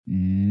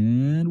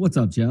What's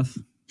up, Jeff?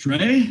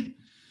 Trey,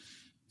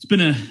 it's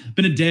been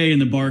a day in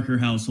the Barker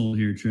household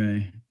here,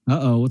 Trey.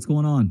 What's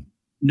going on?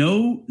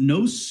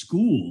 No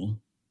school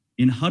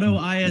in Hutto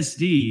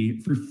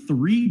ISD for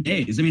 3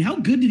 days. I mean, how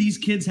good do these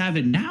kids have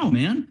it now,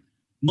 man?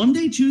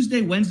 Monday,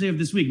 Tuesday, Wednesday of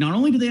this week. Not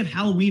only do they have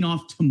Halloween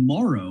off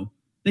tomorrow,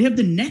 they have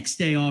the next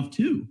day off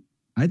too.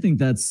 I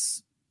think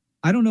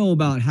I don't know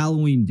about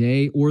Halloween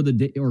day or the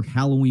day or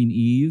Halloween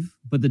Eve,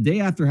 but the day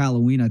after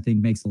Halloween, I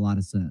think makes a lot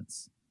of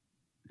sense.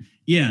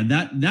 Yeah,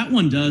 that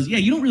one does. Yeah,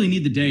 you don't really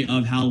need the day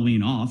of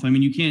Halloween off. I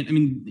mean,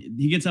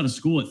 he gets out of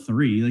school at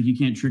 3. Like, you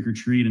can't trick or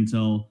treat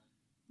until,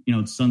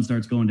 the sun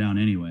starts going down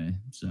anyway.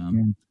 So,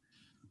 yeah.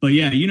 But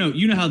yeah, you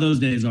know how those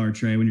days are,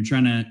 Trey, when you're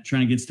trying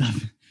to get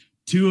stuff.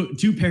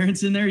 Two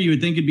parents in there, you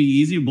would think it'd be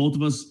easy. Both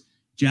of us,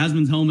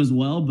 Jasmine's home as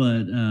well,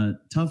 but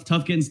tough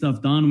getting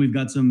stuff done. We've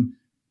got some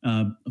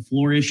a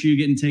floor issue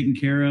getting taken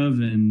care of,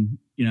 and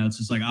it's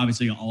just like,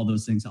 obviously all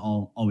those things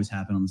always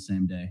happen on the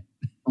same day.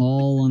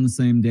 All on the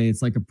same day.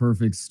 It's like a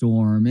perfect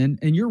storm. And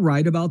you're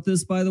right about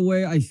this, by the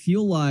way. I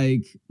feel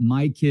like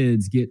my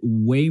kids get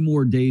way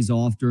more days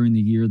off during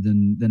the year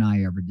than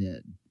I ever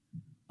did.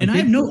 And I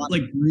have no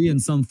 3 and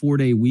some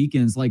 4-day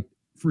weekends. Like,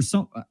 for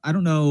some, I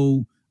don't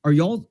know. Are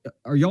y'all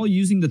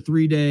using the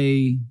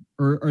 3-day,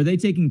 or are they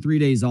taking 3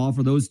 days off?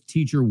 Are those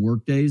teacher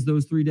work days,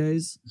 those 3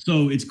 days?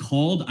 So it's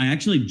called, I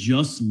actually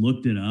just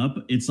looked it up.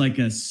 It's like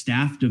a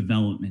staff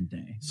development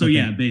day. So okay.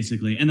 Yeah,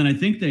 basically. And then I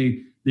think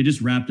they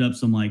just wrapped up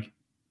some like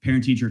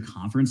parent teacher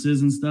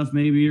conferences and stuff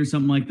maybe, or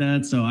something like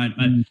that. So I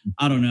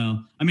don't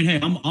know. I mean, hey,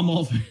 I'm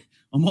all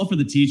for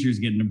the teachers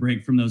getting a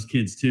break from those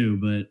kids too.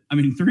 But I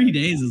mean, 3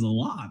 days is a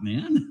lot,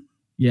 man.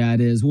 Yeah,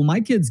 it is. Well, my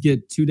kids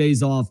get 2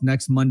 days off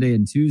next Monday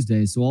and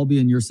Tuesday. So I'll be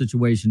in your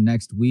situation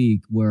next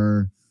week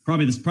where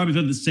probably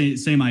the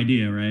same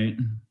idea, right?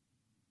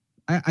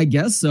 I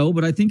guess so,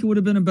 but I think it would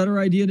have been a better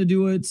idea to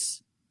do it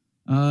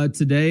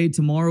today,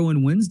 tomorrow,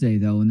 and Wednesday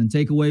though, and then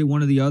take away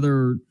one of the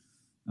other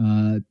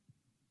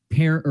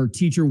parent or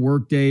teacher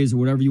work days or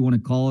whatever you want to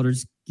call it, or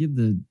just give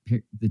the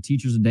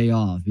teachers a day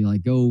off. Be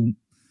like, go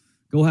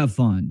have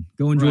fun,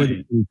 go enjoy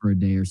the food for a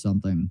day or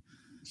something.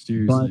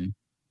 Seriously.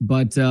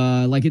 But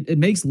like it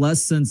makes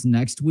less sense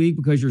next week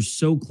because you're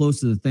so close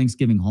to the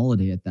Thanksgiving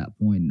holiday at that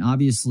point. And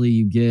obviously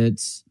you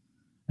get,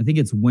 I think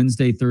it's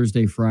Wednesday,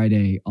 Thursday,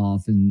 Friday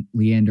off in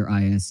Leander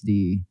ISD.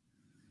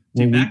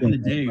 Dude, back in the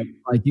day,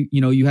 like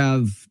you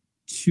have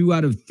 2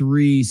 out of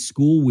 3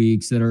 school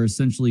weeks that are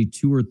essentially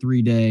 2 or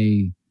 3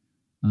 day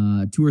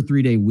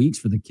weeks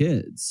for the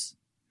kids.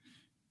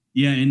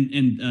 Yeah, and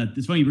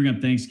it's funny you bring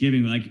up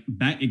Thanksgiving. Like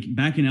back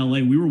in LA,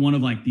 we were one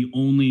of like the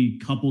only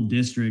couple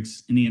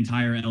districts in the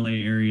entire LA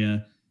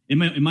area. It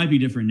might be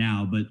different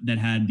now, but that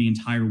had the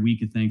entire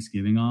week of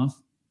Thanksgiving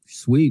off.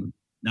 Sweet.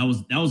 That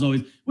was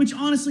always, which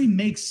honestly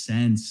makes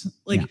sense.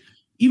 Like,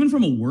 even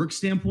from a work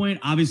standpoint,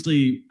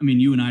 obviously, I mean,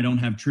 you and I don't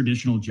have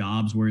traditional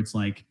jobs where it's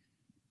like,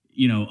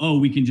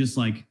 we can just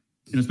like,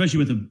 especially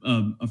with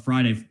a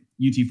Friday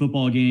UT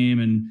football game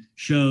and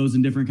shows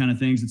and different kind of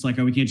things. It's like,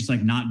 we can't just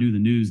like not do the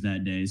news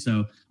that day.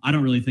 So I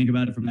don't really think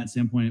about it from that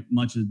standpoint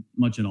much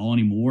at all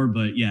anymore.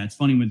 But yeah, it's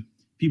funny with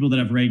people that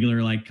have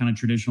regular, like kind of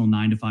traditional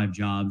 9-to-5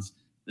 jobs.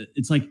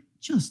 It's like,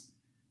 just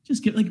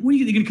get like, what are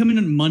you going to come in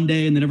on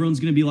Monday and then everyone's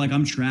going to be like,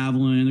 I'm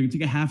traveling. They're going to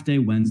take a half day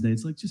Wednesday.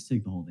 It's like, just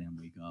take the whole damn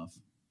week off.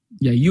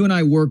 Yeah. You and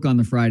I work on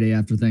the Friday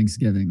after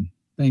Thanksgiving.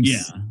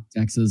 Thanks,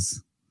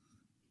 Texas.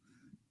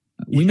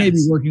 We may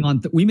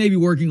be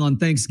working on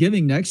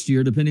Thanksgiving next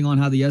year, depending on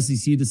how the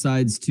SEC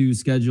decides to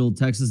schedule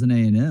Texas and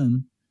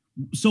A&M.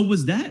 So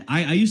was that,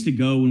 I used to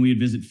go when we would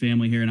visit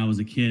family here and I was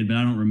a kid, but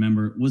I don't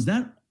remember. Was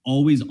that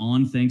always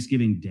on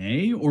Thanksgiving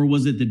Day or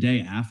was it the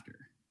day after?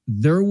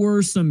 There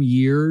were some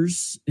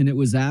years, and it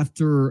was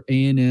after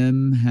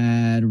A&M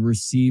had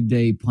received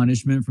a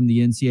punishment from the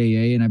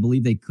NCAA, and I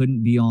believe they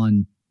couldn't be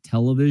on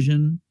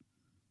television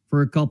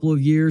for a couple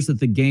of years, that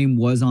the game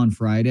was on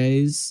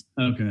Fridays.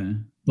 Okay.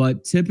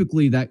 But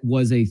typically that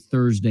was a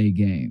Thursday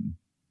game.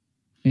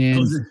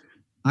 And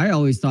I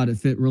always thought it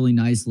fit really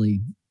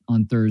nicely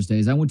on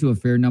Thursdays. I went to a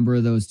fair number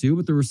of those too,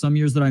 but there were some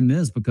years that I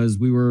missed because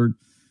we were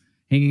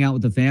hanging out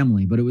with the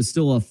family. But it was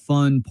still a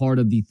fun part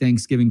of the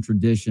Thanksgiving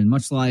tradition,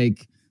 much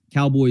like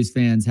Cowboys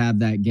fans have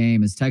that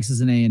game as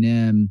Texas and A&M.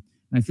 And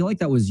I feel like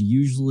that was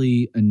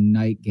usually a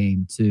night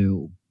game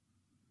too.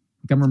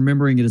 Like, I'm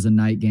remembering it as a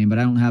night game, but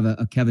I don't have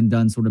a Kevin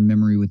Dunn sort of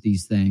memory with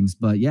these things.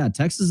 But yeah,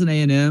 Texas and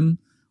A&M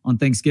on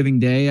Thanksgiving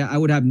Day, I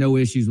would have no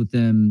issues with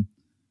them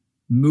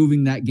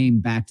moving that game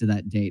back to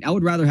that date. I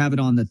would rather have it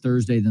on the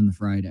Thursday than the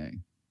Friday.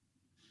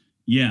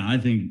 Yeah, I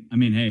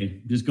mean,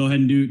 hey, just go ahead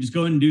and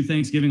do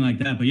Thanksgiving like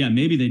that. But yeah,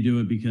 maybe they do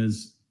it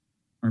because,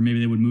 or maybe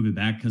they would move it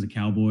back because of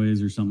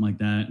Cowboys or something like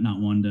that.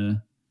 Not one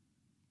to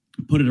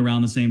put it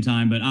around the same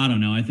time, but I don't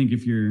know. I think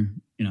if you're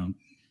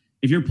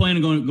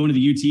planning on going to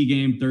the UT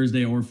game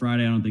Thursday or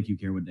Friday, I don't think you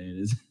care what day it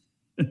is.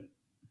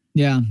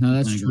 Yeah, no,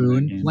 that's true.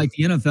 And like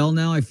the NFL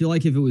now, I feel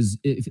like if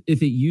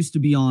it used to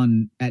be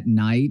on at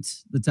night,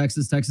 the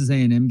Texas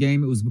A&M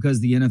game, it was because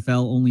the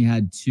NFL only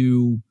had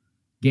 2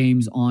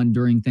 games on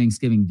during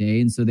Thanksgiving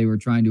Day, and so they were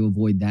trying to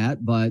avoid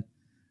that. But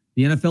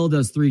The NFL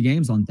does 3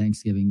 games on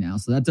Thanksgiving now,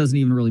 so that doesn't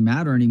even really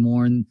matter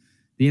anymore. And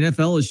the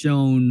NFL has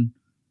shown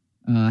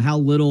how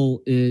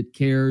little it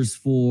cares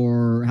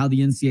for how the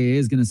NCAA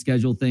is going to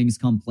schedule things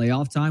come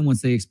playoff time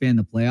once they expand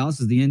the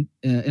playoffs. As the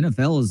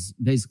NFL has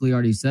basically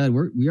already said,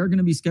 we are going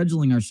to be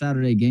scheduling our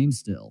Saturday games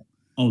still.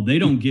 Oh, they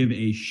don't give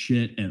a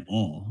shit at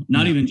all.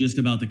 Not even just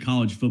about the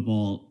college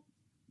football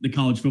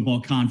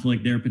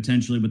conflict there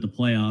potentially with the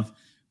playoff,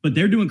 but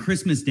they're doing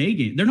Christmas Day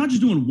game. They're not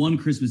just doing one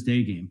Christmas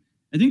Day game.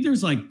 I think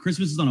there's like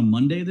Christmas is on a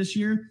Monday this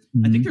year.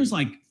 Mm-hmm. I think there's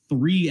like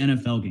 3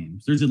 NFL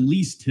games. There's at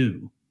least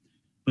 2,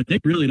 but they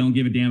really don't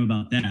give a damn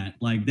about that.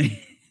 Like the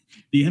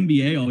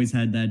NBA always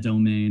had that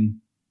domain.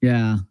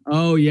 Yeah.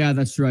 Oh yeah,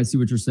 that's true. I see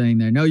what you're saying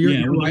there. No, you're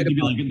right.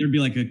 There'd be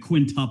like a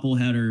quintuple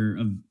header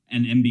of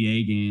an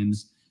NBA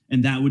games,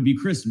 and that would be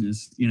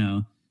Christmas,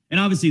 And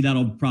obviously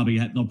they'll probably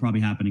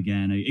happen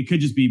again. It could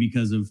just be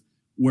because of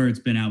where it's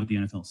been at with the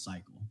NFL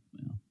cycle,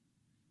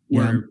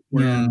 where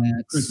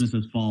Christmas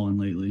has fallen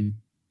lately.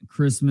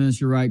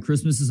 Christmas, you're right.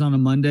 Christmas is on a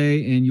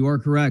Monday, and you are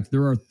correct.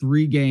 There are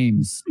 3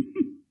 games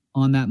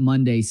on that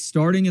Monday,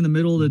 starting in the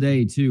middle of the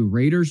day too.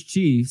 Raiders,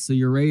 Chiefs. So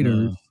your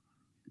Raiders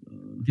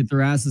get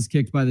their asses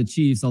kicked by the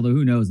Chiefs. Although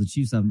who knows, the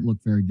Chiefs haven't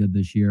looked very good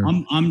this year.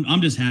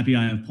 I'm just happy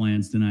I have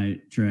plans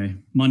tonight, Trey.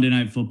 Monday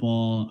Night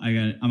Football.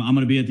 I'm going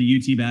to be at the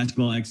UT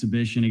basketball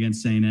exhibition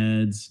against St.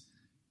 Ed's.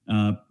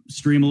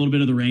 Stream a little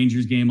bit of the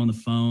Rangers game on the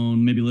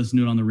phone. Maybe listen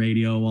to it on the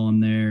radio while I'm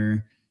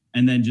there,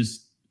 and then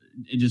just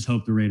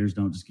hope the Raiders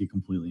don't just get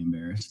completely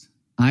embarrassed.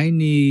 I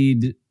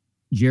need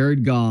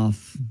Jared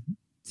Goff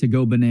to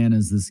go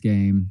bananas this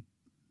game.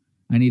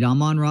 I need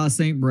Amon-Ra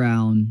St.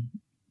 Brown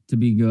to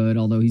be good,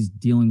 although he's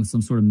dealing with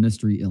some sort of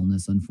mystery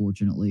illness,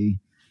 unfortunately.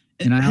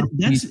 And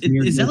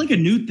is that like a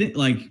new thing?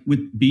 Like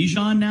with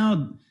Bijan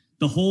now,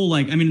 the whole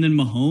then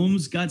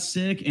Mahomes got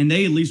sick, and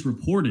they at least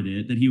reported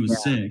it that he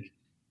was sick.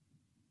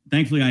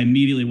 Thankfully, I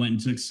immediately went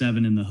and took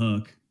 7 in the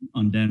hook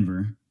on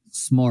Denver.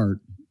 Smart.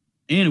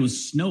 And it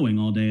was snowing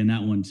all day in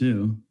that one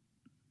too.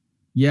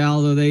 Yeah,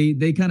 although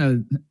they kind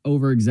of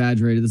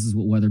over-exaggerated. This is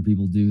what weather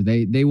people do.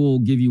 They will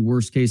give you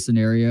worst-case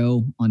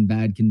scenario on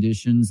bad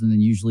conditions, and then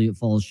usually it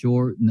falls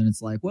short. And then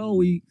it's like, well,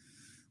 we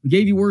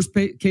gave you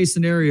worst-case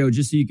scenario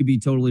just so you could be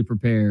totally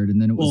prepared.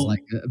 And then it was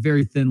like a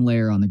very thin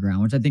layer on the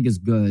ground, which I think is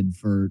good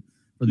for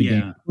the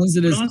game. As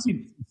it is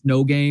honestly,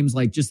 snow games,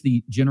 like just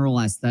the general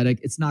aesthetic,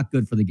 it's not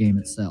good for the game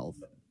itself.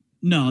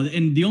 No,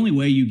 and the only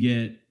way you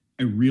get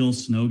a real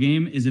snow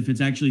game is if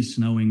it's actually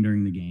snowing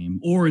during the game,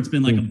 or it's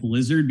been like a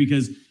blizzard,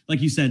 because like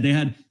you said,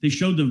 they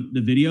showed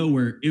the video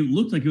where it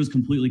looked like it was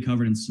completely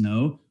covered in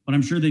snow, but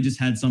I'm sure they just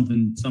had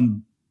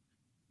some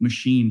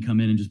machine come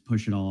in and just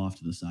push it all off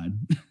to the side.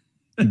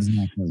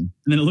 Exactly. And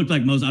then it looked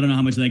like I don't know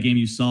how much of that game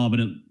you saw,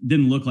 but it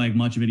didn't look like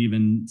much of it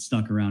even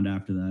stuck around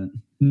after that.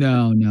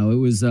 No, it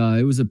was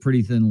a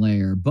pretty thin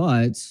layer,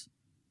 but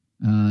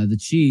the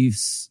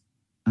Chiefs,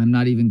 I'm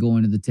not even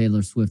going to the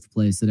Taylor Swift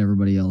place that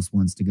everybody else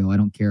wants to go. I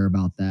don't care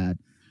about that.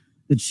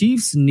 The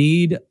Chiefs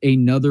need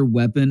another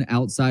weapon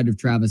outside of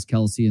Travis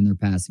Kelce in their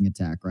passing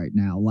attack right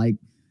now. Like,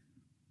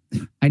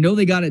 I know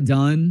they got it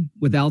done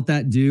without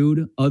that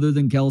dude other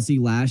than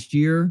Kelce last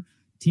year.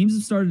 Teams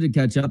have started to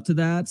catch up to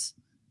that,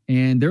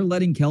 and they're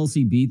letting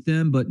Kelce beat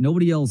them, but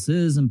nobody else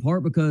is, in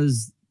part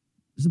because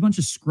there's a bunch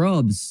of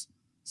scrubs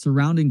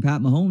surrounding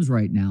Pat Mahomes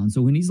right now. And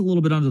so when he's a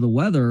little bit under the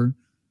weather,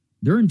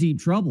 they're in deep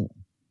trouble.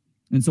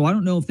 And so I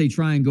don't know if they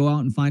try and go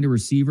out and find a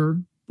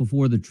receiver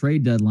before the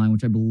trade deadline,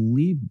 which I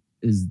believe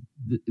is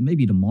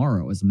maybe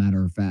tomorrow, as a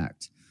matter of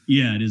fact.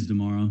 Yeah, it is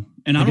tomorrow.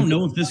 And I don't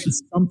know if this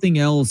is something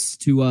else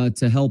to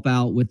help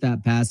out with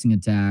that passing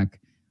attack.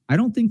 I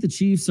don't think the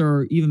Chiefs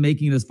are even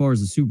making it as far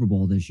as the Super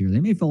Bowl this year. They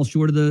may fall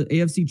short of the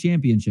AFC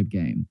Championship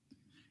game.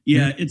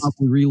 Yeah, it's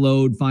probably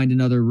reload, find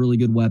another really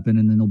good weapon,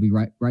 and then they'll be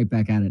right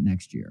back at it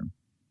next year.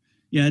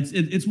 Yeah,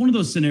 it's one of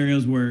those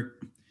scenarios where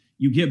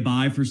you get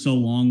by for so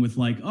long with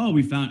like, oh,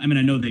 we found,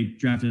 I know they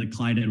drafted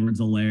Clyde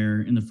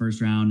Edwards-Helaire in the first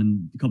round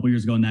and a couple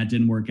years ago, and that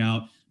didn't work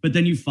out. But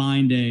then you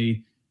find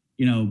a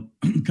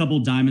couple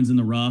diamonds in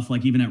the rough,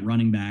 like even at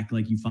running back,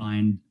 like you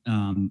find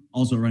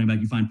also at running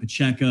back, you find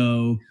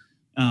Pacheco,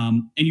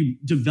 and you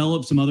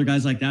develop some other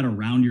guys like that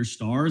around your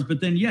stars.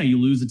 But then, you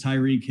lose a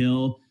Tyreek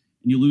Hill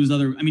and you lose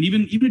other,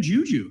 even a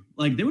Juju.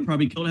 Like they would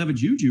probably kill to have a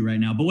Juju right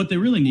now. But what they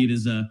really need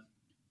is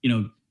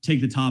take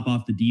the top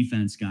off the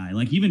defense guy,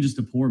 like even just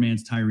a poor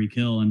man's Tyreek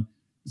Hill. And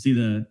see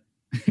the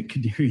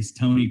Kadarius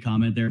Toney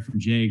comment there from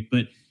Jake.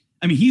 But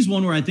he's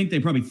one where I think they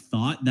probably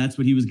thought that's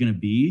what he was going to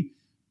be.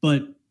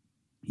 But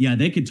yeah,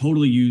 they could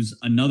totally use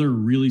another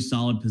really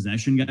solid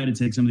possession guy to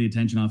take some of the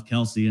attention off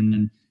Kelce,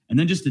 and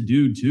then just a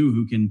dude too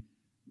who can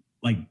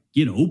like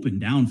get open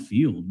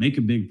downfield, make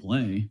a big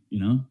play.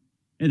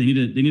 Hey, they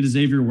need a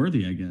Xavier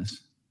Worthy, I guess.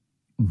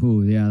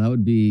 Oh yeah, that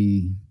would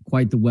be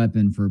quite the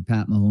weapon for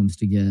Pat Mahomes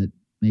to get.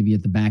 Maybe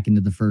at the back end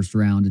of the first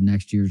round in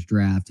next year's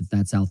draft, if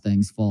that's how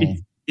things fall.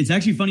 It's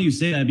actually funny you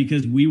say that,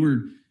 because we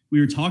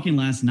were talking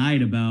last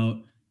night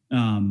about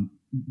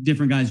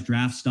different guys'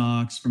 draft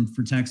stocks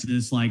for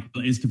Texas. Like,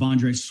 is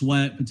T'Vondre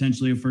Sweat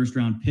potentially a first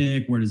round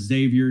pick? Where does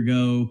Xavier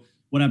go?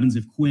 What happens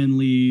if Quinn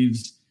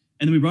leaves?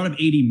 And then we brought up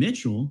AD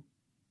Mitchell,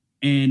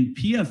 and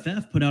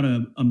PFF put out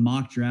a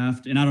mock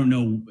draft. And I don't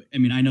know. I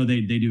mean, I know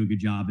they do a good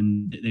job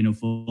and they know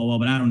football well,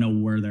 but I don't know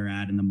where they're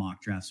at in the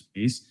mock draft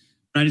space.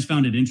 But I just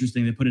found it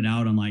interesting. They put it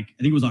out on I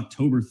think it was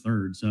October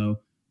 3rd. So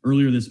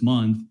earlier this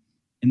month.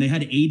 And they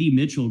had AD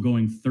Mitchell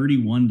going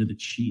 31 to the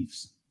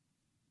Chiefs.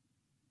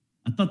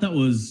 I thought that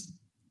was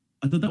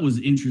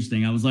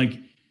interesting. I was like,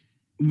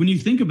 when you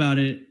think about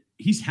it,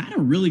 he's had a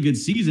really good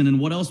season. And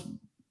what else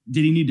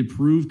did he need to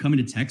prove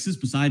coming to Texas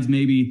besides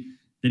maybe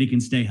that he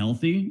can stay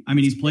healthy? I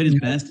mean, he's played his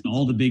best in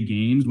all the big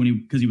games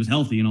because he was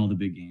healthy in all the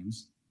big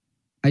games.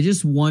 I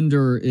just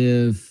wonder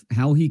if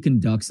how he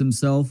conducts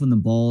himself when the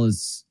ball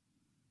is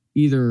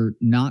either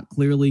not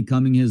clearly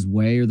coming his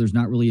way or there's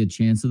not really a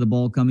chance of the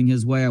ball coming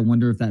his way. I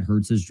wonder if that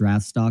hurts his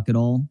draft stock at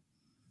all.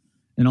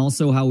 And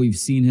also how we've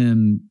seen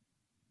him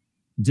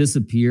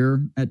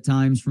disappear at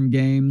times from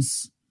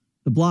games.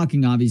 The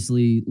blocking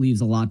obviously leaves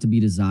a lot to be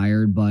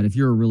desired, but if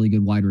you're a really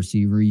good wide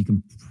receiver, you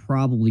can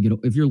probably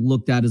if you're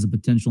looked at as a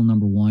potential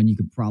number one, you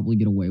could probably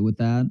get away with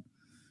that.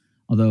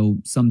 Although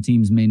some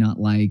teams may not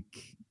like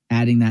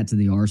adding that to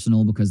the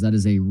arsenal because that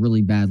is a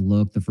really bad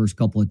look. The first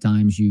couple of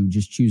times you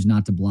just choose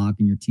not to block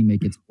and your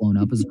teammate gets blown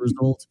up as a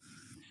result.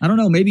 I don't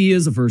know. Maybe he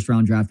is a first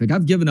round draft pick.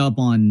 I've given up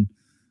on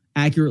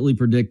accurately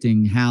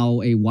predicting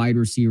how a wide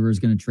receiver is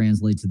going to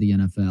translate to the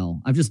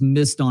NFL. I've just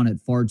missed on it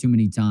far too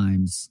many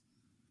times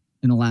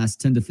in the last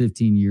 10 to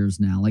 15 years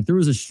now. There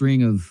was a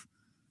string of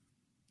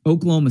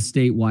Oklahoma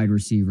State wide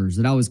receivers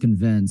that I was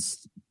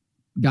convinced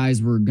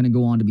guys were going to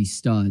go on to be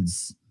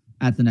studs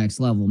at the next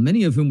level,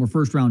 many of whom were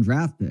first round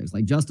draft picks.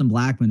 Like Justin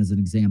Blackmon is an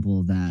example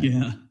of that.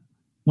 Yeah.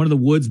 One of the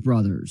Woods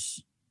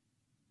brothers,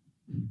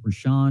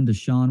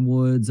 Deshaun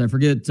Woods. I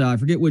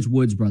forget which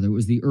Woods brother. It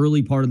was the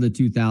early part of the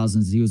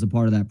 2000s. He was a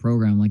part of that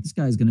program. Like, this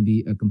guy's going to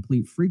be a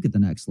complete freak at the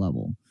next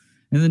level.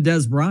 And then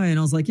Dez Bryant,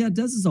 I was like, yeah,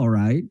 Dez is all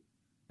right.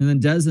 And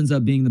then Dez ends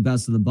up being the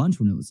best of the bunch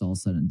when it was all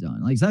said and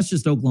done. That's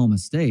just Oklahoma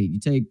State.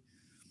 You take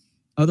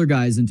other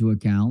guys into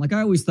account.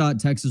 I always thought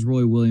Texas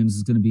Roy Williams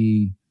is going to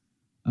be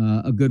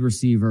a good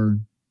receiver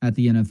at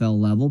the NFL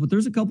level, but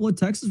there's a couple of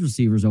Texas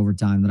receivers over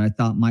time that I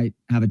thought might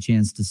have a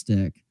chance to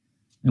stick.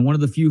 And one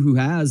of the few who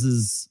has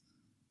is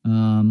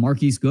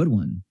Marquise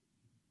Goodwin.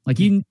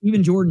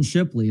 Even Jordan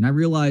Shipley. And I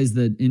realized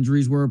that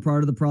injuries were a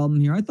part of the problem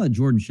here. I thought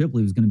Jordan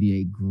Shipley was going to be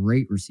a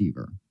great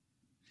receiver.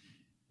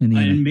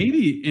 And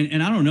maybe,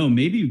 and I don't know,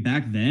 maybe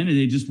back then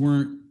they just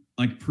weren't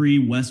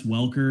pre-Wes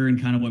Welker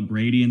and kind of what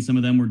Brady and some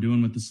of them were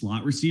doing with the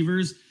slot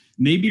receivers.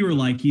 Maybe we're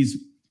and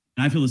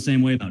I feel the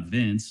same way about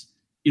Vince.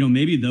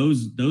 Maybe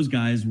those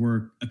guys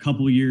were a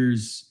couple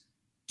years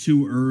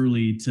too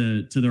early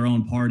to their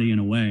own party in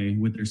a way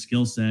with their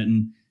skill set.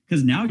 And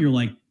because now you're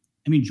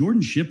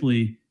Jordan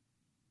Shipley,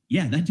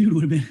 yeah, that dude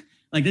would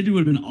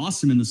have been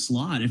awesome in the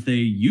slot if they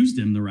used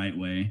him the right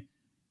way.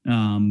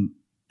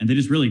 And they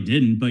just really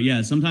didn't. But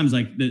yeah, sometimes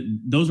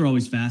those are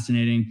always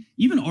fascinating.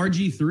 Even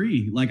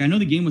RG3, I know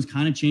the game was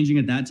kind of changing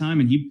at that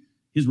time, and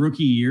his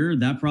rookie year,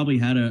 that probably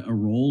had a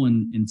role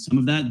in some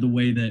of that, the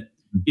way that,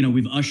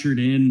 we've ushered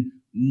in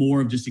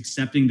more of just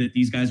accepting that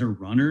these guys are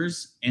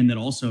runners, and that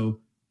also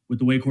with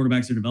the way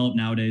quarterbacks are developed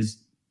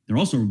nowadays,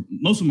 most of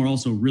them are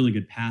also really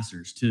good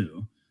passers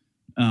too.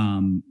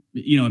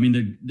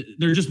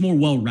 They're just more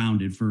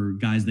well-rounded for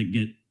guys that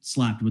get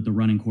slapped with the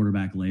running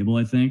quarterback label,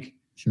 I think.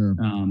 Sure.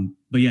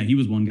 But yeah, he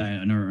was one guy,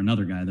 or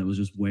another guy that was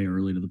just way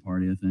early to the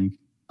party, I think.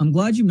 I'm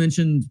glad you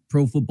mentioned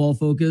Pro Football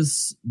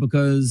Focus,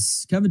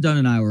 because Kevin Dunn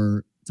and I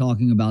were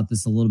talking about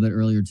this a little bit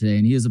earlier today,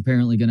 and he is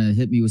apparently going to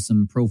hit me with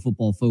some Pro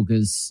Football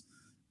Focus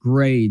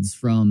grades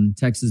from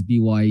Texas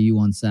BYU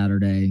on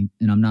Saturday,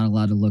 and I'm not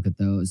allowed to look at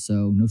those,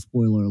 so no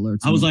spoiler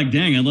alerts. I was like,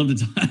 dang, I'd love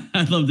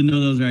to know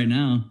those right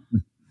now.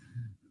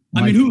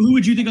 Who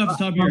would you think off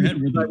the top of your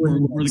head were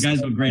the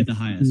guys that would grade the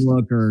highest?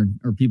 Look, or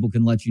people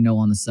can let you know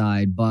on the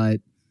side, but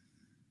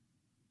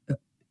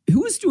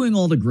who is doing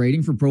all the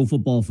grading for Pro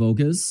Football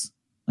Focus?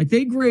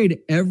 They grade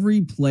every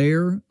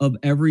player of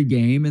every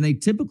game, and they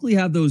typically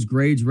have those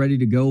grades ready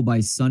to go by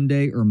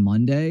Sunday or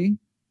Monday.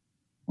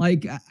 I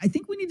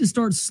think we need to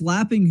start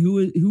slapping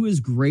who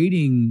is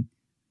grading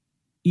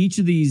each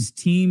of these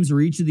teams or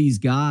each of these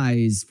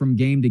guys from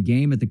game to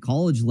game at the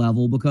college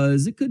level,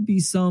 because it could be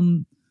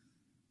some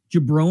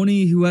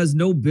jabroni who has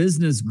no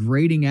business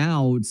grading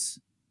out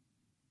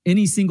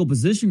any single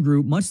position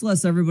group, much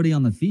less everybody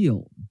on the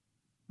field.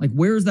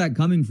 Where is that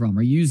coming from?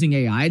 Are you using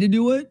AI to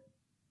do it?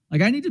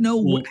 I need to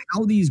know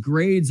how these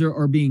grades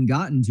are being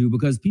gotten to,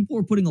 because people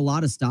are putting a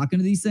lot of stock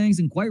into these things.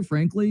 And quite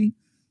frankly,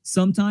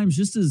 sometimes,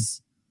 just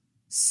as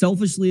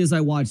selfishly as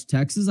I watch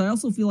Texas, I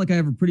also feel like I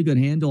have a pretty good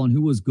handle on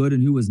who was good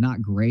and who was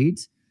not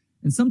great.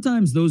 And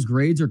sometimes those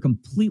grades are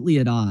completely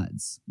at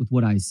odds with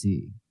what I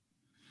see.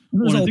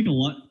 I think a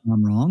lot.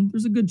 I'm wrong.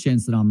 There's a good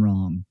chance that I'm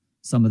wrong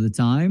some of the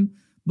time.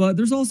 But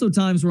there's also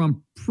times where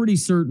I'm pretty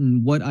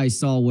certain what I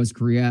saw was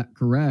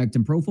correct,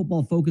 and Pro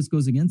Football Focus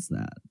goes against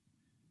that.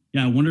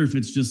 Yeah, I wonder if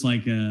it's just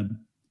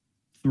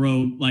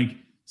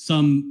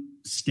some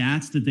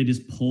stats that they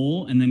just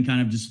pull and then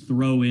kind of just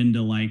throw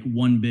into like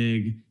one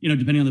big,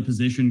 depending on the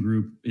position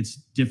group, it's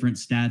different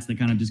stats that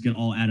kind of just get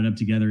all added up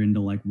together into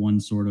like one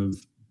sort of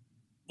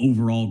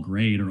overall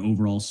grade or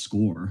overall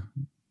score.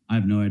 I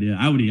have no idea.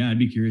 I'd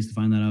be curious to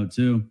find that out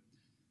too.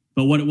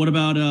 But what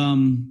about,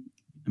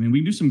 we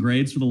can do some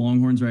grades for the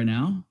Longhorns right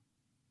now.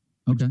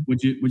 Okay.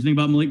 What you think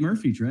about Malik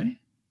Murphy, Trey?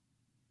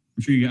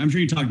 I'm sure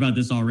you talked about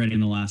this already in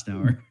the last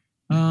hour.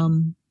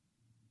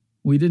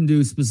 We didn't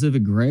do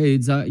specific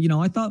grades.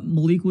 I thought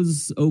Malik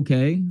was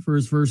okay for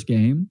his first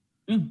game.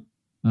 Yeah.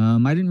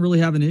 I didn't really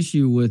have an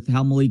issue with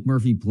how Malik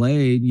Murphy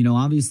played.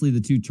 Obviously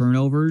the 2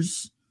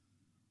 turnovers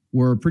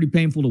were pretty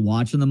painful to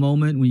watch in the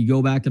moment. When you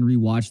go back and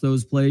rewatch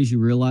those plays, you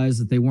realize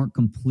that they weren't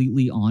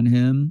completely on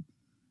him.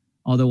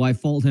 Although I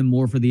fault him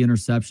more for the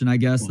interception, I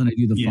guess, than I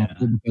do the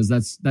fumble, because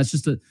that's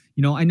just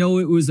I know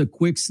it was a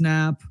quick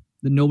snap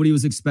that nobody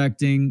was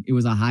expecting. It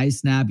was a high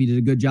snap. He did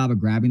a good job of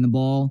grabbing the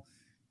ball.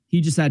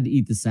 He just had to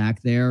eat the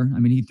sack there.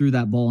 He threw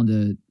that ball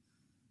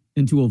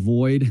into a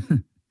void,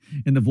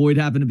 and the void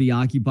happened to be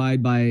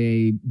occupied by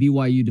a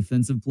BYU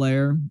defensive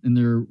player. And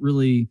there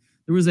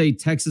was a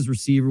Texas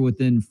receiver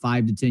within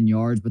 5 to 10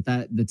 yards, but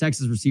the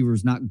Texas receiver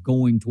was not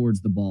going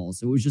towards the ball.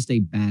 So it was just a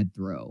bad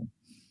throw.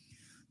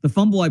 The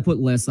fumble, I put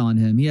less on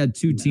him. He had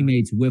 2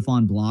 teammates whiff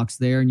on blocks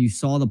there, and you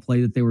saw the play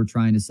that they were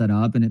trying to set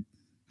up, and it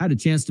had a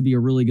chance to be a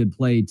really good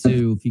play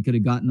too. If he could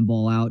have gotten the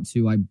ball out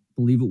to, I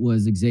believe it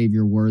was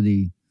Xavier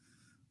Worthy,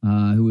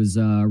 who was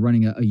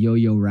running a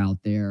yo-yo route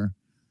there.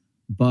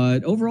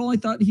 But overall, I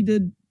thought he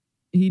did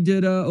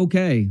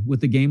okay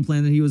with the game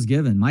plan that he was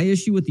given. My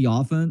issue with the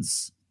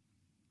offense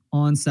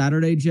on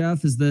Saturday,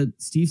 Jeff, is that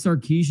Steve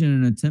Sarkisian, in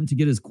an attempt to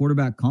get his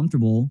quarterback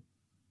comfortable,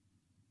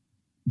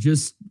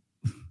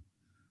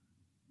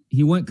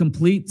 he went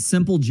complete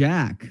simple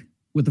jack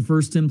with the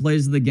first 10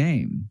 plays of the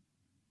game,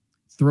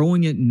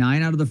 throwing it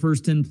 9 out of the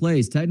first 10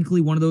 plays.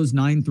 Technically, one of those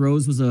 9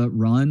 throws was a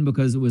run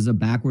because it was a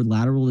backward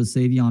lateral to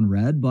Savion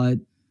Red, but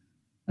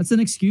that's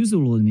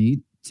inexcusable to me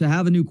to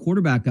have a new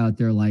quarterback out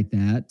there like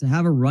that, to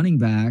have a running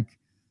back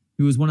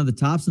who is one of the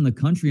tops in the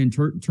country in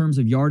terms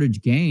of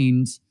yardage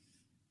gained,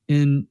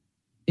 in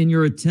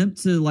your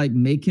attempt to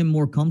make him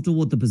more comfortable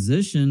with the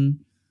position.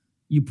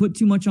 You put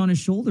too much on his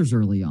shoulders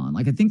early on.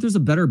 I think there's a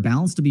better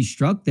balance to be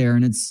struck there,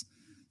 and it's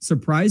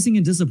surprising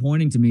and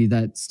disappointing to me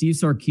that Steve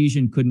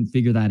Sarkisian couldn't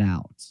figure that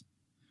out.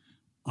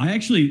 I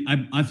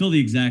feel the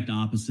exact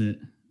opposite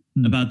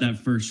about that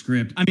first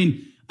script.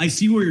 I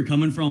see where you're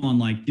coming from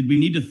on did we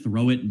need to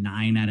throw it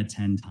 9 out of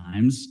 10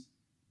 times?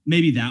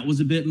 Maybe that was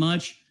a bit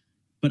much,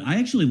 but I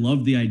actually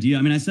loved the idea.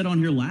 I said on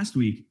here last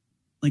week,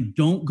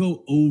 don't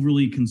go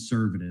overly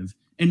conservative.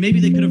 And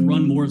maybe they could have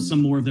run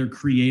some more of their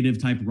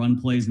creative type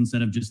run plays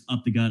instead of just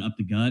up the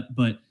gut.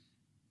 But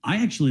I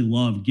actually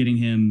loved getting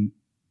him,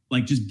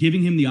 just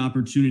giving him the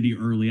opportunity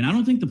early. And I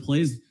don't think the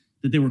plays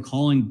that they were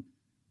calling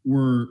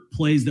were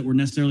plays that were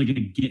necessarily going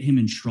to get him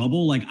in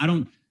trouble. I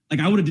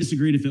would have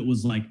disagreed if it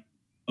was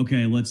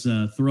okay, let's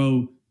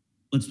throw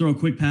a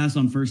quick pass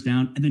on first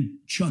down and then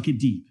chuck it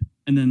deep.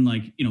 And then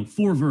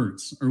 4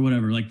 verts or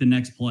whatever, the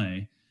next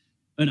play.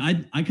 But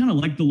I kind of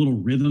like the little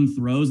rhythm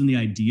throws and the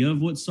idea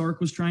of what Sark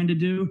was trying to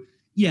do.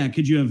 Yeah,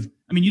 could you have?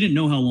 You didn't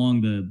know how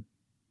long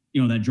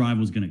that drive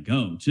was going to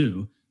go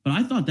too. But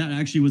I thought that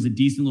actually was a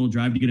decent little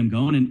drive to get him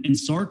going. And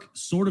Sark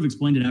sort of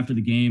explained it after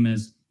the game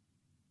as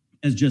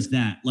just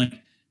that,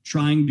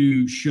 trying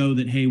to show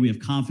that, hey, we have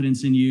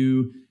confidence in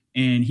you.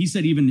 And he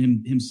said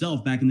even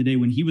himself back in the day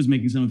when he was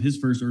making some of his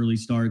first early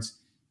starts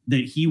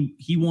that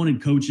he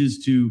wanted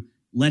coaches to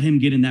let him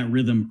get in that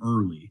rhythm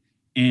early.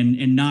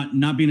 And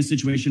not be in a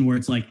situation where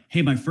it's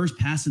hey, my first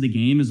pass of the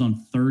game is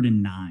on 3rd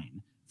and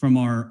 9 from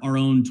our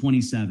own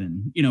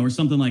 27, or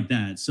something like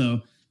that.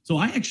 So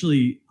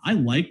I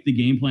like the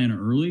game plan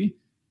early.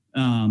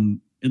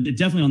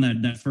 Definitely on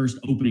that first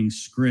opening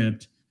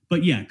script.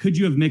 But yeah, could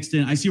you have mixed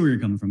in? I see where you're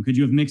coming from. Could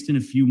you have mixed in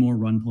a few more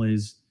run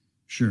plays?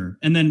 Sure.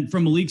 And then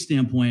from Malik's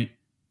standpoint,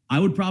 I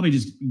would probably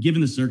just, given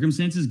the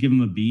circumstances, give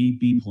him a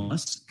B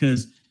plus,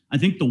 because I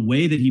think the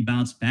way that he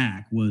bounced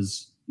back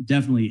was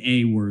definitely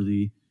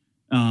A-worthy.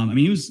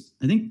 He was,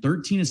 I think,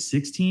 13 of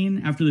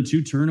 16 after the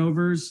 2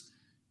 turnovers.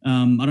 I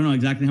don't know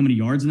exactly how many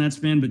yards in that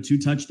span, but 2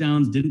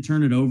 touchdowns, didn't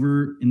turn it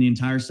over in the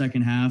entire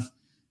second half.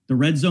 The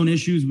red zone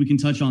issues, we can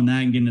touch on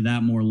that and get into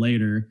that more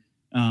later.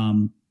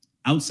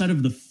 Outside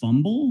of the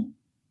fumble,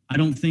 I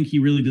don't think he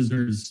really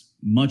deserves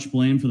much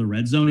blame for the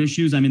red zone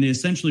issues. They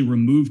essentially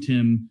removed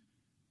him.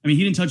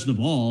 He didn't touch the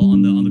ball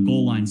on the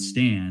goal line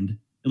stand,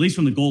 at least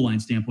from the goal line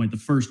standpoint, the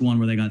first one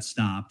where they got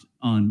stopped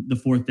on the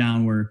 4th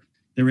down where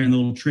they ran the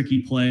little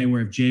tricky play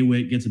where if Jay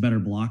Witt gets a better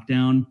block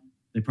down,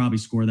 they probably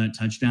score that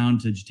touchdown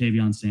to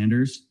Jatavion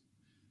Sanders.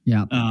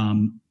 Yeah.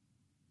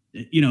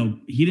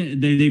 He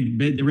didn't.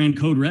 They ran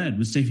code red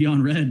with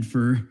Savion Red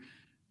for,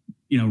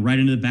 right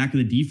into the back of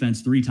the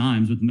defense 3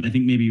 times with I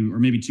think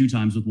maybe 2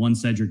 times with one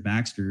Cedric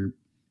Baxter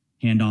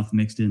handoff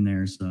mixed in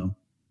there. So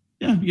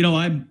yeah,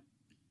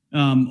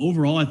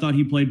 overall I thought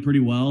he played pretty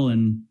well,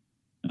 and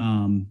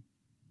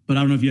but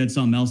I don't know if you had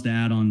something else to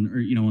add on, or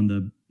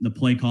on the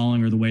play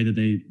calling or the way that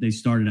they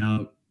started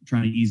out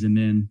trying to ease him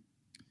in.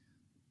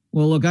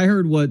 Well, look, I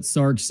heard what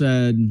Sark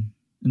said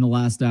in the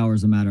last hour,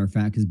 as a matter of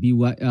fact, because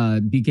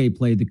BK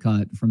played the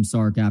cut from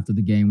Sark after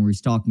the game where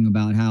he's talking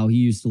about how he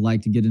used to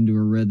like to get into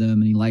a rhythm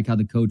and he liked how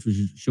the coach was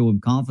show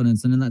him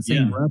confidence. And in that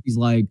same breath, he's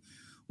like,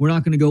 we're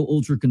not going to go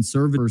ultra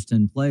conservative first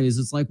 10 plays.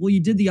 It's like, well, you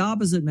did the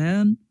opposite,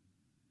 man.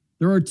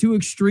 There are two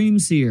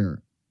extremes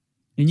here.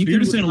 And you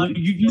just want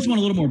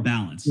a little more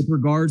balance. With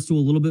regards to a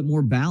little bit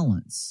more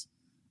balance.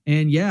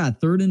 And yeah,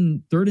 third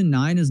and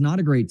 9 is not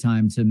a great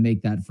time to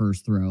make that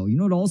first throw. You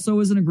know, it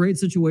also isn't a great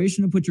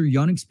situation to put your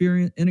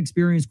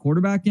inexperienced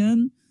quarterback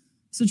in.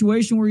 A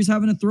situation where he's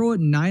having to throw it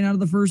 9 out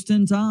of the first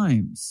 10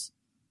 times.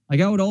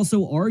 Like, I would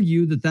also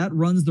argue that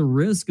runs the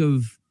risk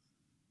of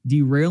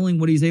derailing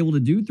what he's able to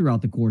do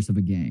throughout the course of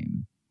a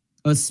game,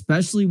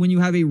 especially when you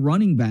have a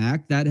running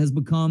back that has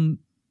become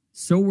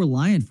so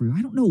reliant for you.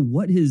 I don't know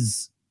what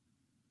his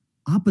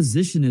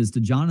opposition is to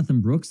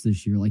Jonathan Brooks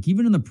this year. Like,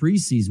 even in the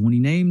preseason when he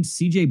named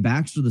CJ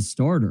Baxter the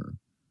starter,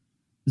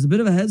 there's a bit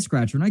of a head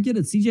scratcher. And I get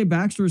it. CJ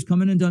Baxter has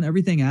come in and done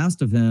everything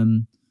asked of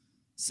him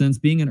since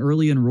being an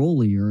early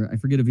enrollee, or I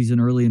forget if he's an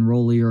early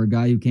enrollee or a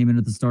guy who came in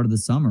at the start of the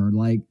summer.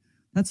 Like,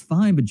 that's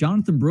fine. But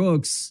Jonathan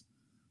Brooks,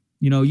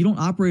 you know, you don't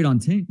operate on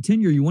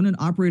tenure. You want to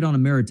operate on a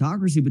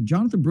meritocracy. But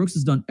Jonathan Brooks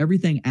has done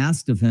everything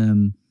asked of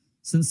him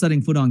since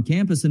setting foot on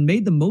campus and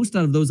made the most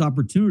out of those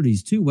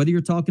opportunities too. Whether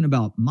you're talking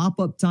about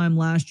mop-up time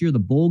last year, the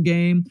bowl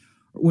game,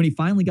 or when he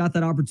finally got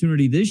that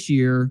opportunity this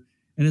year,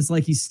 and it's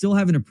like he's still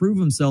having to prove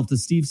himself to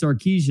Steve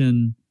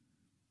Sarkisian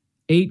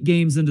 8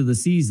 games into the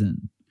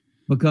season.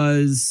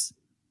 Because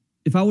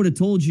if I would have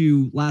told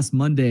you last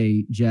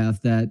Monday,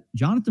 Jeff, that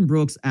Jonathan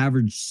Brooks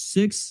averaged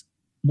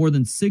more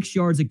than 6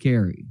 yards a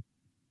carry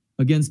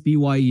against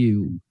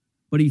BYU,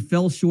 but he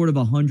fell short of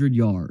 100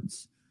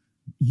 yards,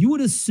 you would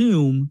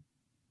assume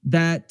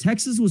that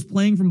Texas was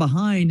playing from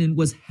behind and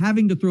was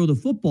having to throw the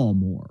football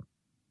more.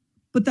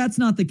 But that's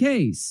not the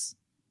case.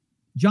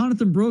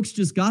 Jonathan Brooks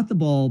just got the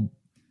ball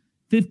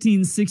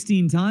 15,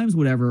 16 times,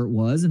 whatever it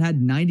was, and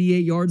had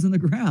 98 yards on the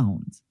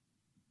ground.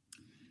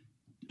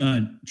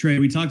 Trey,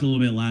 we talked a little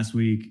bit last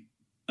week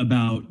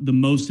about the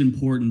most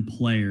important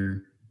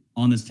player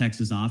on this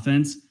Texas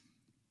offense.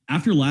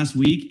 After last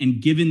week,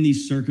 and given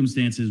these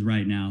circumstances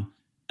right now,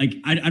 like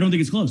I don't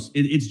think it's close.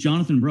 It's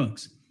Jonathan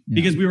Brooks. Yeah.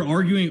 Because we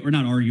were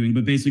not arguing,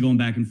 but basically going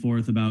back and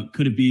forth about,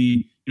 could it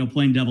be, you know,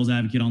 playing devil's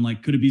advocate on,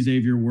 like, could it be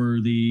Xavier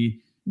Worthy?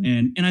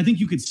 And I think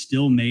you could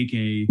still make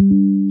a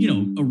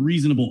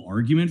reasonable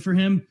argument for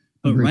him.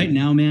 But right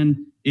now,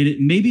 man,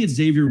 maybe it's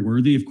Xavier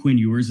Worthy if Quinn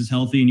Ewers is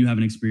healthy and you have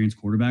an experienced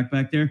quarterback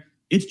back there.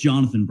 It's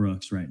Jonathan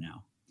Brooks right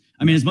now.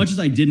 I mean, as much as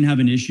I didn't have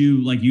an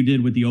issue like you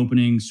did with the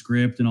opening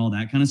script and all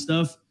that kind of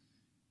stuff,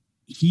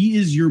 he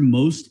is your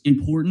most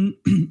important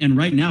and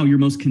right now your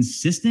most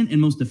consistent and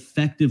most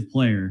effective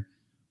player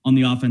on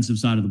the offensive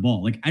side of the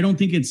ball. Like, I don't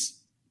think it's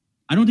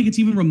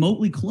even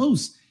remotely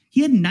close.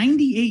 He had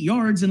 98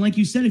 yards. And like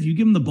you said, if you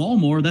give him the ball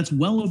more, that's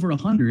well over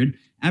 100,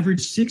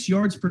 averaged 6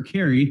 yards per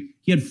carry.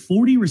 He had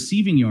 40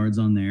 receiving yards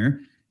on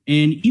there.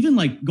 And even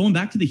like going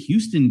back to the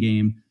Houston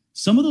game,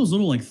 some of those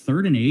little like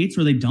 3rd and 8s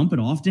where they dump it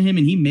off to him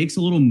and he makes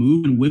a little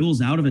move and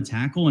wiggles out of a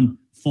tackle and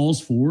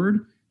falls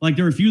forward. Like,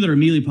 there are a few that are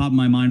immediately popping in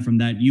my mind from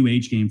that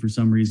UH game for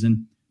some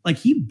reason. Like,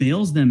 he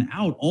bails them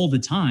out all the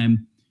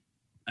time.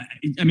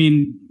 I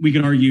mean, we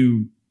could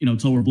argue, you know,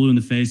 till we're blue in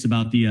the face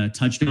about the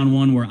touchdown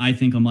one where I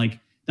think I'm like,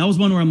 that was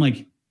one where I'm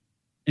like,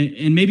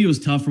 and maybe it was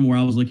tough from where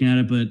I was looking at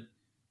it, but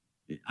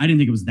I didn't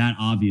think it was that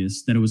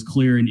obvious that it was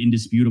clear and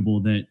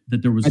indisputable that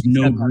there was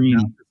no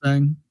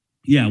green.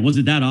 Yeah. Was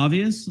it that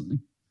obvious?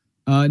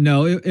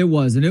 No, it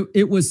wasn't.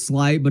 It was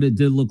slight, but it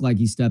did look like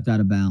he stepped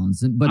out of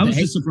bounds. But I was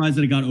just surprised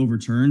that it got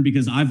overturned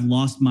because I've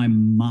lost my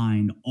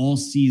mind all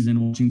season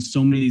watching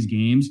so many of these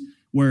games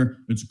where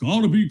it's got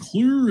to be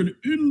clear and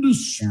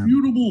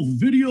indisputable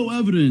video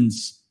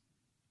evidence,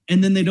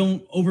 and then they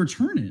don't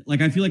overturn it. Like,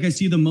 I feel like I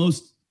see the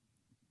most,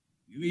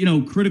 you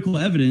know, critical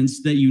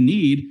evidence that you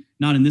need,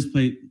 not in this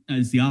play,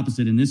 it's the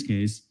opposite in this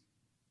case.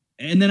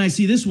 And then I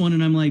see this one,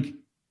 and I'm like,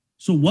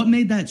 so what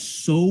made that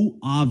so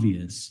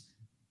obvious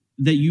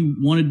that you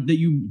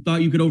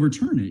thought you could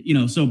overturn it? You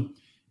know, so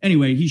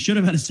anyway, he should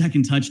have had a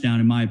second touchdown,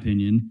 in my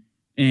opinion.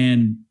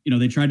 And, you know,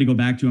 they tried to go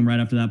back to him right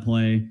after that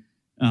play.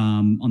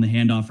 On the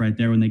handoff right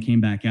there when they came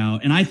back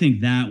out. And I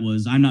think that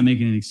was, I'm not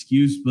making an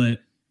excuse, but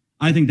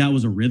I think that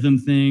was a rhythm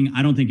thing.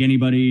 I don't think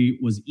anybody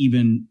was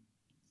even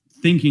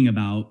thinking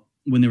about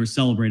when they were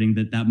celebrating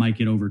that might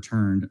get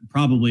overturned.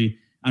 Probably,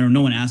 I don't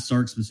know, no one asked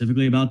Sark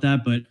specifically about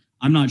that, but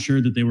I'm not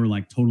sure that they were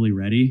like totally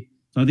ready.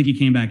 So I think he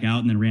came back out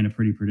and then ran a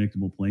pretty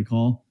predictable play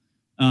call.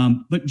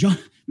 But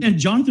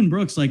Jonathan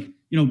Brooks, like,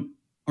 you know,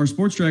 our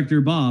sports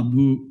director, Bob,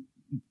 who,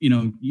 you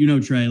know,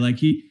 Trey,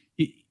 like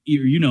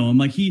you know him,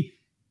 like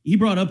he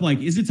brought up, like,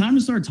 is it time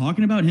to start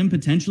talking about him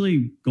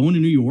potentially going to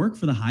New York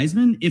for the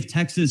Heisman if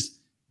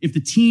the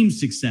team's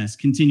success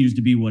continues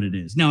to be what it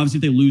is? Now, obviously,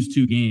 if they lose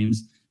 2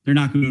 games, they're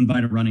not going to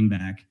invite a running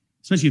back,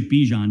 especially if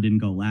Bijan didn't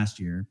go last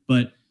year.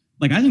 But,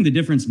 like, I think the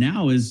difference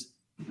now is,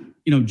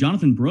 you know,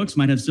 Jonathan Brooks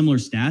might have similar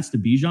stats to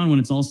Bijan when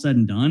it's all said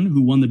and done,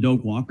 who won the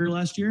Doak Walker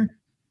last year.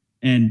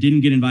 and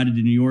didn't get invited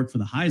to New York for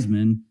the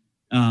Heisman.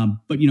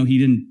 But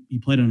he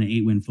played on an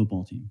 8-win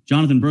football team.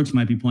 Jonathan Brooks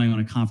might be playing on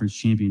a conference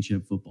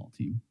championship football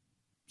team.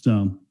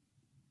 So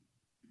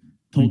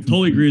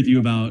totally agree with you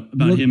about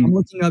him. I'm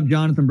looking up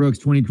Jonathan Brooks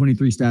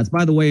 2023 stats.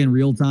 By the way, in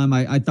real time,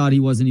 I thought he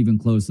wasn't even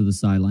close to the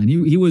sideline.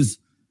 He was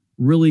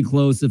really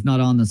close, if not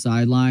on the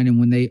sideline. And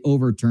when they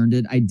overturned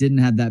it, I didn't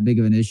have that big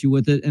of an issue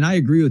with it. And I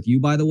agree with you,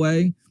 by the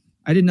way.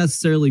 I didn't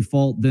necessarily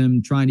fault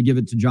them trying to give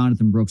it to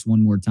Jonathan Brooks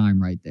one more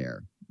time right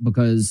there,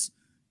 because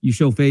you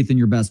show faith in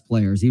your best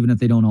players, even if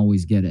they don't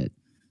always get it.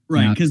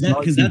 Right, because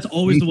that's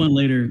always the one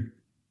later.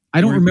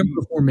 I don't remember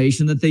the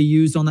formation that they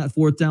used on that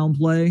 4th down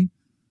play,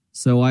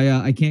 so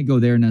I can't go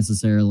there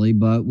necessarily.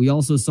 But we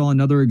also saw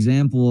another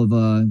example of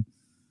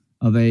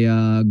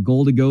a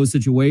goal to go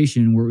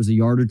situation where it was a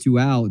yard or two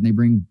out, and they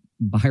bring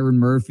Byron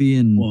Murphy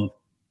and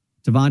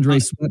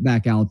T'Vondre Sweat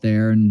back out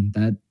there, and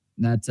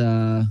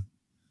that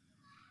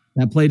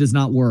play does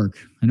not work.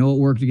 I know it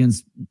worked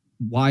against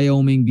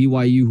Wyoming,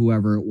 BYU,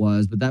 whoever it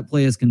was, but that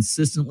play has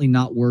consistently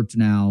not worked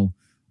now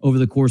over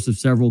the course of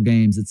several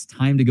games. It's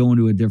time to go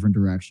into a different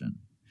direction.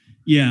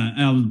 Yeah,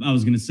 I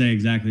was going to say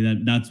exactly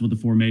that. That's what the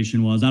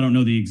formation was. I don't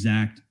know the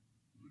exact,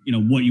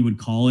 what you would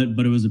call it,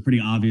 but it was a pretty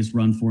obvious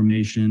run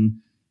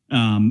formation.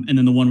 And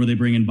then the one where they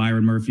bring in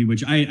Byron Murphy,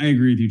 which I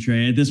agree with you,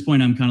 Trey. At this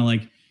point, I'm kind of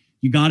like,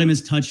 you got him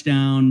as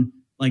touchdown.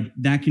 Like,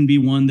 that can be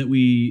one that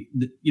we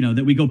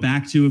go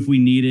back to if we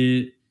need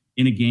it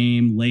in a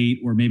game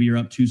late, or maybe you're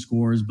up 2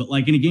 scores. But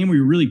like in a game where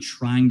you're really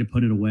trying to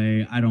put it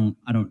away, I don't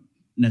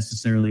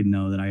necessarily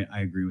know that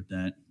I agree with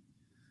that.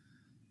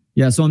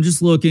 Yeah, so I'm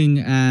just looking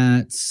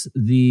at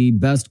the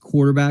best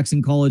quarterbacks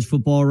in college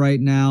football right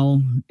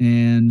now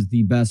and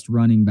the best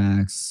running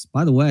backs.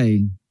 By the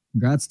way,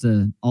 congrats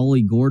to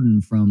Ollie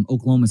Gordon from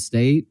Oklahoma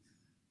State.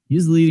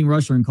 He's the leading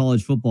rusher in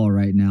college football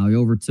right now. He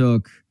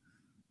overtook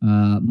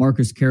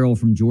Marcus Carroll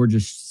from Georgia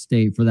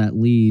State for that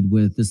lead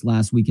with this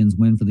last weekend's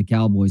win for the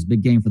Cowboys.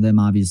 Big game for them,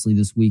 obviously,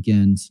 this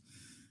weekend,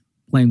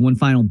 playing one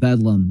final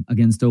bedlam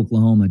against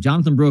Oklahoma.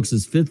 Jonathan Brooks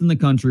is 5th in the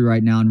country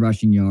right now in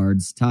rushing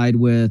yards, tied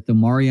with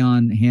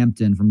Omarion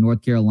Hampton from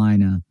North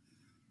Carolina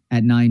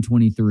at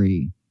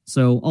 923.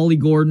 So Ollie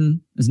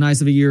Gordon, as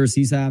nice of a year as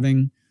he's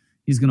having,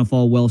 he's going to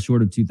fall well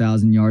short of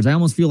 2,000 yards. I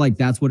almost feel like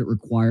that's what it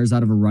requires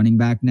out of a running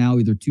back now,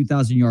 either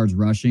 2,000 yards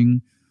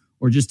rushing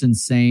or just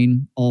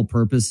insane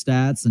all-purpose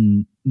stats,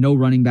 and no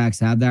running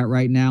backs have that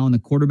right now. And the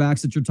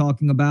quarterbacks that you're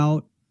talking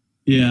about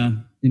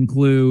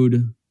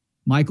include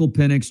Michael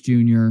Penix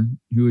Jr.,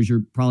 who is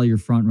probably your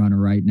front runner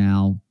right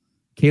now,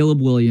 Caleb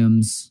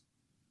Williams,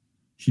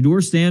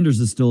 Shedeur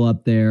Sanders is still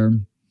up there,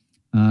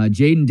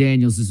 Jaden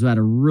Daniels has had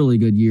a really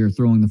good year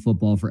throwing the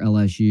football for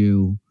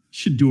LSU.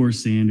 Shedeur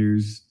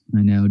Sanders.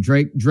 I know.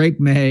 Drake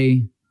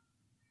May,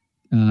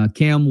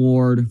 Cam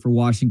Ward for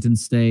Washington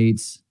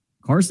State.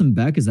 Carson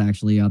Beck is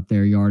actually up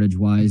there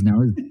yardage-wise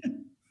now.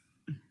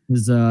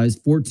 His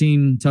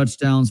 14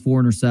 touchdowns,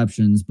 4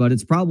 interceptions, but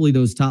it's probably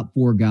those top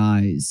 4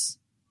 guys.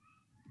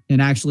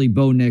 And actually,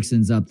 Bo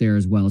Nixon's up there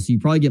as well. So you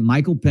probably get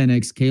Michael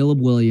Penix,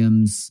 Caleb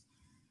Williams,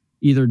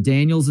 either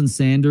Daniels and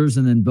Sanders,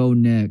 and then Bo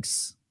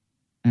Nix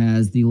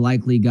as the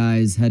likely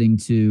guys heading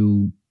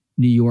to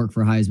New York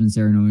for Heisman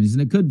ceremonies.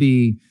 And it could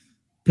be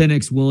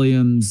Penix,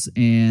 Williams,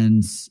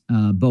 and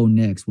Bo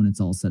Nix when it's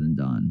all said and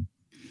done.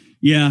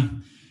 Yeah.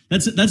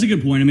 That's a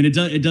good point. I mean,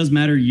 it does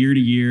matter year to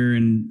year,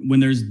 and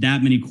when there's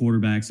that many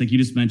quarterbacks, like you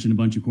just mentioned, a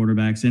bunch of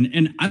quarterbacks,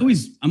 and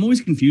I'm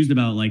always confused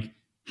about like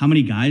how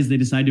many guys they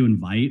decide to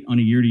invite on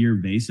a year to year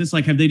basis.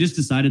 Like, have they just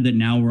decided that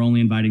now we're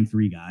only inviting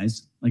 3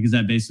 guys? Like, is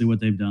that basically what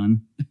they've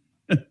done?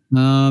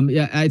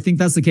 Yeah, I think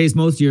that's the case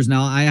most years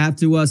now. I have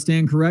to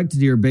stand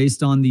corrected here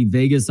based on the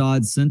Vegas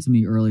odds sent to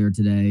me earlier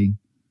today.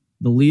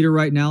 The leader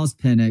right now is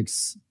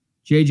Penix.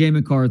 J.J.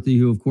 McCarthy,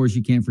 who, of course,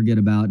 you can't forget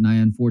about, and I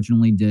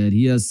unfortunately did.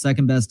 He has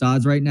second best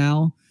odds right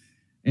now.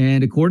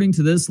 And according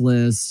to this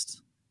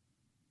list,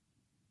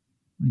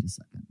 wait a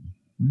second.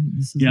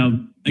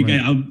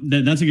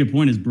 That's a good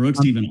point. Is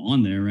Brooks even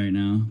on there right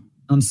now?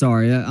 I'm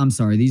sorry.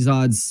 These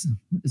odds,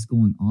 what is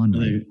going on?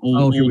 Right?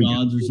 Old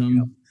odds or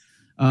something?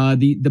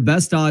 The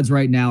best odds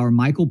right now are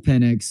Michael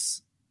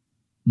Penix,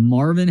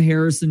 Marvin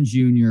Harrison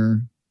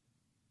Jr.,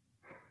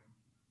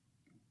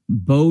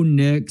 Bo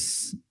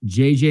Nix,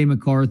 J.J.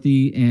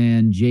 McCarthy,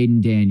 and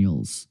Jaden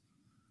Daniels.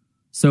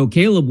 So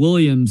Caleb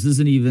Williams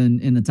isn't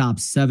even in the top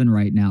 7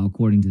 right now,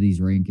 according to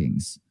these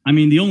rankings. I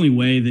mean, the only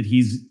way that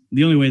he's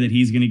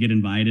going to get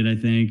invited, I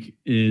think,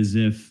 is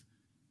if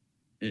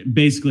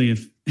this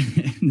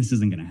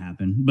isn't going to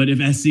happen, but if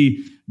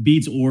SC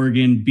beats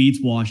Oregon, beats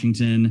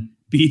Washington,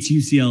 beats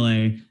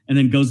UCLA, and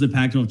then goes to the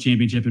Pac-12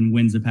 championship and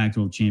wins the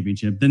Pac-12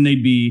 championship, then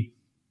they'd be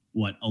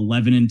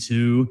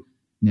 11-2.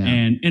 Yeah.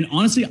 And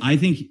honestly, I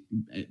think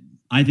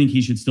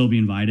he should still be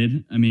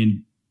invited. I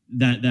mean,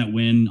 that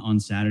win on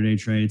Saturday,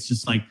 Trey, it's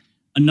just like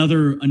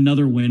another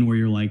win where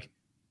you're like,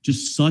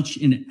 just such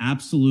an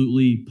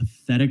absolutely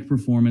pathetic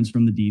performance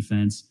from the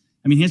defense.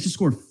 I mean, he has to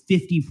score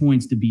 50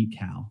 points to beat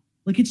Cal.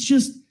 Like, it's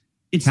just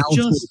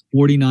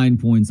 49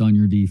 points on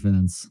your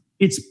defense.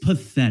 It's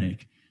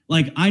pathetic.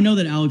 Like, I know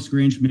that Alex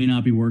Grinch may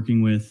not be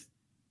working with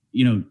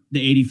the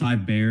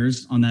 85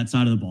 Bears on that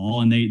side of the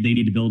ball, and they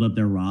need to build up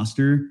their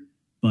roster.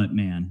 But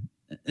man,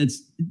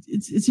 it's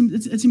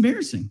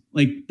embarrassing.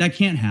 Like, that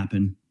can't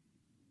happen.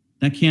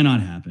 That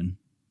cannot happen.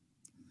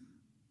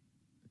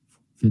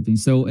 15.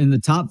 So in the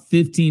top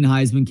 15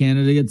 Heisman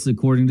candidates,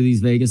 according to these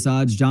Vegas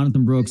odds,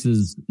 Jonathan Brooks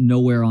is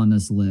nowhere on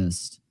this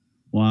list.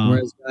 Wow.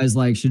 Whereas guys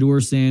like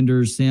Shedeur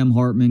Sanders, Sam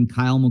Hartman,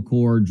 Kyle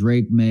McCord,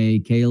 Drake May,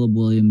 Caleb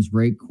Williams,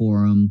 Blake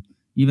Corum,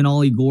 even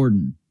Ollie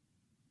Gordon,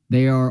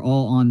 they are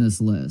all on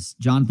this list.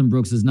 Jonathan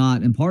Brooks is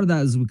not. And part of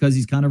that is because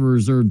he's kind of a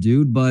reserved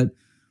dude, but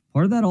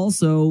part of that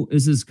also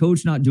is his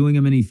coach not doing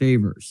him any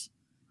favors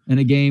in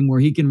a game where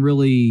he can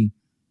really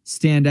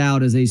stand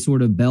out as a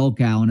sort of bell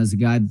cow and as a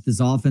guy that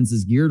this offense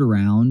is geared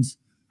around,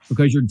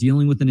 because you're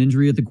dealing with an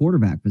injury at the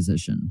quarterback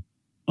position.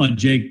 Oh,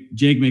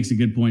 Jake makes a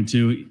good point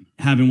too.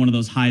 Having one of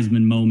those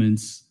Heisman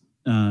moments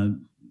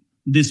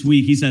this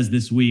week, he says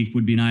this week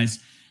would be nice.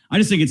 I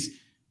just think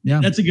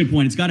that's a good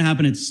point. It's got to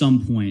happen at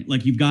some point.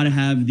 Like, you've got to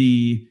have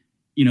the,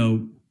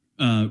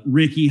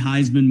 Ricky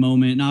Heisman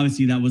moment. And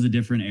obviously that was a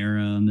different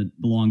era and the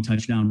long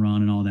touchdown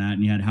run and all that.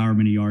 And you had however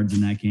many yards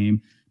in that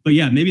game. But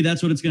yeah, maybe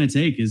that's what it's going to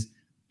take, is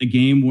a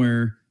game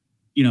where,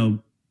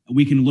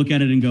 we can look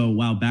at it and go,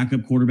 wow,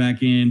 backup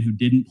quarterback in who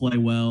didn't play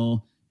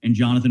well. And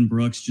Jonathan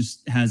Brooks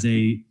just has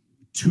a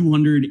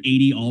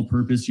 280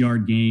 all-purpose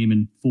yard game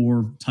and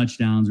 4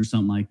 touchdowns or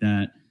something like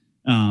that.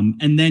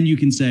 And then you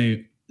can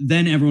say,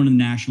 then everyone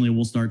nationally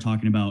will start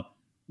talking about,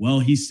 well,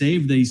 he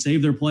saved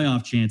their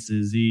playoff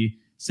chances. He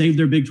saved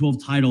their Big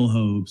 12 title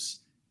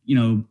hopes,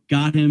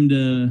 got them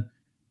to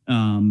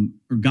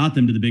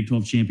the Big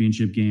 12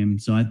 championship game.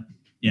 So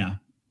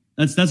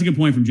that's a good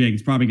point from Jake.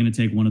 It's probably going to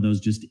take one of those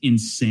just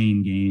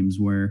insane games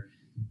where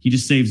he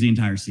just saves the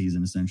entire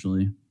season,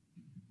 essentially.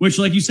 Which,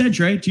 like you said,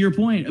 Trey, to your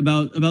point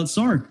about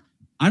Sark,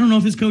 I don't know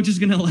if his coach is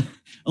going to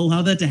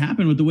allow that to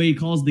happen with the way he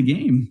calls the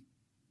game.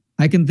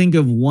 I can think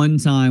of one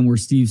time where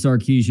Steve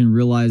Sarkisian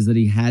realized that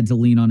he had to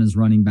lean on his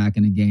running back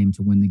in a game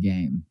to win the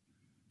game.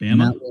 Bama?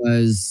 And that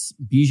was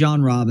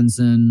Bijan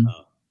Robinson.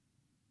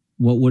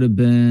 What would have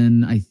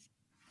been, I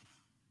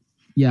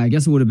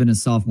guess it would have been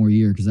his sophomore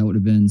year, because that would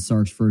have been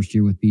Sark's first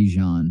year with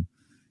Bijan.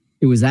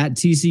 It was at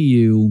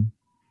TCU.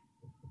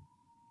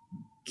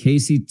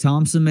 Casey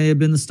Thompson may have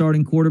been the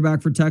starting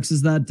quarterback for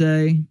Texas that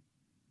day,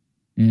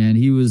 and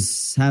he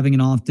was having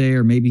an off day,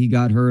 or maybe he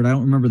got hurt. I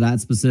don't remember that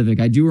specific.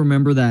 I do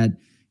remember that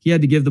he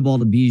had to give the ball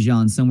to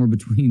Bijan somewhere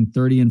between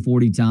 30 and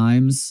 40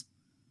 times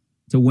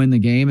to win the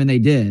game, and they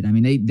did. I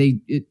mean,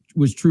 it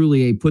was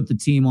truly a put the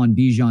team on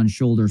Bijan's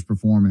shoulders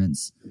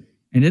performance,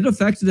 and it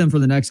affected him for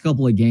the next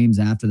couple of games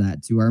after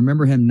that too. I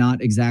remember him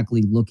not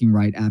exactly looking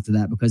right after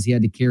that because he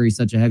had to carry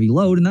such a heavy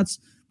load, and that's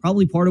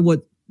probably part of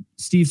what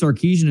Steve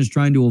Sarkisian is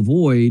trying to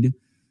avoid,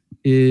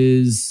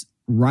 is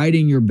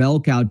riding your bell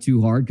cow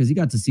too hard, because he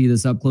got to see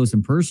this up close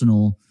and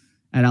personal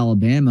at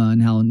Alabama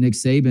and how Nick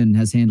Saban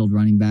has handled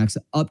running backs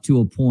up to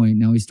a point.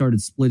 Now he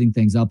started splitting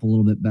things up a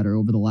little bit better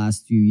over the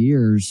last few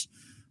years,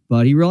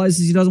 but he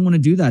realizes he doesn't want to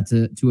do that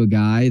to a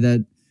guy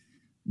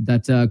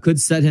that could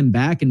set him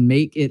back and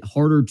make it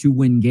harder to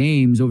win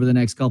games over the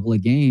next couple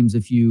of games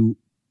if you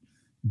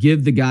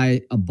give the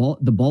guy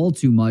the ball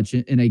too much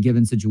in a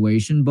given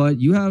situation. But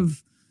you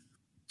have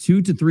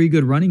 2 to 3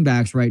 good running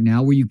backs right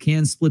now where you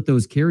can split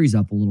those carries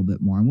up a little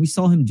bit more. And we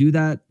saw him do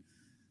that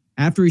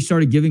after he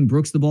started giving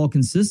Brooks the ball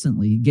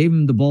consistently. He gave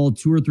him the ball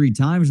 2 or 3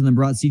 times and then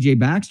brought CJ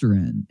Baxter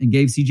in and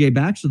gave CJ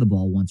Baxter the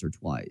ball once or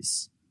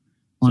twice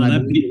on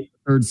the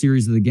third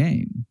series of the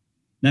game.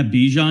 That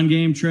Bijan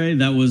game, Trey,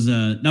 that was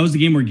the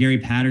game where Gary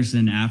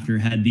Patterson after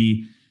had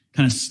the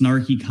kind of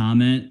snarky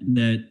comment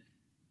that,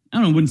 I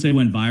don't know, I wouldn't say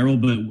went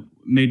viral, but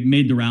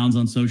made the rounds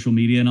on social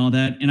media and all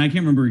that. And I can't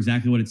remember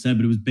exactly what it said,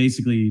 but it was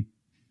basically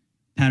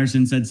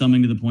Patterson said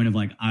something to the point of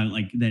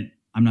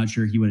I'm not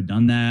sure he would have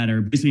done that,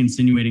 or basically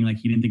insinuating like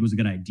he didn't think it was a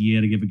good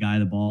idea to give a guy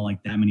the ball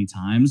like that many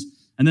times.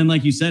 And then,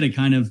 like you said, it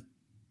kind of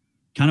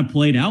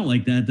played out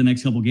like that the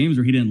next couple of games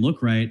where he didn't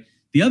look right.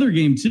 The other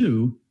game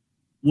too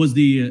was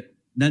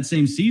that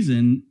same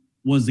season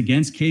was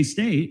against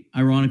K-State,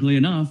 ironically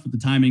enough, with the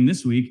timing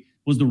this week,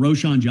 was the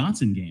Roschon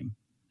Johnson game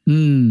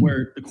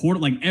where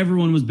the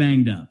everyone was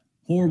banged up.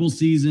 Horrible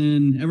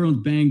season.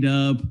 Everyone's banged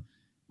up.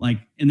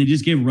 And they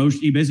just gave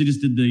he basically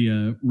just did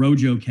the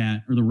Rojo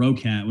cat or the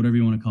Rocat, whatever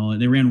you want to call it.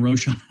 They ran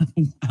Roschon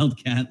the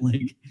Wildcat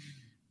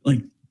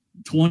like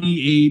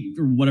 28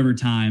 or whatever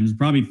times,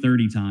 probably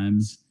 30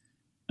 times.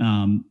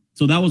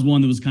 So that was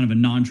one that was kind of a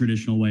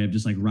non-traditional way of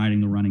just like riding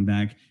the running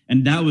back.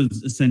 And that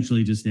was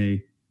essentially just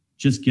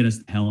get us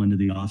the hell into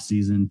the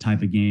offseason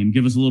type of game.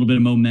 Give us a little bit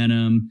of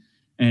momentum.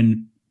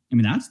 And I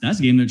mean, that's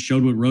a game that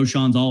showed what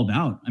Roschon's all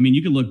about. I mean,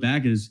 you could look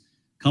back as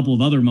a couple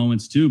of other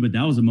moments too, but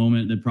that was a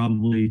moment that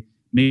probably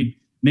made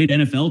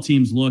NFL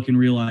teams look and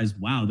realize,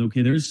 wow,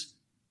 okay, there's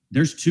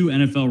 2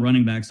 NFL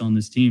running backs on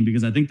this team,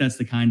 because I think that's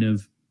the kind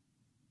of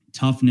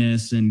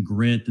toughness and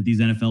grit that these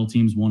NFL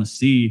teams want to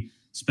see,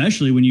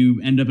 especially when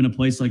you end up in a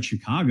place like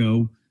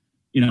Chicago.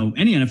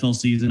 Any NFL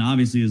season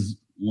obviously is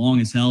long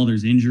as hell.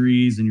 There's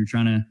injuries and you're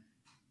trying to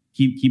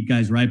keep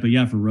guys right. But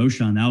yeah, for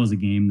Roschon, that was a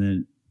game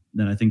that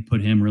that I think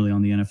put him really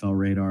on the NFL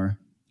radar.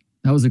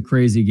 That was a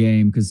crazy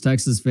game because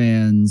Texas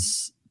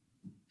fans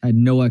had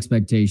no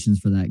expectations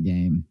for that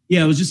game.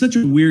 Yeah, it was just such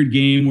a weird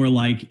game where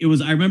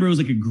I remember it was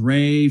like a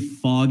gray,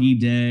 foggy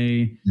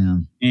day. Yeah.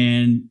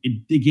 And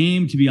the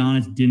game, to be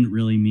honest, didn't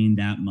really mean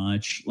that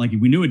much. Like,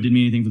 we knew it didn't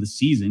mean anything for the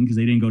season because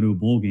they didn't go to a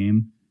bowl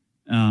game.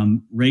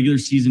 Regular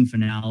season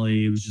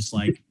finale, it was just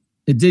like...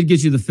 It did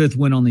get you the 5th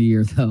win on the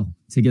year, though,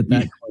 to get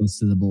that close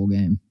to the bowl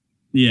game.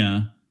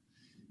 Yeah.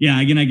 Yeah,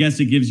 again, I guess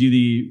it gives you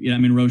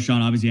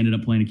Roschon obviously ended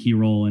up playing a key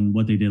role in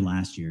what they did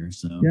last year.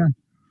 So yeah,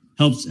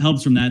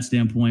 helps from that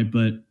standpoint.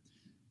 But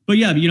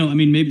yeah,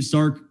 maybe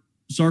Sark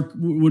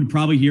would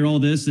probably hear all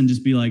this and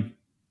just be like,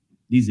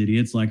 these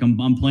idiots, like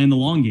I'm playing the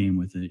long game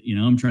with it.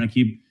 I'm trying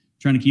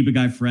to keep a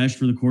guy fresh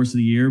for the course of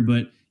the year.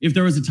 But if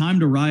there was a time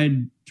to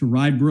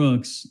ride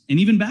Brooks and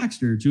even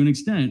Baxter to an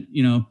extent,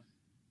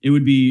 it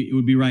would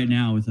be right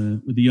now with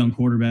a young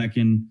quarterback.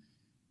 And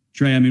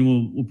Trey,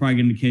 we'll probably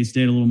get into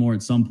K-State a little more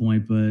at some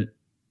point, but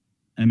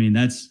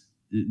that's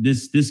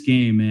this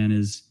game, man,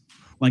 is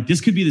like,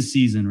 this could be the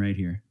season right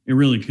here. It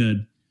really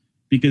could,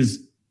 because,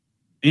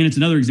 and it's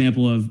another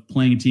example of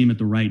playing a team at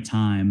the right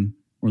time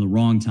or the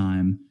wrong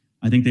time.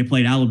 I think they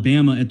played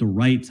Alabama at the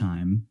right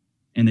time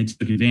and they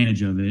took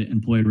advantage of it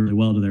and played really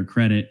well to their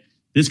credit.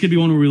 This could be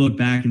one where we look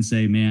back and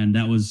say, man,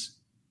 that was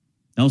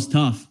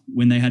tough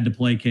when they had to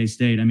play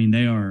K-State.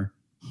 They are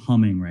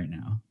humming right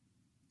now.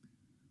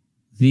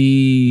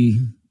 The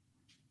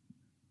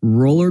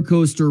roller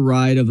coaster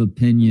ride of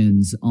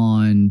opinions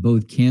on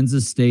both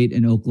Kansas State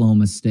and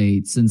Oklahoma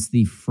State since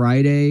the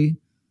Friday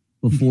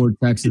before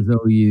Texas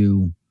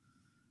OU.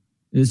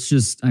 It's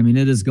just,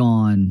 it has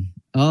gone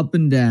up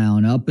and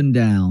down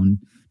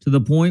to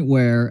the point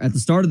where at the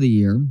start of the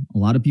year, a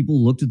lot of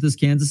people looked at this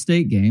Kansas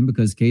State game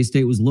because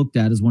K-State was looked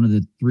at as one of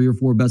the 3 or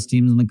 4 best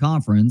teams in the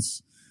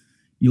conference.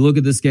 You look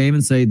at this game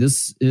and say,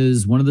 this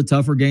is one of the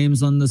tougher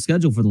games on the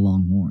schedule for the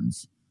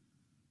Longhorns.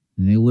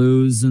 And they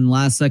lose in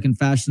last-second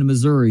fashion to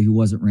Missouri, who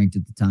wasn't ranked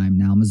at the time.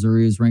 Now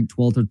Missouri is ranked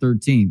 12th or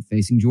 13th,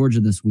 facing Georgia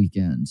this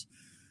weekend.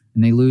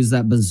 And they lose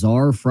that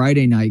bizarre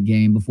Friday night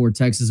game before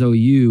Texas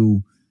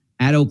OU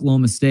at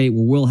Oklahoma State,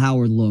 where Will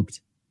Howard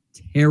looked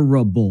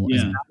terrible. Yeah.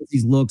 As bad as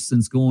he's looked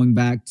since going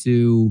back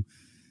to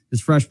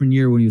his freshman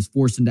year when he was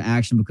forced into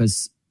action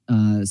because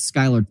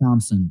Skylar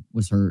Thompson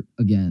was hurt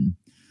again.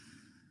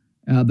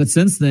 But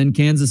since then,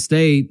 Kansas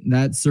State,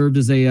 that served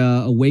as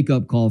a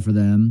wake-up call for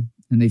them.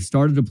 And they've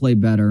started to play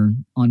better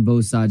on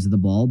both sides of the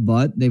ball,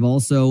 but they've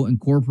also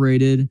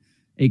incorporated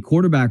a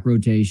quarterback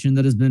rotation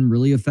that has been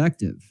really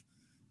effective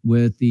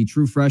with the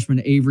true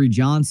freshman Avery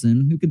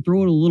Johnson, who can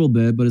throw it a little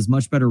bit, but is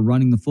much better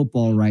running the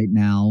football right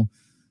now,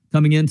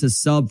 coming in to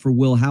sub for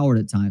Will Howard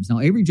at times. Now,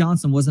 Avery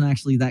Johnson wasn't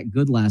actually that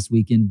good last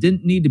weekend.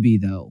 Didn't need to be,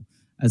 though,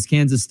 as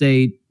Kansas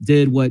State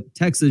did what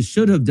Texas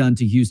should have done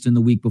to Houston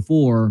the week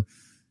before,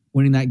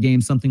 winning that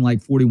game something like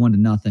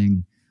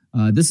 41-0.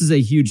 This is a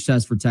huge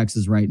test for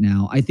Texas right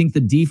now. I think the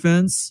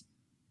defense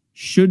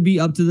should be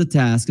up to the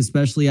task,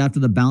 especially after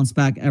the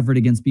bounce-back effort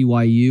against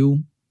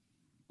BYU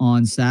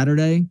on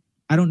Saturday.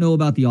 I don't know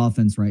about the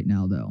offense right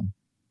now, though.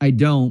 I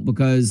don't,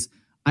 because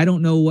I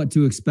don't know what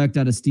to expect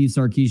out of Steve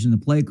Sarkisian, the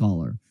play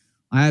caller.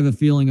 I have a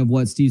feeling of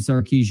what Steve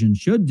Sarkisian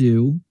should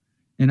do,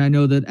 and I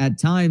know that at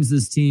times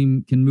this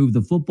team can move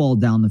the football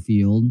down the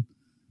field,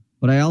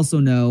 but I also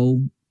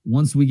know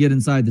once we get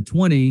inside the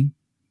 20,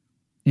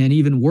 and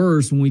even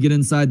worse, when we get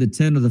inside the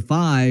 10 or the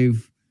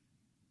 5,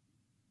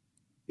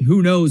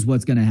 who knows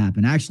what's going to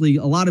happen? Actually,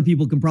 a lot of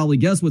people can probably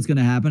guess what's going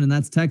to happen, and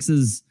that's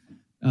Texas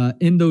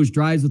in those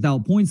drives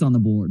without points on the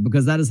board,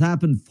 because that has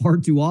happened far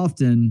too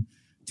often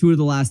 2 of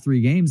the last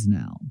 3 games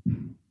now.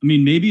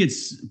 Maybe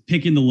it's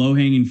picking the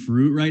low-hanging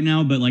fruit right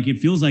now, but it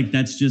feels like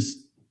that's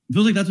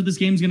what this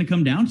game's going to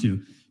come down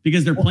to,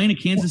 because they're playing a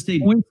Kansas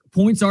State.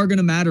 Points are going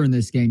to matter in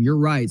this game. You're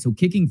right. So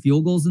kicking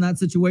field goals in that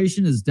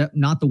situation is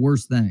not the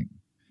worst thing.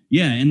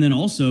 Yeah, and then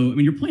also,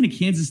 you're playing a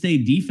Kansas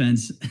State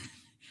defense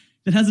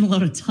that hasn't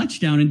allowed a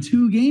touchdown in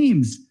 2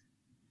 games.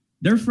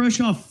 They're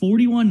fresh off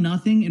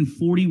 41-0 and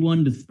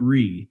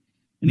 41-3.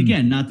 And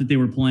again, not that they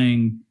were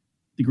playing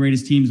the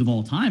greatest teams of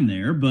all time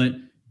there, but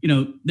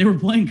they were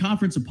playing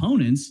conference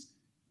opponents.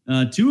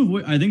 2 of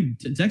which I think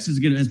Texas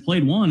has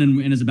played one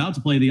and is about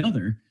to play the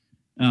other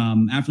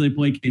after they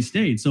play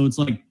K-State. So it's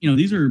like,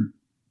 these are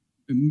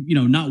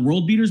not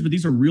world beaters, but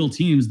these are real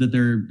teams that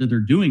they're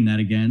doing that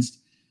against.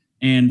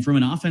 And from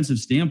an offensive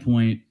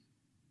standpoint,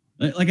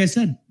 like I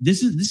said,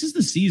 this is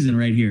the season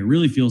right here. It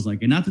really feels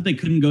like it. Not that they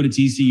couldn't go to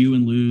TCU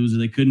and lose, or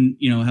they couldn't,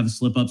 have a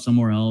slip up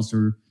somewhere else,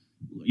 or,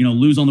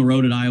 lose on the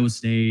road at Iowa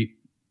State,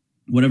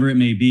 whatever it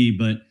may be.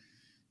 But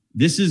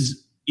this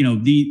is,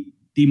 the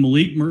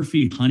Malik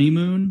Murphy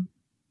honeymoon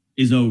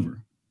is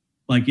over.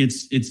 Like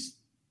it's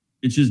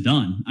just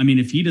done.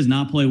 If he does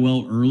not play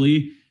well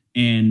early,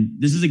 and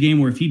this is a game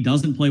where if he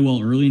doesn't play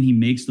well early and he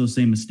makes those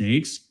same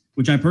mistakes,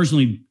 which I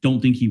personally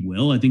don't think he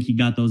will. I think he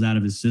got those out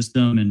of his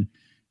system. And,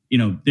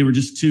 they were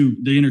just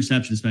the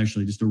interception,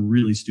 especially just a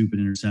really stupid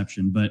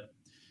interception. But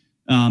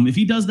if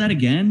he does that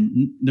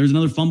again, there's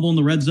another fumble in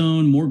the red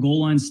zone, more goal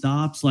line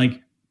stops.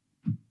 Like,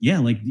 yeah,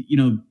 like,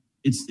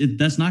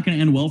 that's not going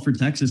to end well for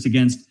Texas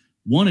against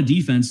a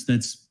defense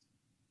that's,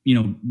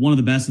 one of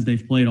the best that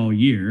they've played all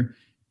year.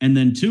 And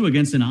then two,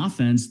 against an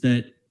offense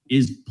that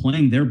is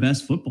playing their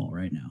best football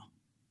right now.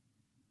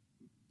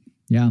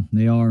 Yeah,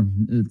 they are.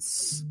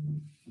 It's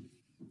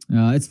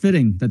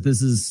fitting that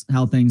this is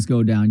how things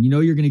go down.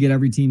 You're going to get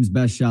every team's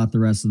best shot the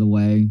rest of the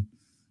way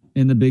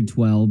in the Big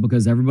 12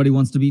 because everybody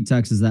wants to beat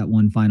Texas that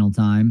one final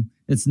time.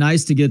 It's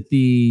nice to get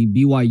the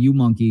BYU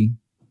monkey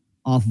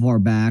off of our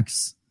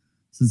backs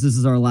since this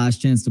is our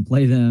last chance to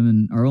play them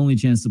and our only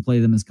chance to play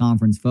them as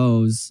conference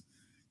foes.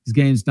 These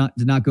games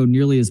did not go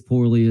nearly as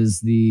poorly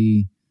as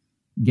the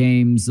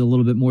games a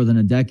little bit more than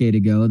a decade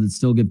ago that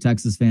still give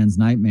Texas fans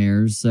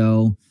nightmares.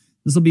 So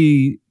this will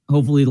be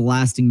hopefully the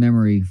lasting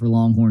memory for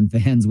Longhorn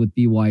fans with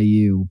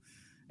BYU.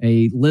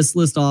 A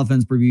listless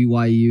offense for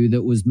BYU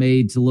that was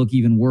made to look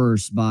even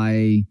worse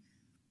by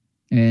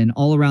an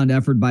all-around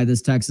effort by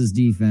this Texas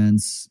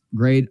defense.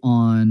 Great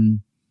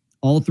on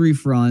all three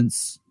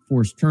fronts,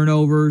 forced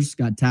turnovers,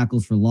 got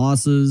tackles for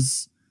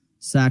losses,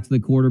 sacked the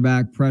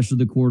quarterback, pressured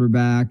the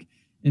quarterback,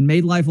 and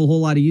made life a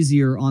whole lot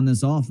easier on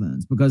this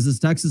offense because this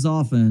Texas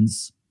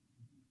offense,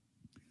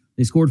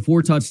 they scored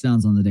 4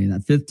 touchdowns on the day.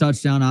 That 5th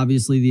touchdown,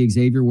 obviously, the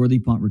Xavier Worthy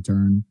punt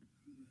return.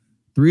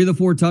 3 of the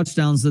 4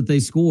 touchdowns that they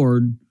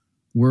scored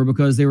were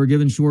because they were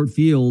given short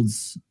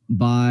fields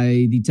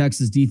by the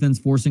Texas defense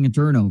forcing a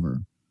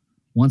turnover.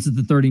 Once at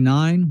the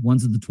 39,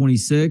 once at the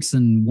 26,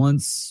 and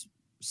once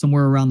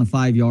somewhere around the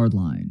 5-yard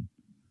line.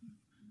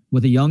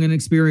 With a young and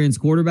experienced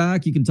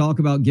quarterback, you can talk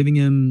about giving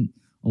him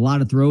a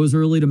lot of throws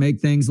early to make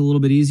things a little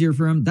bit easier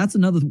for him. That's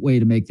another way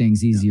to make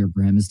things easier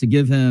for him is to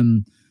give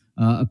him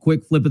a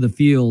quick flip of the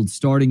field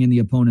starting in the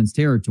opponent's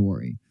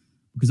territory.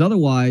 Because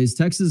otherwise,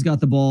 Texas got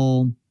the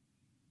ball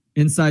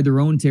inside their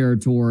own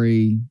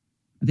territory,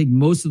 I think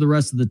most of the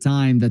rest of the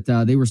time that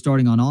they were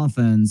starting on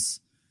offense.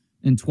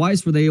 And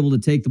twice were they able to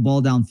take the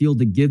ball downfield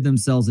to give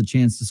themselves a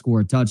chance to score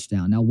a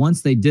touchdown. Now,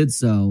 once they did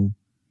so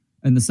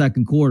in the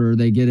second quarter,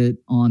 they get it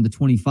on the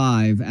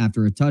 25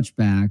 after a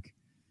touchback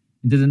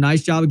and did a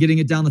nice job of getting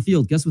it down the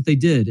field. Guess what they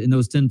did in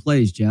those 10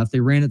 plays, Jeff? They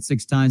ran it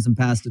 6 times and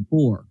passed it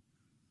 4.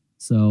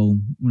 So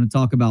I'm going to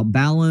talk about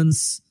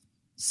balance,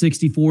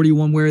 60-40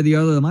 one way or the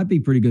other. That might be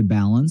pretty good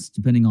balance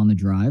depending on the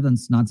drive.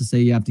 That's not to say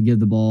you have to give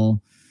the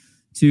ball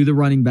to the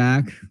running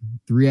back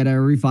 3 out of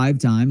every 5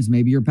 times.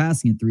 Maybe you're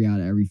passing it 3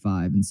 out of every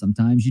 5, and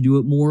sometimes you do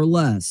it more or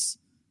less.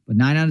 But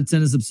 9 out of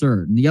 10 is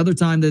absurd. And the other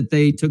time that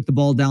they took the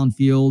ball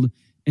downfield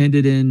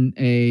ended in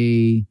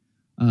a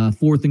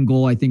 4th and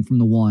goal, I think, from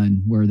the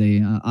 1, where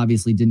they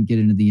obviously didn't get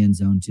into the end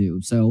zone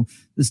too. So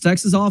this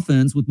Texas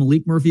offense with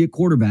Malik Murphy at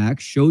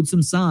quarterback showed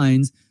some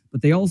signs,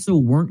 but they also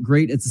weren't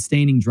great at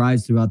sustaining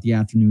drives throughout the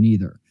afternoon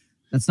either.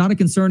 That's not a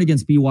concern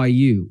against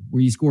BYU,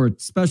 where you score a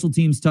special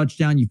teams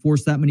touchdown, you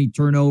force that many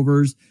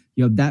turnovers,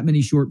 you have that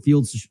many short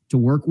fields to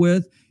work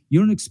with.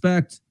 You don't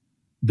expect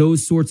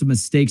those sorts of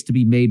mistakes to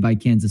be made by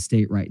Kansas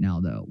State right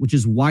now, though, which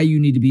is why you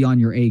need to be on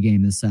your A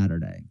game this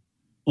Saturday.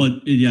 Well,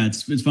 yeah,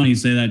 it's funny you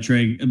say that,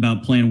 Trey,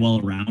 about playing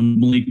well around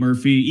Malik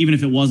Murphy, even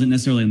if it wasn't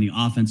necessarily on the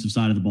offensive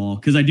side of the ball.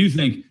 Because I do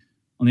think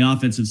on the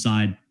offensive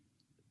side,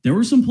 there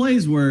were some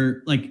plays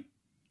where, like,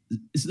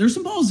 there's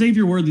some balls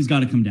Xavier Worthy's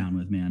got to come down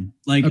with, man.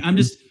 Like, okay.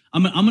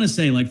 I'm going to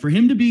say, like, for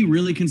him to be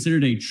really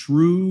considered a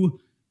true,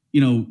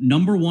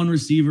 number 1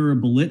 receiver, a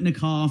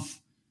Biletnikoff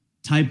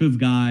type of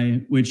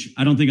guy, which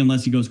I don't think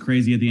unless he goes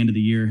crazy at the end of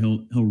the year,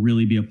 he'll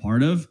really be a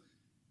part of.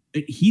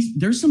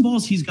 There's some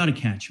balls he's got to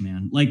catch,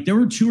 man. Like, there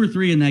were 2 or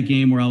 3 in that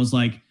game where I was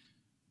like,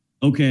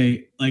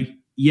 okay, like,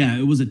 yeah,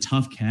 it was a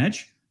tough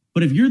catch.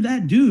 But if you're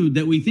that dude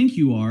that we think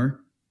you are,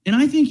 and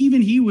I think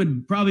even he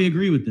would probably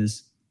agree with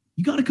this,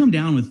 you got to come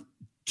down with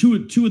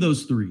two of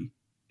those 3.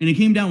 And it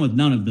came down with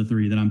none of the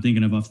 3 that I'm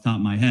thinking of off the top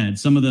of my head.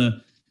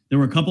 There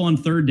were a couple on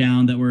 3rd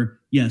down that were,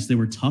 yes, they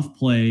were tough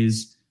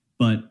plays,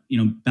 but,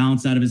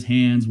 bounced out of his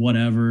hands,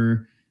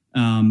 whatever.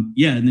 And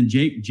then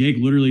Jake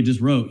literally just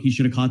wrote, he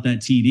should have caught that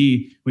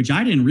TD, which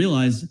I didn't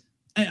realize.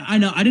 I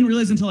didn't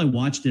realize until I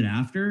watched it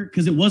after,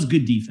 because it was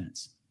good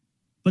defense.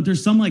 But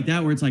there's some like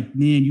that where it's like,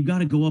 man, you got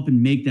to go up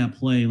and make that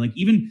play. Like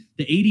even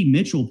the A.D.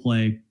 Mitchell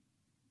play,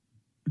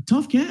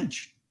 tough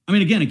catch. I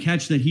mean, again, a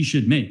catch that he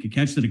should make, a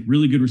catch that a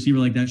really good receiver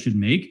like that should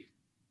make,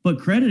 but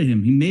credit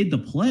him. He made the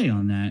play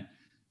on that.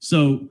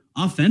 So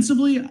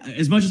offensively,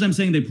 as much as I'm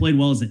saying they played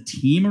well as a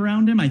team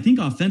around him, I think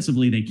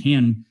offensively they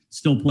can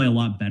still play a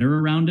lot better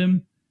around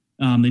him.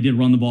 They did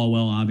run the ball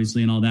well,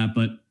 obviously, and all that,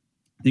 but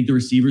I think the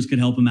receivers could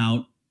help him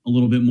out a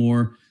little bit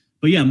more.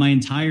 But yeah, my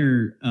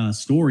entire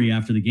story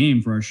after the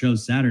game for our show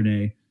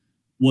Saturday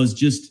was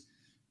just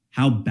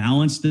how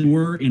balanced they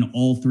were in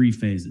all 3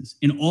 phases.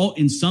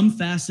 In some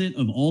facet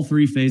of all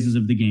 3 phases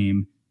of the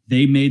game,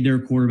 they made their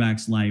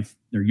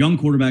young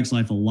quarterback's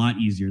life a lot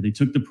easier. They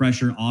took the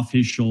pressure off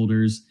his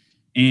shoulders.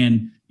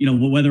 And,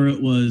 whether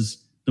it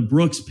was the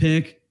Brooks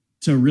pick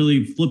to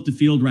really flip the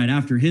field right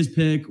after his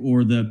pick,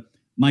 or the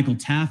Michael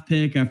Taft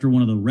pick after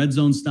one of the red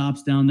zone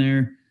stops down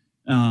there,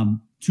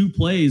 2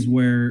 plays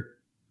where,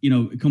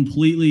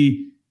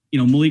 completely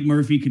Malik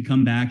Murphy could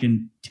come back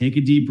and take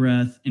a deep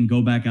breath and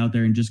go back out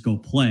there and just go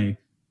play.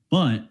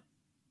 But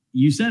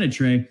you said it,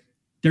 Trey.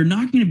 They're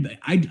not going to,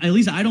 at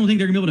least I don't think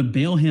they're going to be able to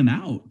bail him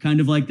out, kind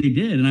of like they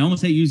did. And I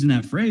almost hate using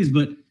that phrase,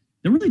 but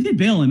they really did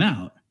bail him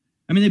out.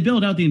 I mean, they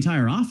bailed out the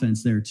entire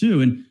offense there too.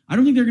 And I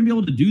don't think they're going to be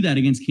able to do that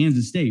against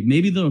Kansas State.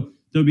 Maybe there'll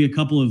be a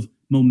couple of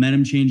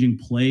momentum changing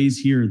plays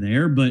here or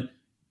there, but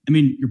I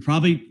mean, you're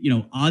probably,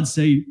 odds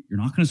say you're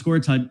not going to score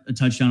a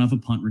touchdown off a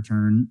punt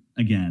return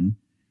again.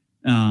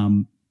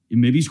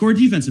 Maybe you score a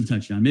defensive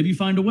touchdown. Maybe you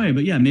find a way,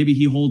 but yeah, maybe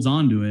he holds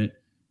on to it.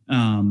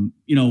 On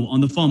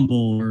the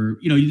fumble or,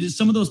 just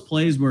some of those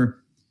plays where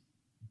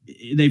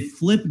they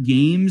flip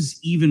games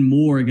even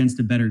more against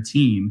a better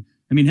team.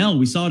 I mean, hell,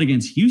 we saw it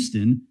against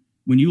Houston.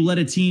 When you let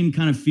a team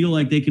kind of feel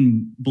like they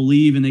can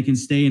believe and they can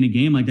stay in a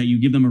game like that, you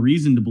give them a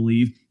reason to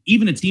believe.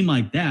 Even a team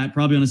like that,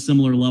 probably on a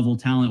similar level,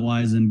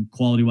 talent-wise and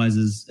quality-wise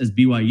as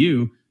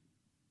BYU,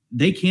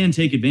 they can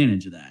take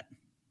advantage of that.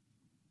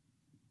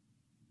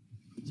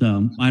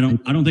 So I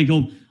don't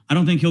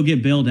think he'll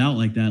get bailed out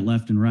like that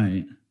left and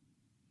right.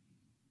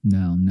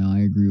 No, I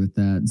agree with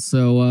that.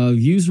 So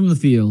views from the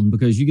field,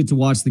 because you get to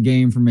watch the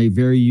game from a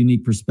very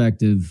unique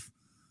perspective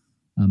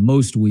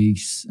most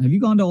weeks. Have you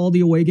gone to all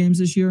the away games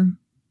this year?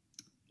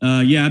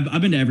 Yeah,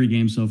 I've been to every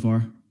game so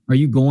far. Are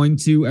you going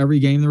to every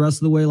game the rest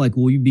of the way? Like,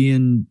 will you be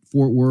in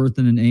Fort Worth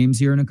and in Ames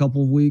here in a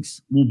couple of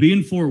weeks? We'll be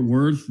in Fort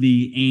Worth.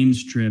 The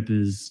Ames trip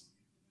is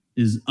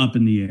up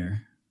in the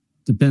air.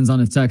 Depends on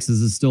if Texas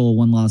is still a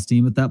one-loss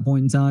team at that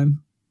point in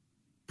time.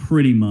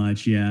 Pretty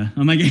much, yeah.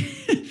 I'm like,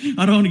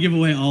 I don't want to give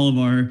away all of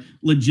our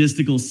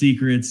logistical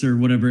secrets or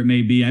whatever it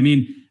may be. I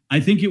mean,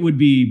 I think it would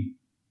be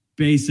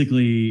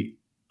basically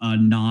a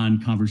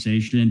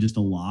non-conversation, just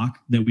a lock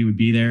that we would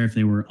be there if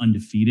they were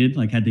undefeated.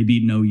 Like, had they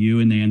beaten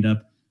OU and they end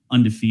up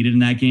undefeated in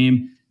that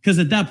game, because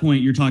at that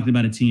point you're talking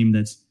about a team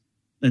that's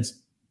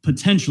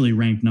potentially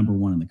ranked number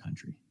one in the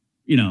country.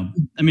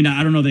 I mean,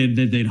 I don't know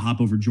they'd hop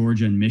over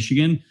Georgia and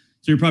Michigan.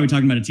 So you're probably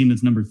talking about a team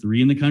that's number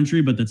 3 in the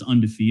country, but that's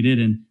undefeated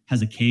and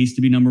has a case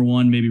to be number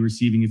 1, maybe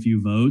receiving a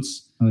few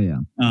votes. Oh yeah.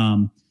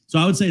 So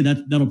I would say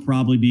that'll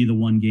probably be the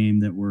one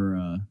game that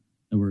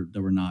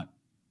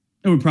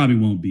we probably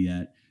won't be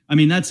at. I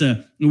mean,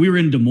 we were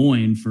in Des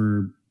Moines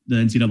for the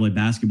NCAA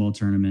basketball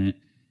tournament,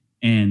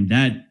 and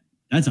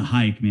that's a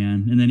hike,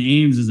 man. And then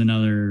Ames is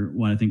another,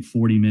 I think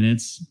 40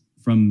 minutes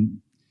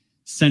from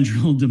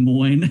central Des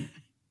Moines.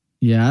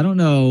 Yeah, I don't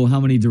know how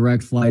many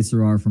direct flights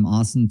there are from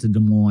Austin to Des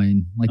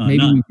Moines. Like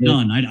maybe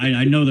none.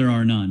 I know there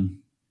are none.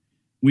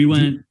 We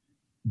went.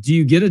 Do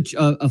you get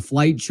a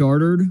flight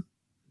chartered?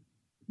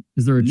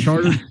 Is there a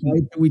chartered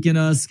flight that we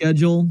can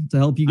schedule to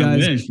help you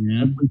guys get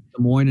to Des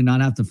Moines and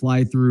not have to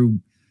fly through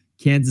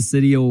Kansas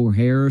City or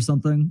O'Hare or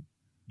something?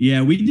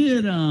 Yeah, we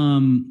did. I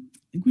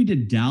think we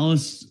did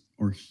Dallas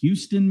or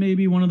Houston,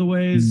 maybe one of the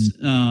ways.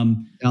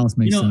 Dallas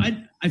makes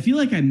sense. I feel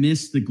like I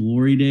missed the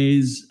glory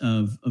days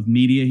of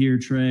media here,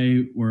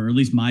 Trey, or at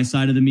least my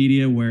side of the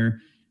media, where,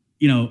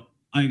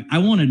 I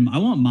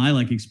want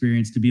my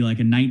experience to be like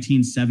a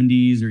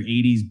 1970s or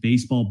 80s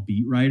baseball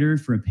beat writer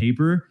for a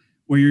paper,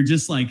 where you're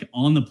just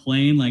on the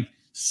plane,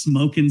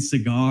 smoking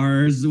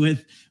cigars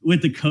with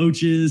the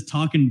coaches,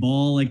 talking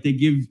ball. They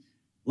give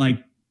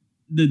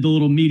the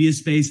little media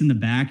space in the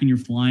back and you're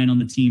flying on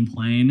the team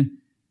plane.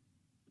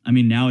 I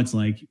mean, now it's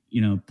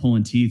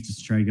pulling teeth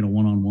just to try to get a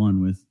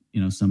one-on-one with,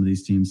 some of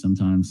these teams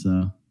sometimes.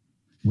 So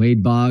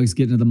Wade Boggs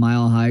getting to the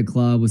Mile High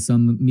Club with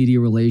some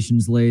media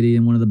relations lady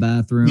in one of the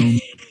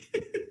bathrooms.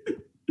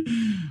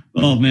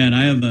 Oh man,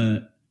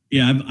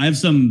 I have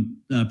some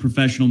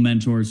professional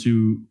mentors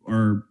who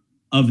are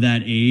of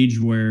that age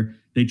where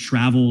they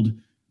not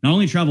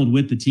only traveled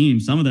with the team,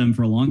 some of them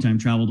for a long time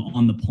traveled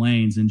on the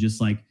planes, and just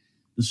the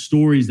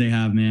stories they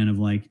have, man, of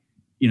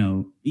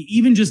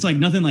even just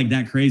nothing like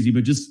that crazy,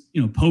 but just,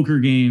 poker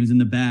games in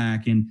the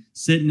back and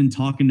sitting and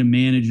talking to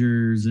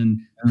managers and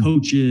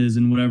coaches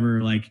and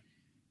whatever,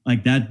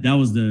 that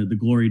was the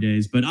glory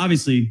days. But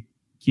obviously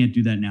can't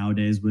do that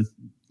nowadays with,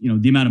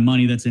 the amount of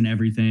money that's in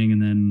everything.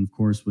 And then of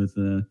course with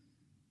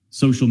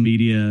social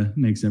media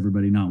makes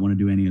everybody not want to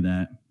do any of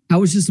that. I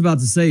was just about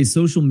to say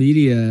social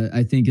media,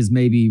 I think, has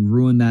maybe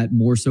ruined that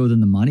more so than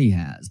the money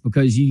has,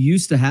 because you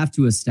used to have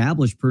to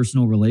establish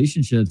personal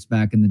relationships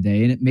back in the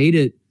day, and it made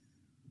it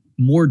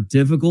more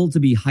difficult to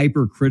be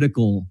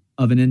hypercritical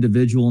of an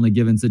individual in a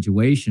given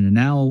situation. And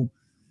now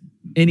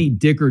any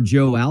Dick or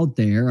Joe out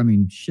there, I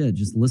mean, shit,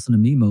 just listen to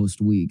me most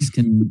weeks,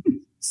 can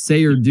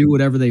say or do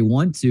whatever they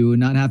want to and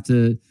not have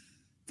to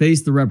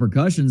face the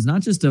repercussions,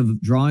 not just of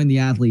drawing the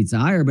athlete's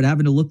ire, but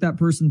having to look that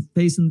person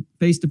face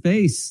to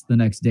face the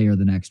next day or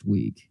the next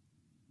week.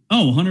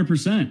 Oh,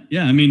 100%.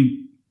 Yeah. I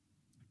mean,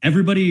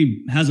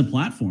 everybody has a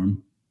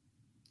platform,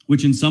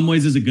 which in some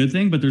ways is a good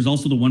thing, but there's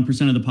also the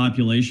 1% of the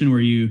population where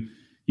you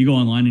go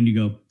online and you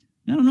go,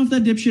 I don't know if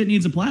that dipshit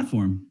needs a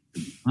platform.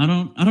 I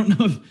don't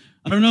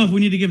know if we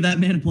need to give that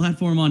man a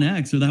platform on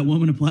X or that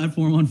woman a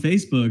platform on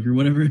Facebook or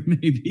whatever it may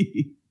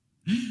be.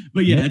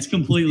 But yeah, it's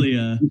completely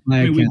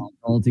my account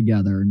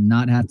altogether,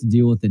 not have to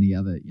deal with any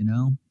of it,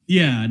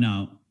 Yeah,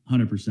 no,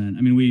 100%.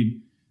 I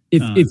mean,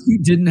 If you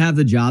didn't have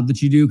the job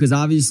that you do, because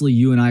obviously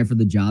you and I, for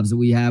the jobs that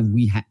we have,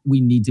 we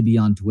need to be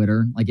on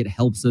Twitter. Like, it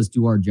helps us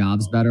do our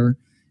jobs better.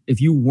 If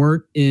you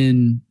weren't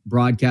in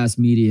broadcast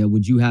media,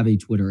 would you have a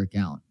Twitter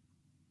account?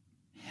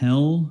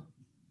 Hell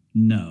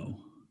no.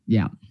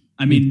 Yeah.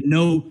 I mean,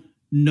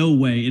 no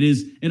way. It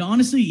is. And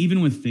honestly,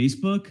 even with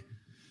Facebook,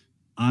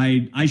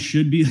 I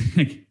should be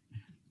like,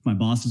 if my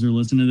bosses are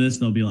listening to this,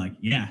 they'll be like,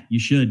 yeah, you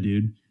should,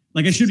 dude.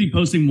 Like, I should be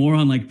posting more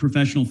on like my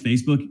professional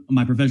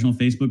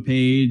Facebook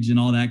page and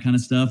all that kind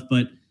of stuff.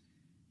 But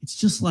it's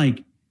just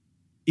like,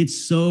 it's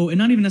so, and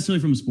not even necessarily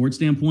from a sports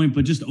standpoint,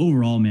 but just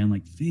overall, man,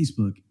 like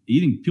Facebook,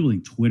 people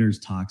think Twitter's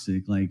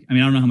toxic. Like, I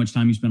mean, I don't know how much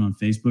time you spend on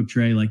Facebook,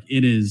 Trey. Like,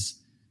 it is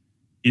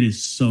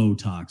so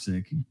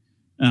toxic.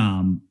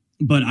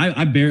 But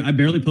I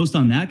barely post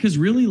on that, because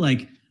really,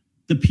 like,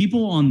 the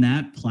people on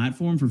that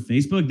platform for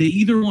Facebook, they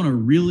either want a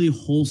really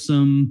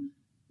wholesome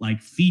like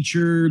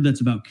feature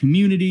that's about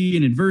community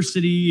and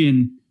adversity,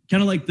 and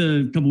kind of like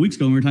the couple weeks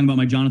ago when we were talking about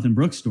my Jonathan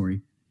Brooks story.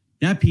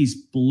 That piece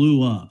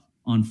blew up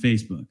on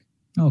Facebook.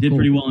 Did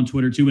pretty well on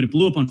Twitter too, but it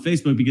blew up on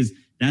Facebook because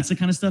that's the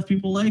kind of stuff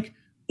people like,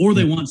 or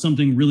they want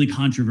something really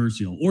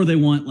controversial, or they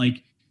want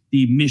like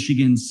the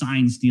Michigan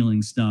sign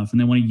stealing stuff and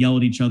they want to yell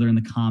at each other in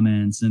the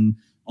comments and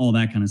all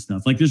that kind of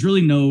stuff. Like, there's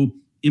really no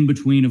in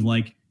between of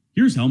like,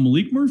 here's how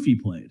Malik Murphy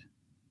played,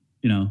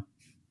 you know,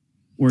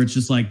 where it's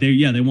just like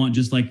they want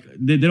just like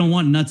they don't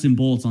want nuts and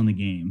bolts on the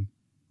game.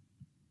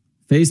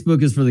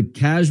 Facebook is for the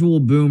casual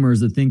boomers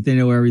that think they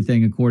know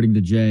everything, according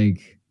to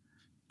Jake.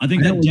 I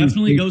think that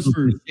definitely goes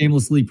for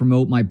shamelessly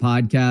promote my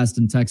podcast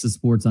and Texas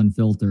Sports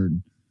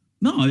Unfiltered.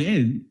 No,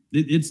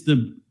 it's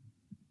the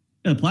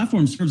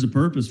platform serves a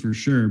purpose for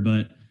sure,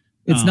 but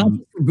it's not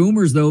for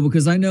boomers though,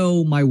 because I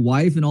know my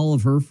wife and all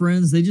of her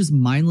friends, they just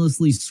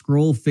mindlessly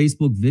scroll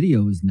Facebook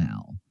videos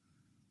now.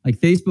 Like,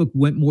 Facebook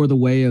went more the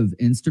way of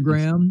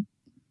Instagram.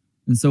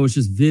 And so it's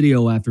just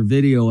video after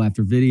video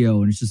after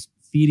video. And it's just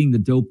feeding the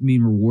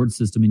dopamine reward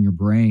system in your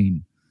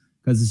brain,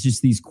 because it's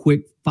just these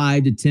quick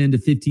 5 to 10 to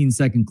 15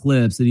 second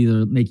clips that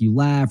either make you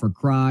laugh or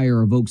cry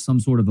or evoke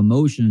some sort of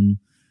emotion.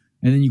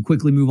 And then you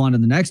quickly move on to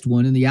the next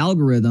one. And the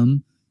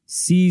algorithm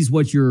sees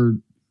what you're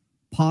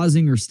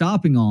pausing or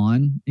stopping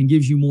on and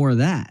gives you more of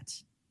that.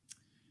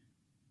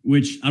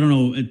 Which, I don't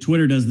know,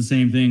 Twitter does the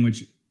same thing,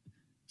 which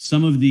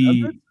some of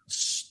the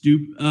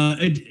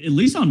at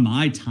least on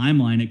my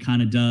timeline, it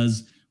kind of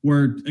does,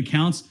 where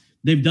accounts,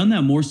 they've done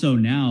that more so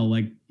now,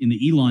 like in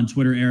the Elon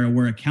Twitter era,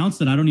 where accounts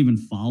that I don't even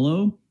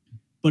follow,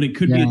 but it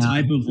could be a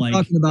type of like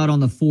talking about on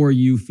the For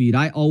You feed.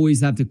 I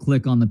always have to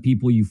click on the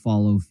people you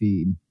follow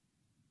feed.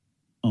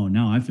 Oh,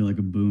 now I feel like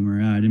a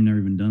boomer. I've never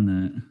even done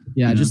that.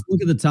 Yeah, just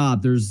look at the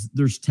top.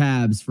 There's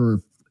tabs for,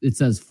 it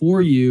says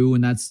For You,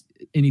 and that's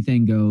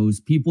anything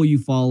goes. People you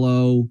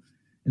follow,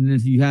 and then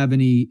if you have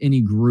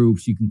any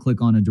groups, you can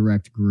click on a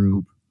direct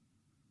group.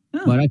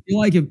 Oh. But I feel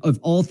like if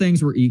all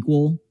things were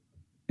equal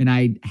and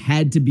I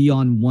had to be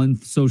on one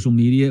social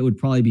media, it would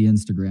probably be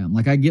Instagram.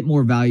 Like, I get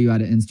more value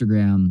out of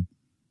Instagram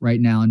right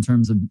now in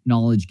terms of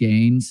knowledge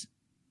gains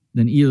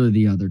than either of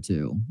the other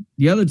two.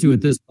 The other two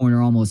at this point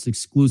are almost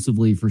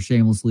exclusively for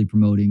shamelessly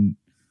promoting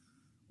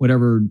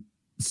whatever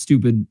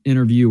stupid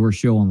interview or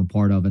show I'm a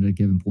part of at a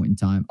given point in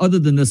time, other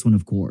than this one,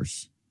 of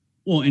course.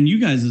 Well, and you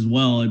guys as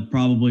well, it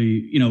probably,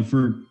 you know,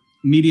 for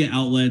media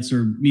outlets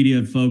or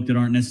media folk that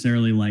aren't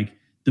necessarily like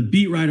the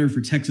beat writer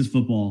for Texas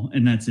football,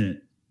 and that's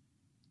it.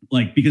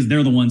 Like, because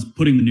they're the ones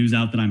putting the news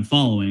out that I'm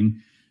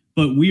following,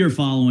 but we are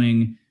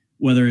following,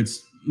 whether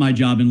it's my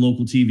job in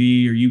local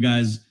TV or you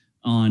guys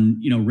on,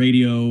 you know,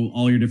 radio,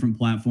 all your different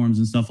platforms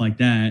and stuff like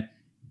that.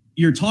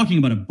 You're talking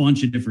about a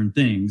bunch of different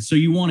things. So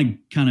you want to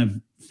kind of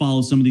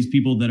follow some of these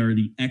people that are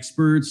the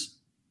experts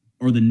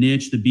or the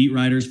niche, the beat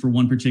writers for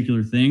one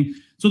particular thing.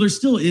 So there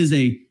still is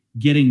a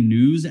getting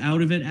news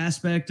out of it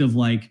aspect of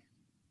like,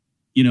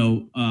 you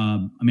know,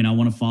 I mean, I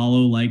want to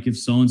follow like if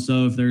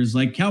so-and-so, if there's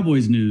like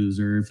Cowboys news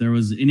or if there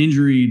was an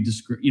injury,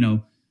 you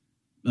know,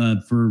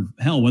 for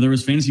hell, whether it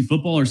was fantasy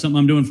football or something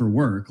I'm doing for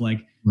work, like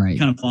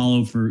kind of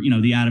follow for, you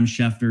know, the Adam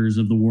Schefters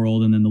of the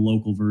world and then the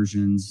local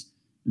versions,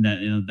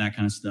 that, you know, that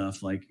kind of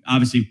stuff. Like,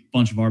 obviously a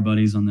bunch of our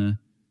buddies on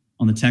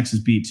the Texas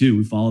beat too.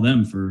 We follow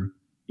them for,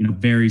 you know,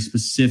 very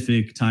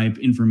specific type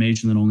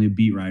information that only a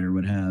beat writer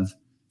would have.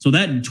 So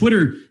that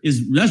Twitter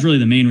that's really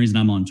the main reason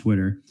I'm on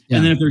Twitter. Yeah.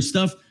 And then if there's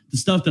the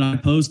stuff that I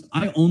post,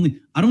 I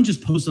don't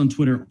just post on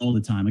Twitter all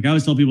the time. Like, I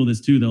always tell people this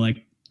too. They're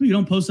like, oh, you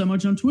don't post that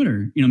much on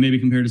Twitter, you know, maybe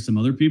compared to some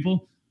other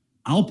people.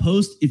 I'll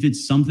post if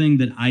it's something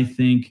that I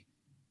think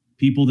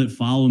people that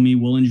follow me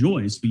will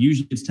enjoy. So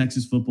usually it's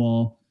Texas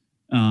football.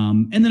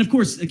 And then of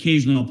course,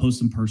 occasionally I'll post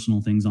some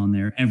personal things on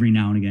there every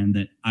now and again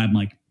that I'm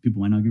like,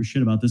 people might not give a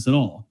shit about this at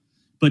all.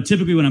 But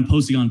typically when I'm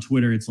posting on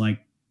Twitter, it's like,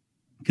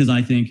 because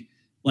I think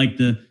like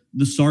the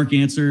Sark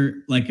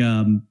answer, like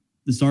the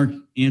Sark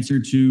answer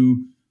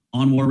to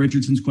Anwar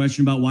Richardson's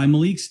question about why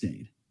Malik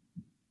stayed.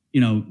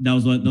 You know, that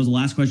was the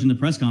last question in the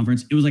press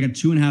conference. It was like a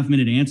 2.5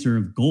 minute answer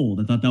of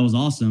gold. I thought that was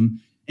awesome.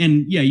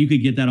 And yeah, you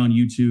could get that on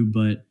YouTube,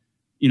 but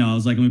you know, I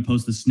was like, let me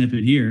post the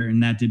snippet here,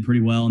 and that did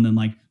pretty well. And then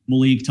like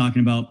Malik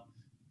talking about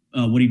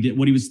what he did,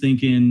 what he was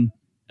thinking.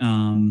 I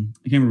can't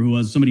remember who it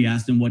was. Somebody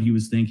asked him what he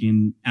was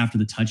thinking after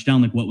the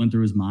touchdown, like what went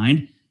through his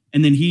mind.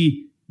 And then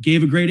he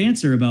gave a great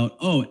answer about,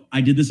 oh, I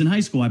did this in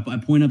high school. I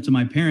point up to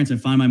my parents. I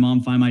find my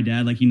mom, find my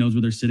dad, like he knows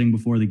where they're sitting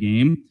before the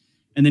game.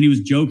 And then he was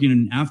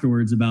joking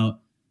afterwards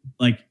about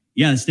like,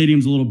 yeah, the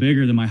stadium's a little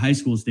bigger than my high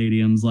school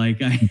stadiums. Like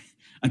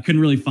I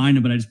couldn't really find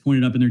them, but I just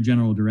pointed up in their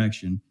general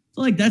direction.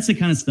 So like, that's the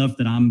kind of stuff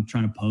that I'm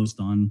trying to post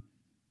on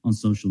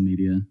social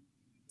media.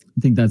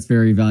 I think that's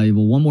very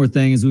valuable. One more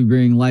thing as we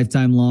bring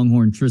lifetime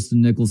Longhorn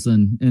Tristan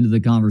Nicholson into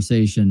the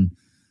conversation.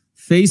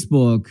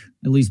 Facebook,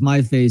 at least my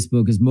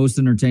Facebook, is most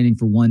entertaining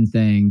for one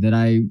thing that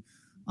I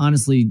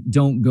honestly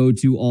don't go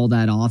to all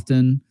that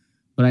often,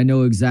 but I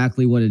know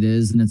exactly what it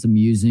is, and it's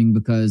amusing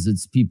because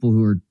it's people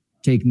who are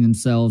taking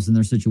themselves and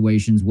their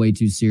situations way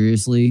too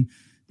seriously.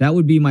 That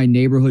would be my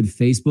neighborhood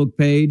Facebook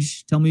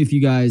page. Tell me if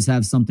you guys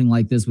have something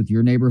like this with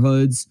your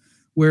neighborhoods,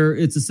 where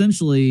it's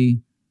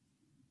essentially,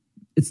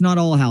 it's not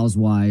all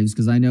housewives,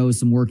 because I know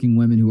some working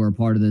women who are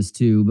part of this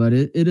too, but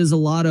it is a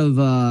lot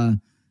of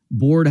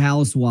bored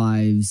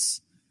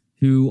housewives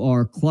who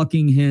are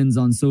clucking hens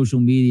on social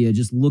media,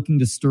 just looking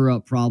to stir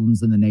up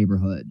problems in the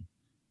neighborhood.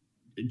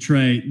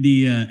 Trey,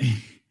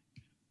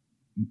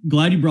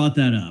 glad you brought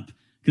that up,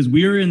 because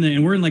we're in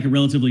like a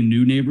relatively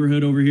new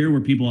neighborhood over here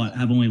where people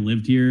have only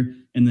lived here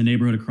in the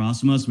neighborhood across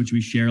from us, which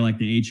we share like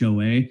the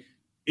HOA.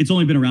 It's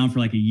only been around for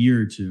like a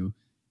year or two.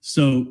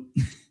 So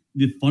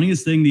the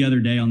funniest thing the other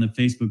day on the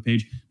Facebook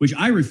page, which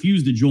I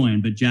refuse to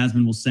join, but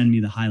Jasmine will send me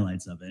the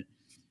highlights of it.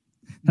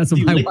 That's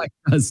what my wife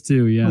does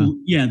too. Yeah.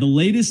 Yeah. The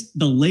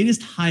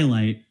latest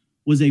highlight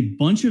was a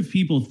bunch of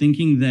people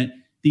thinking that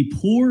the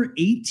poor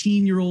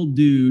 18-year-old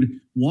dude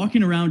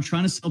walking around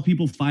trying to sell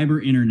people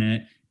fiber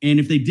internet, and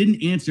if they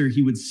didn't answer,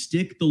 he would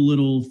stick the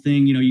little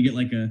thing, you get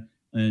like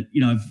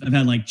I've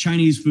had like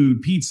Chinese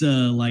food, pizza,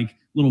 like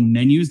little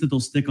menus that they'll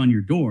stick on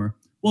your door.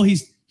 Well,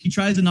 he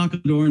tries to knock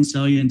on the door and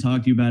sell you and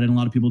talk to you about it, and a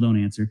lot of people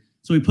don't answer.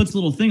 So he puts a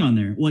little thing on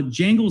there. Well, it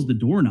jangles the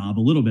doorknob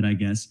a little bit, I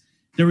guess.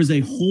 There was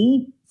a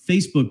whole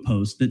Facebook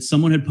post that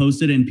someone had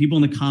posted, and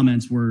people in the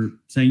comments were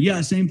saying,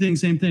 yeah, same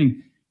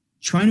thing,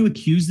 trying to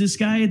accuse this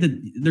guy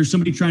that there's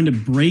somebody trying to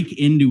break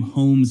into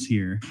homes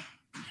here.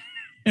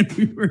 And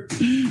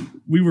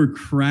we were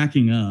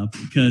cracking up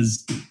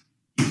because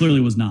he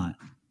clearly was not.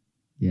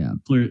 Yeah.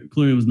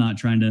 Clearly was not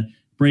trying to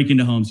break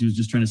into homes. He was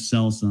just trying to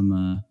sell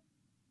some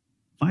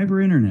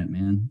fiber internet,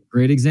 man.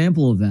 Great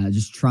example of that.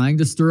 Just trying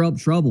to stir up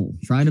trouble,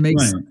 trying to make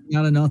something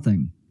out of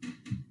nothing.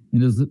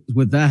 And it's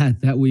with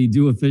that we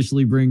do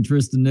officially bring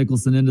Tristan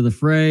Nicholson into the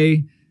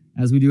fray,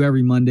 as we do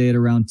every Monday at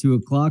around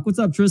 2:00. What's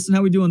up, Tristan?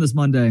 How we doing this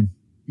Monday?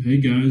 Hey,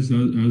 guys.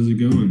 How's it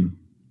going?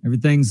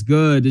 Everything's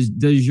good.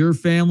 Does your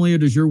family or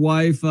does your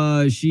wife,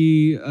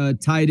 she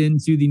tied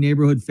into the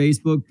neighborhood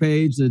Facebook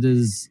page that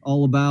is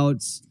all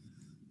about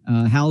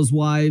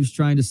housewives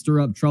trying to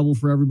stir up trouble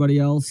for everybody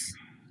else?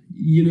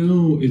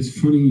 It's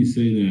funny you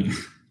say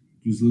that.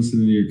 Just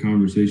listening to your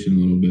conversation a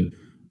little bit.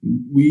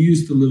 We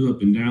used to live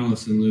up in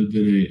Dallas and lived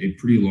in a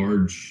pretty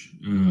large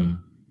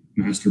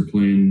master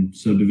plan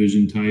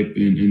subdivision type.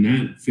 And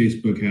that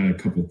Facebook had a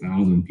couple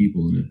thousand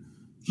people in it.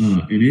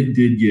 And it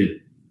did get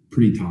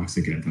pretty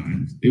toxic at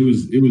times. It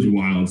was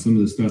wild. Some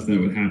of the stuff that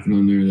would happen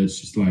on there, that's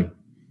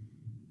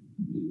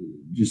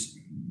just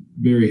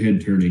very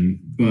head turning.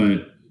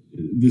 But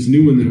this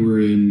new one that we're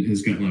in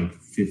has got like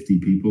 50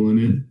 people in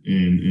it,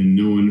 and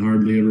no one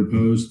hardly ever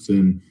posts.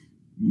 And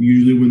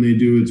usually when they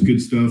do, it's good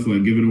stuff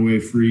like giving away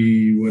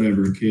free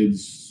whatever,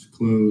 kids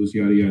clothes,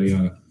 yada yada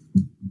yada.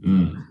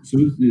 So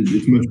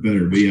it's much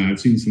better. But yeah, I've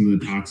seen some of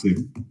the toxic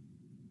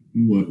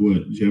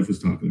what Jeff was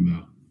talking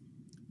about.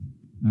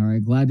 All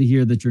right, glad to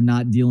hear that you're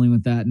not dealing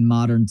with that in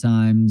modern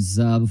times.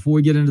 Before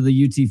we get into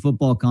the UT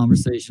football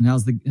conversation,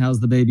 how's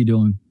the baby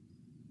doing?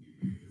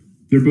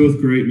 They're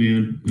both great,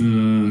 man.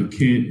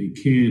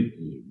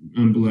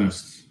 I'm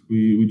blessed.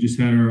 We just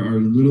had our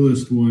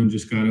littlest one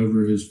just got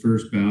over his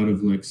first bout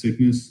of like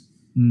sickness,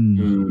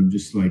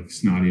 just like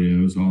snotty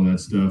nose, all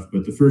that stuff.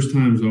 But the first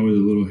time is always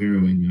a little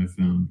harrowing, I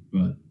found.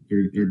 But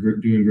they're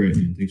doing great,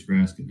 man. Thanks for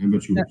asking. How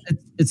about yours? Yeah,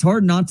 it's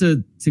hard not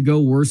to go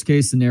worst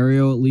case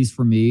scenario, at least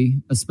for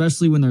me,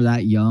 especially when they're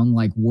that young,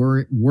 like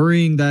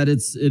worrying that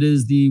it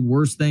is the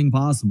worst thing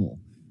possible.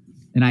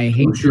 And I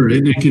hate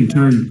it can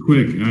turn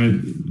quick.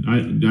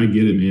 I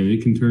get it, man.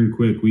 It can turn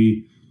quick.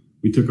 We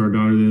took our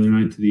daughter the other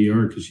night to the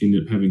ER because she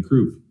ended up having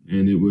croup,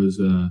 and it was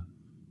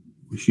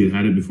she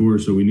had it before,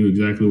 so we knew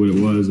exactly what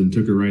it was and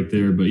took her right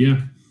there. But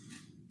yeah,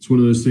 it's one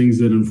of those things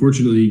that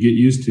unfortunately you get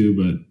used to,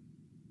 but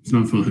it's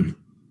not fun.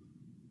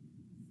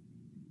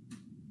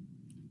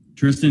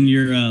 Tristan,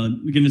 you're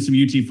getting into some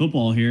UT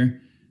football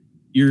here.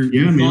 Your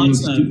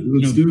thoughts, man,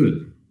 let's do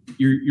it.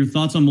 Your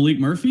thoughts on Malik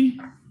Murphy?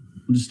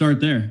 We'll just start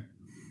there.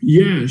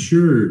 Yeah,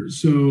 sure.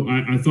 So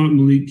I thought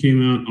Malik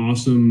came out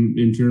awesome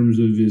in terms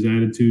of his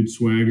attitude,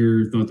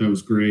 swagger. Thought that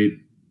was great.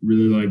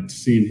 Really liked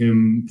seeing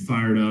him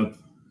fired up.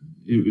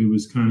 It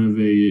was kind of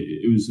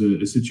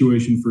a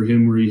situation for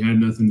him where he had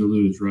nothing to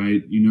lose,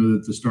 right? You know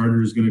that the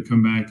starter is going to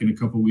come back in a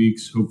couple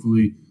weeks.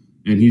 Hopefully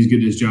and he's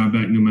getting his job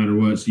back no matter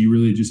what. So you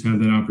really just have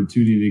that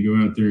opportunity to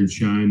go out there and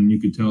shine. And you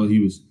could tell he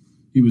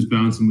was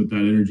bouncing with that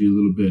energy a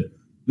little bit.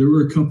 There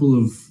were a couple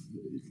of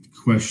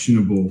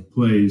questionable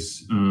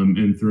plays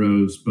and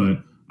throws,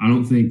 but I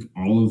don't think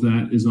all of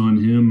that is on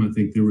him. I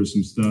think there was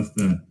some stuff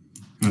that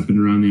happened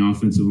around the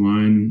offensive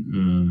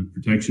line,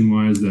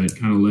 protection-wise, that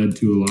kind of led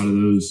to a lot of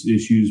those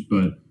issues,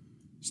 but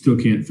still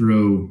can't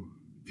throw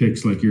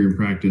picks like you're in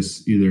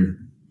practice either.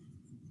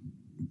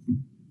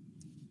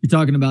 You're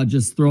talking about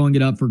just throwing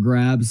it up for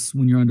grabs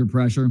when you're under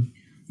pressure?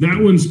 That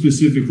one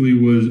specifically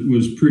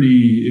was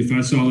pretty. If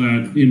I saw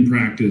that in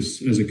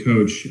practice as a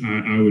coach,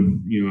 I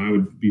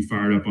would be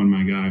fired up on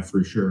my guy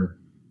for sure.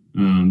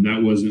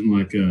 That wasn't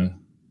like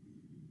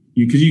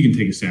because you can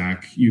take a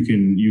sack, you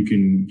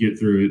can get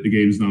through it. The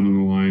game's not on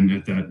the line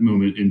at that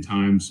moment in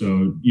time.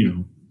 So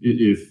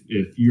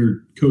if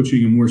you're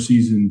coaching a more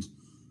seasoned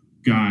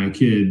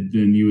kid,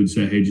 then you would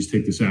say, hey, just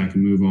take the sack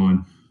and move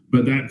on.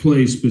 But that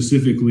play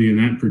specifically and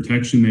that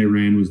protection they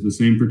ran was the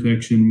same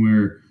protection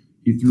where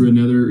he threw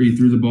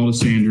the ball to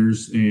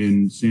Sanders,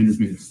 and Sanders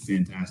made a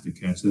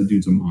fantastic catch. That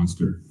dude's a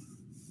monster.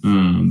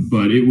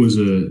 But it was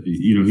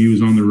he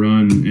was on the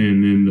run,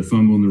 and then the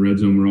fumble in the red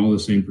zone were all the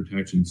same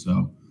protection.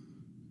 So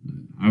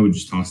I would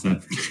just toss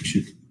that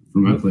protection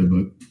from my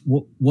playbook.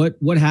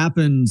 What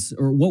happens,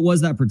 or what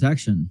was that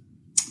protection?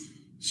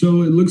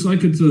 So it looks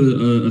like it's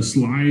a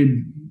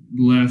slide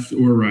left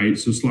or right.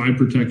 So slide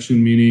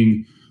protection,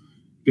 meaning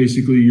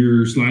basically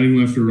you're sliding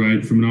left or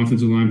right. From an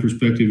offensive line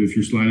perspective, if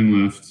you're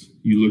sliding left,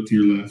 you look to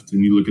your left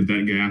and you look at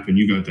that gap and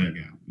you got that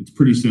gap. It's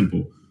pretty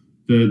simple.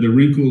 The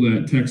wrinkle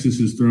that Texas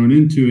has thrown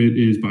into it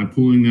is by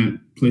pulling that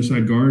play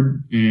side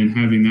guard and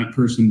having that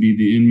person be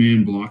the in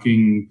man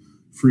blocking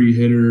free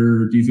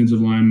hitter, defensive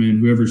lineman,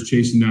 whoever's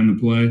chasing down the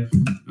play.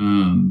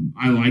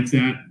 I like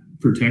that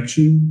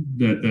protection,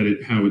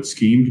 how it's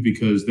schemed,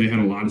 because they had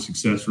a lot of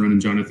success running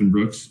Jonathan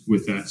Brooks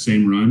with that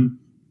same run.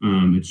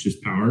 It's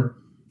just power.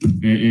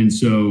 And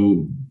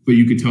so, but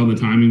you could tell the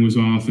timing was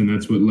off, and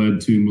that's what led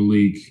to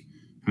Malik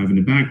having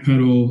to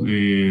backpedal,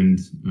 and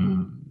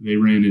they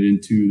ran it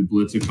into the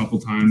blitz a couple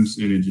times,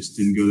 and it just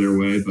didn't go their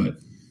way. But,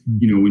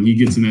 when he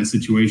gets in that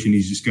situation,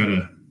 he's just got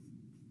to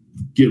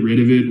get rid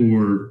of it,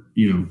 or,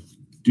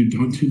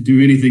 don't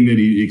do anything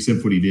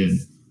except what he did,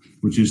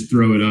 which is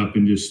throw it up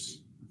and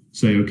just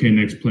say, okay,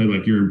 next play,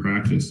 like you're in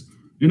practice.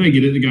 And I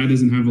get it. The guy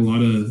doesn't have a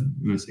lot of,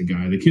 and I say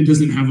guy, the kid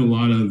doesn't have a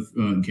lot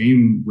of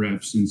game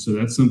reps. And so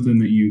that's something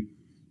that you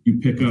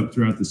pick up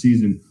throughout the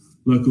season.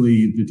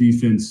 Luckily, the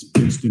defense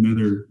pitched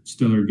another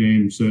stellar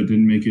game, so it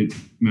didn't make it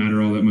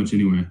matter all that much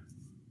anyway.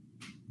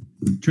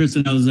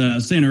 Tristan, I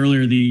was saying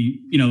earlier,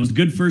 it was a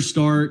good first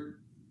start,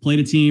 played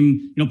a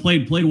team,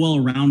 played well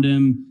around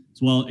him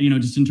as well,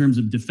 just in terms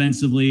of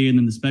defensively, and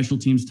then the special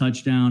teams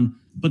touchdown.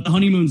 But the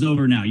honeymoon's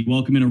over now. You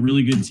welcome in a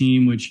really good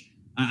team, which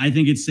I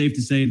think it's safe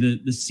to say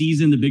that the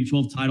season, the Big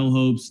 12 title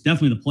hopes,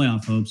 definitely the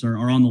playoff hopes are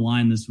on the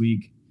line this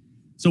week.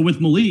 So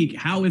with Malik,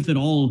 how, if at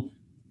all,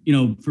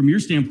 from your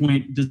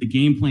standpoint, does the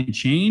game plan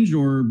change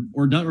or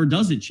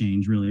does it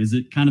change really? Is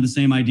it kind of the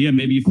same idea?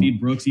 Maybe you feed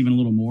Brooks even a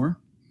little more?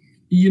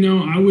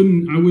 I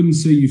wouldn't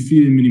say you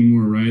feed him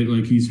anymore, right?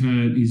 Like he's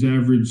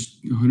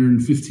averaged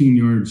 115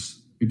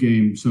 yards a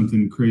game,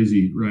 something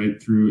crazy,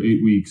 right, through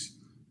 8 weeks.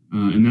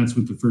 And that's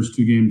with the first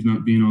 2 games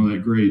not being all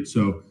that great.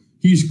 So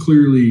he's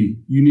clearly,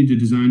 you need to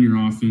design your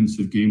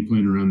offensive game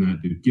plan around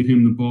that dude. Get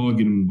him the ball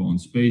in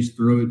space,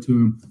 throw it to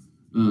him.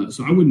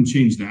 So I wouldn't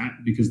change that,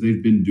 because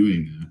they've been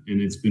doing that,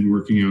 and it's been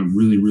working out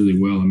really, really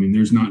well. I mean,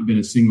 there's not been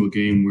a single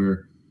game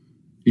where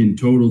in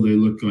total they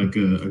look like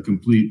a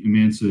complete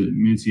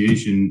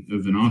emanciation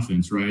of an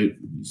offense, right?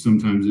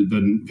 Sometimes it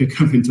doesn't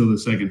pick up until the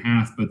second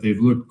half, but they've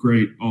looked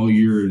great all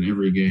year in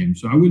every game.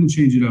 So I wouldn't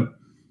change it up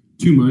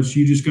too much.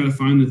 You just got to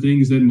find the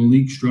things that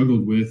Malik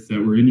struggled with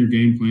that were in your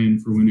game plan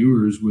for when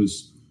Ewers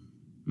was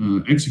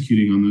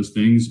executing on those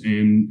things,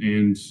 and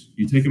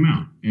you take them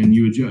out and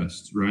you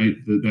adjust, right?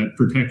 That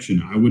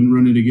protection, I wouldn't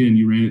run it again.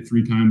 You ran it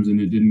 3 times and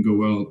it didn't go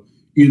well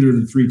either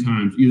of the 3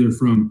 times, either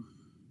from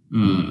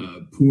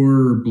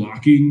poor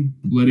blocking,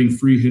 letting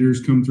free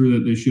hitters come through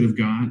that they should have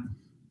got.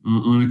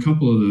 On a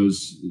couple of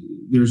those,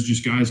 there's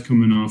just guys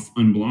coming off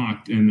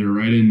unblocked and they're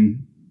right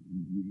in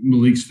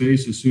Malik's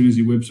face as soon as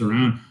he whips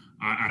around.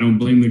 I don't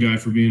blame the guy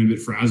for being a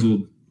bit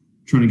frazzled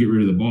trying to get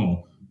rid of the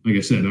ball. Like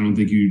I said, I don't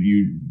think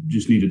you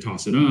just need to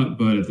toss it up,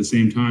 but at the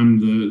same time,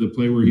 the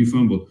play where he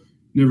fumbled,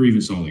 never even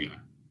saw the guy.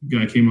 The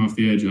guy came off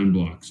the edge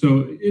unblocked.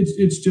 So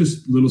it's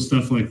just little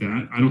stuff like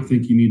that. I don't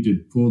think you need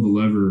to pull the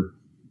lever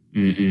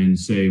and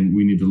say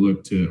we need to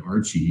look to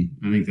Archie.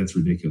 I think that's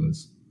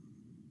ridiculous.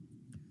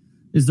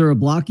 Is there a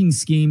blocking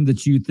scheme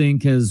that you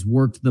think has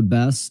worked the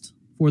best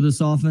for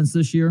this offense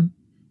this year?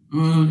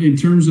 In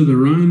terms of the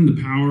run,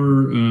 the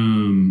power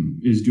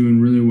is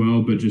doing really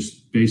well, but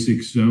just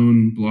basic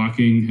zone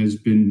blocking has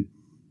been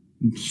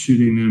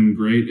shooting them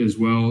great as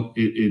well.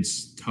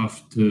 It's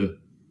tough to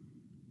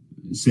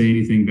say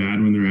anything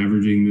bad when they're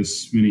averaging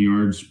this many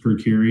yards per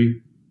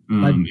carry.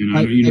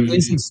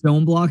 Basic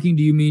zone blocking,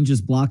 do you mean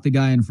just block the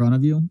guy in front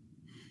of you?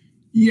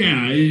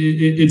 Yeah,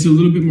 it's a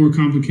little bit more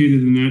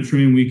complicated than that,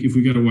 Trey. And if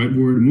we got a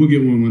whiteboard, and we'll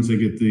get one once I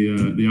get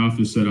the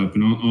office set up,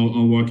 and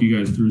I'll walk you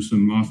guys through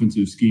some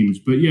offensive schemes.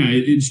 But yeah,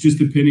 it's just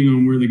depending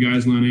on where the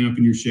guy's lining up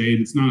in your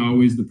shade. It's not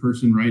always the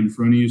person right in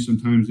front of you.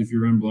 Sometimes if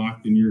you're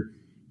unblocked and you're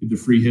the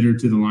free hitter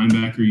to the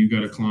linebacker, you've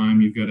got to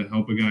climb. You've got to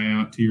help a guy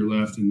out to your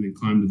left and then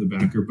climb to the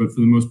backer. But for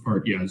the most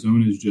part, yeah,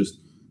 zone is just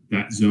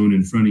that zone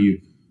in front of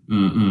you.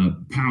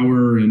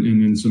 Power and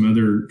then some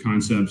other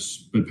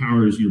concepts, but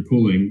power is you're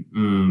pulling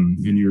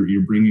and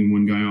you're bringing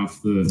one guy off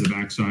the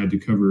backside to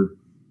cover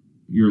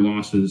your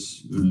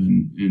losses,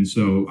 and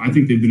so I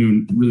think they've been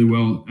doing really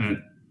well at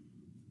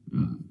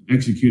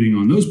executing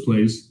on those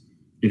plays.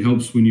 It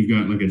helps when you've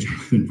got like a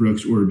Jonathan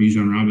Brooks or a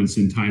Bijan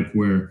Robinson type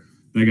where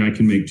that guy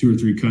can make 2 or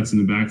 3 cuts in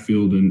the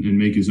backfield and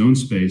make his own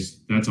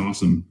space. That's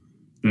awesome.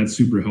 That's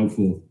super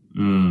helpful.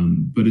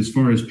 But as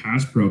far as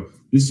pass pro,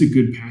 this is a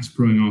good pass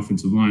proing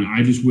offensive line.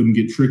 I just wouldn't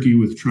get tricky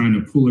with trying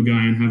to pull a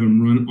guy and have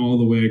him run all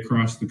the way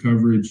across the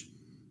coverage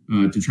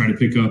to try to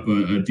pick up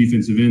a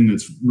defensive end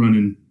that's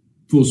running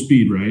full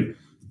speed, right?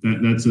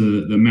 That's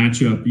the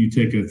matchup. You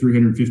take a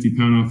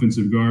 350-pound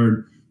offensive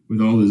guard with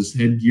all his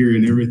headgear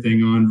and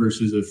everything on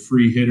versus a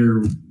free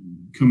hitter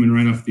coming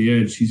right off the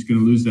edge. He's going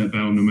to lose that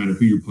battle no matter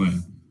who you're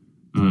playing.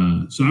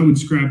 So I would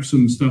scrap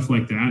some stuff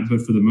like that,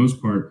 but for the most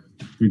part,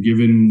 they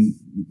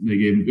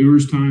gave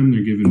Ewers time,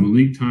 they're giving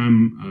Malik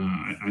time.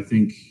 I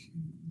think,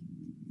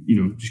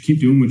 just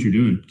keep doing what you're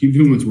doing. Keep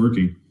doing what's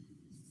working.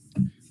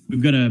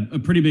 We've got a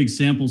pretty big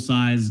sample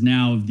size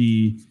now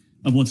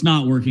of what's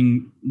not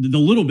working, the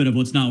little bit of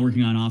what's not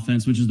working on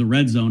offense, which is the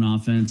red zone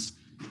offense.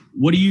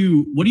 What do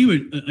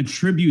you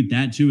attribute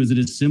that to? Is it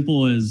as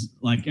simple as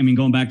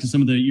going back to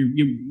some of you're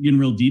getting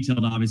real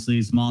detailed,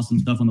 obviously, some awesome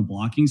stuff on the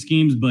blocking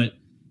schemes, but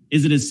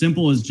is it as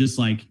simple as just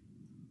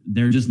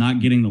they're just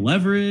not getting the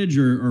leverage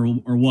or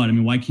what? I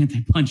mean, why can't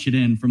they punch it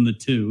in from the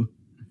 2?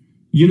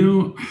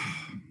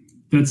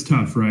 That's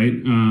tough, right?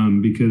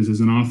 Because as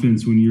an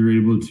offense, when you're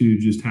able to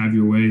just have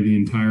your way the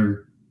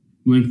entire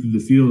length of the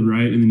field,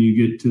 right, and then you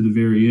get to the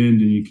very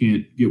end and you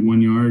can't get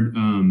 1 yard,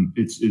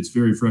 it's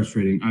very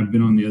frustrating. I've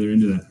been on the other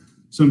end of that.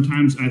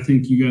 Sometimes I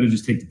think you got to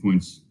just take the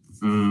points.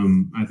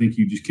 I think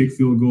you just kick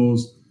field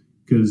goals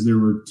because there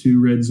were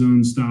 2 red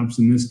zone stops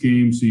in this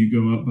game, so you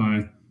go up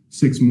by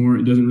 6 more.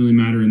 It doesn't really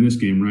matter in this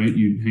game, right?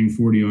 You'd hang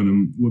 40 on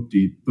them,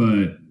 whoop-dee.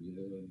 But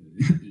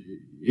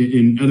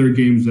in other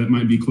games that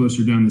might be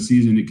closer down the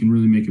season, it can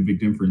really make a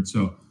big difference.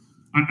 So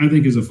I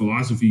think as a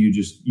philosophy, you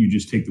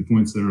just take the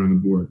points that are on the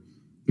board.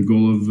 The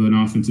goal of an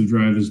offensive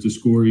drive is to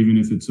score, even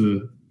if it's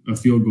a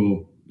field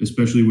goal,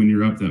 especially when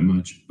you're up that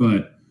much.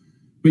 But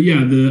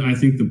yeah, I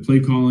think the play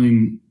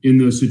calling in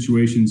those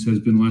situations has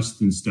been less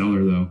than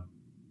stellar, though.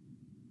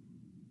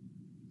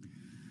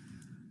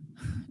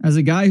 As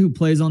a guy who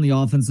plays on the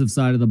offensive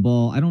side of the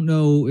ball, I don't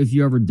know if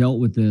you ever dealt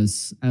with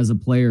this as a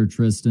player,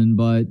 Tristan,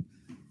 but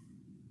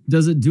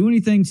does it do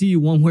anything to you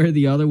one way or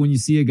the other when you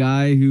see a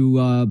guy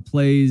who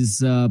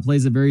plays a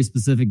very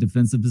specific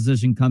defensive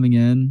position coming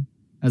in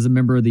as a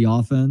member of the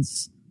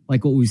offense,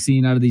 like what we've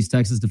seen out of these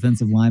Texas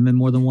defensive linemen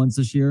more than once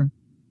this year?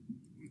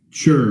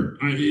 Sure.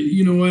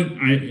 You know what?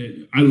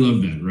 I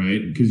love that,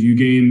 right? Because you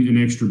gain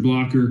an extra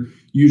blocker.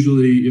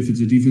 Usually, if it's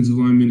a defensive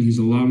lineman, he's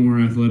a lot more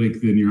athletic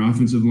than your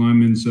offensive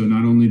lineman. So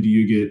not only do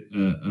you get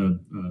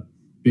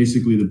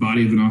basically the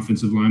body of an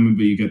offensive lineman,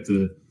 but you get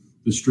the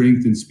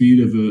strength and speed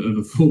of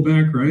a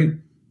fullback, right?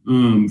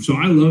 So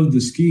I love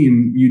the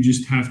scheme. You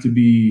just have to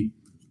be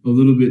a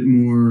little bit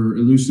more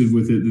elusive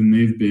with it than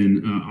they've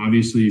been.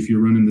 Obviously, if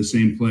you're running the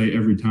same play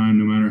every time,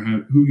 no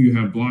matter who you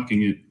have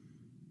blocking it,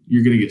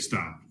 you're going to get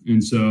stopped.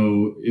 And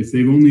so if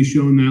they've only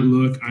shown that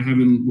look, I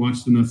haven't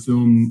watched enough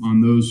film on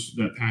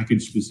that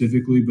package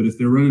specifically, but if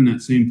they're running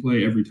that same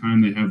play every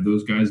time they have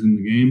those guys in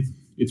the game,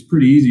 it's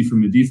pretty easy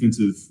from a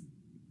defensive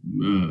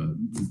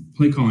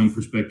play calling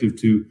perspective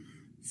to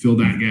fill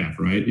that gap,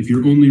 right? If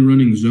you're only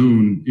running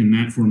zone in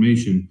that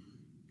formation,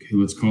 okay,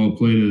 let's call a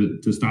play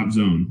to stop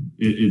zone.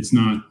 It's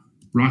not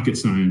rocket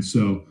science.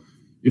 So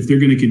if they're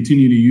going to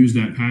continue to use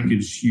that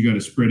package, you got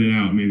to spread it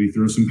out. Maybe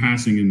throw some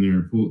passing in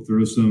there,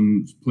 throw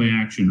some play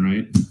action,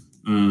 right?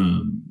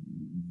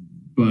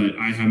 But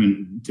I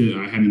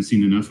haven't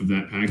seen enough of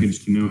that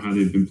package to know how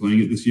they've been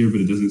playing it this year.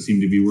 But it doesn't seem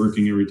to be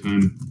working every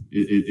time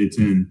it's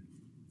in.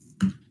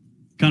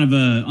 Kind of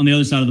on the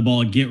other side of the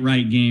ball, a get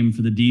right game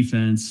for the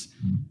defense.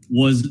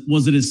 Was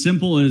it as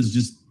simple as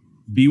just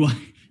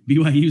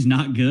BYU's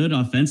not good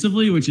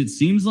offensively, which it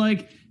seems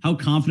like? How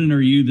confident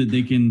are you that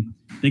they can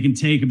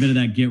take a bit of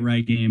that get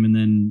right game and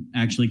then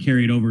actually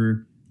carry it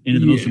over into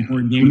the most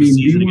important game of the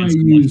season against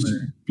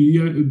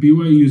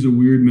BYU is a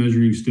weird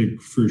measuring stick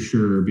for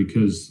sure,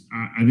 because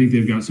I think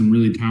they've got some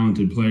really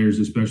talented players,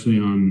 especially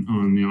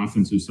on the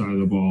offensive side of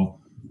the ball.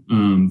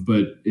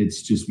 But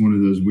it's just one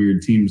of those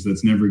weird teams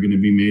that's never going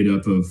to be made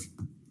up of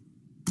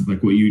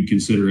like what you'd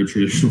consider a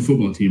traditional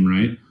football team,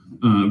 right?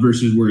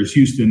 Versus whereas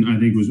Houston, I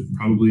think, was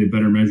probably a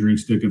better measuring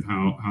stick of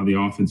how the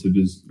offensive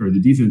the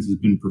defense has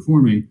been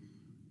performing.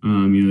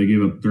 They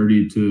gave up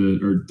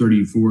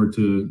 34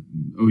 to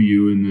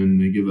OU, and then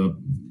they give up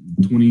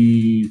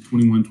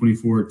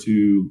 21-24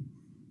 to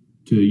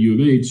U of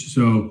H.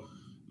 So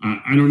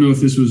I don't know if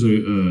this was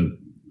a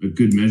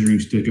good measuring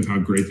stick of how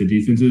great the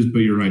defense is, but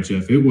you're right,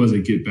 Jeff. It was a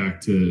get back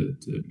to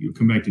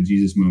come back to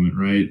Jesus moment,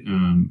 right?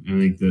 I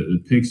think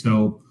the picks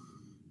help.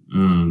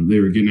 They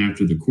were getting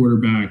after the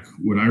quarterback.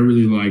 What I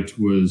really liked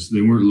was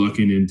they weren't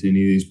lucking into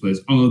any of these plays.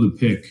 Oh, the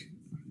pick,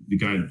 the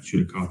guy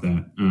should have caught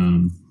that.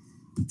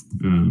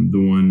 The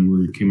one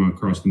where it came out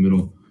across the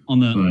middle.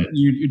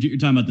 You're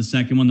talking about the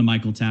second one, the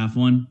Michael Taff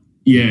one.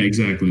 Yeah,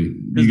 exactly.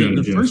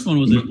 Because the first one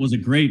was a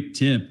great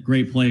tip,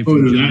 great play. Oh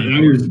no,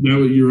 that was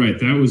you're right.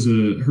 That was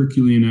a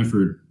Herculean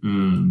effort.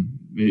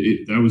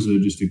 That was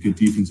just a good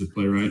defensive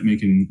play, right?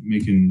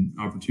 Making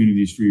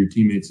opportunities for your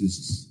teammates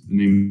is the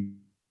name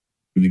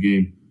of the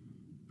game.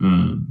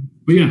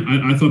 But yeah,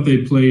 I thought they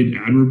played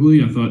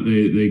admirably. I thought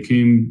they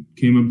came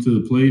up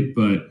to the plate,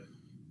 but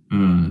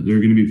they're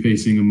going to be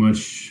facing a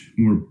much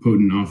more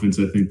potent offense,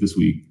 I think, this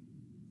week.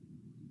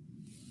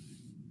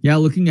 Yeah,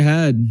 looking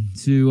ahead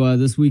to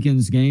this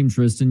weekend's game,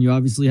 Tristan, you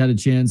obviously had a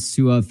chance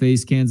to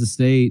face Kansas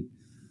State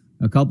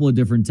a couple of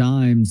different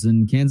times,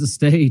 and Kansas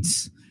State,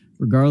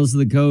 regardless of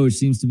the coach,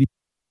 seems to be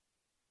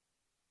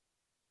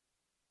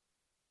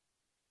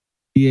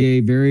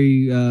a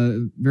very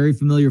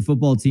familiar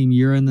football team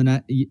year in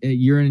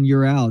and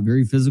year out.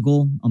 Very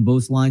physical on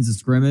both lines of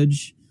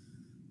scrimmage.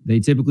 They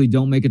typically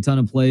don't make a ton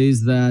of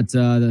plays that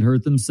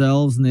hurt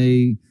themselves,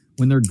 and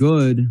when they're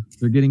good,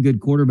 they're getting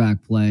good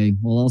quarterback play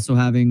while also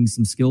having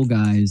some skill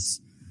guys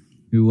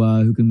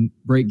who can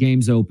break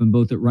games open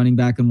both at running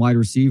back and wide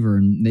receiver,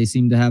 and they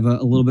seem to have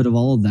a little bit of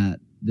all of that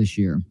this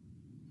year,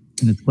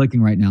 and it's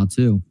clicking right now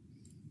too.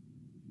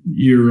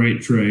 You're right,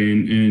 Trey,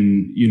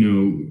 and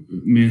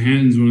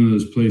Manhattan's one of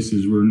those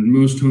places where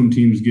most home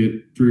teams get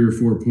 3 or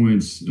 4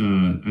 points.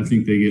 I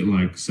think they get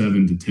like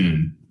 7 to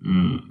 10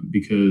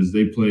 because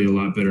they play a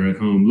lot better at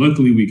home.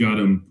 Luckily, we got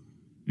them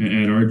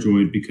at our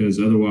joint, because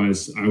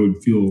otherwise I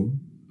would feel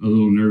a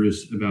little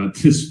nervous about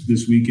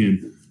this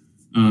weekend.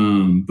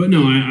 But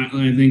no,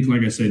 I think,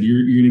 like I said,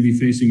 you're going to be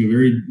facing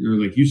or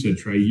like you said,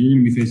 Trey, you're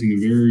going to be facing a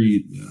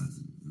very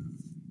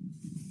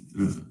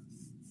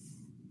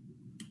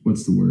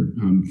what's the word?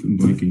 I'm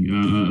blanking.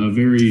 A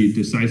very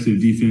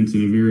decisive defense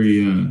and a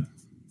very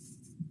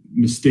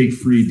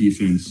mistake-free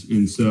defense,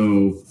 and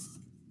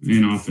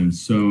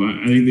offense. So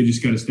I think they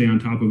just got to stay on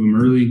top of them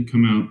early,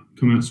 come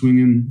out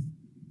swinging.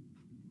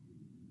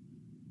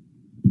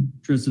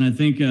 Tristan, I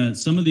think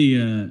some of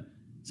the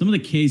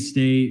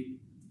K-State,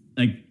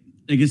 like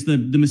I guess the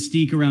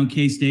mystique around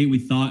K-State, we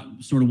thought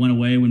sort of went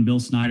away when Bill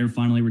Snyder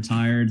finally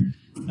retired.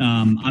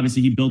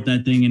 Obviously, he built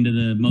that thing into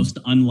the most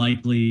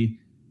unlikely,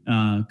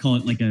 call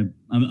it like a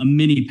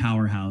mini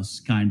powerhouse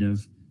kind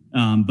of.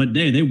 But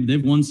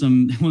they've won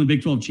the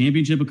Big 12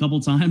 championship a couple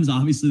times.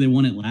 Obviously, they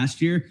won it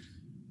last year.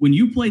 When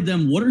you played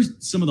them, what are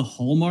some of the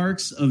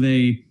hallmarks of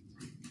a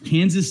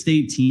Kansas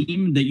State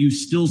team that you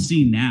still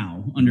see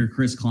now under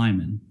Chris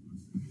Kleiman?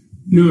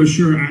 No,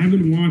 sure. I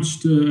haven't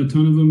watched a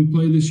ton of them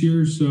play this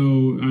year,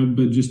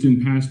 but just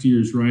in past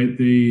years, right?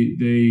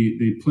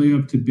 They play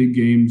up to big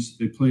games.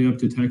 They play up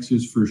to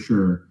Texas for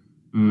sure.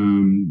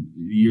 The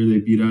year they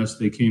beat us,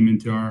 they came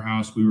into our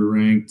house. We were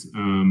ranked,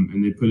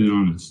 and they put it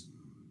on us.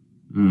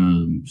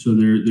 So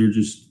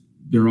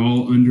they're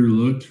all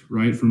underlooked,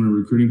 right? From a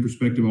recruiting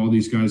perspective, all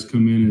these guys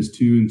come in as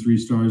 2 and 3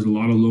 stars. A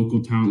lot of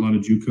local talent, a lot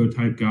of JUCO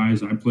type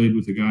guys. I played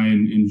with a guy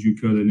in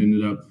JUCO that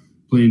ended up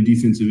playing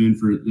defensive end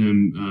for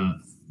them.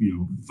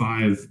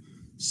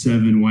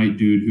 5'7" white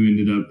dude who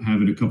ended up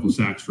having a couple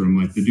sacks for him.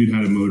 Like, the dude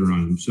had a motor on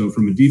him. So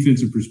from a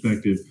defensive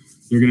perspective,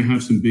 they're going to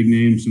have some big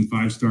names, some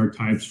 5-star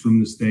types from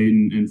the state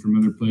and from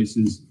other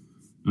places.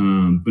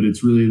 But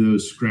it's really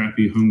those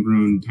scrappy,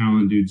 homegrown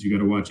talent dudes you got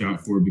to watch out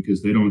for,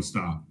 because they don't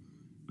stop.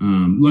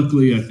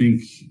 Luckily, I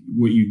think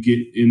what you get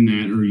in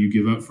that, or you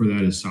give up for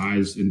that, is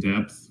size and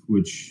depth,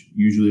 which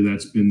usually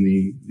that's been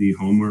the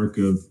hallmark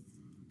of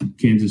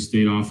Kansas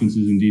State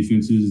offenses and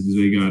defenses. Is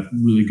they got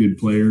really good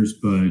players,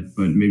 but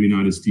maybe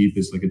not as deep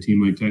as like a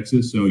team like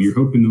Texas. So you're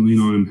hoping to lean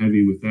on them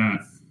heavy with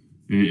that,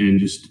 and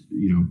just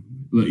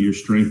let your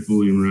strength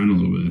bully them around a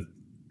little bit.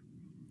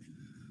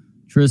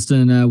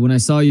 Tristan, when I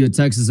saw you at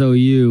Texas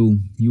OU,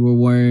 you were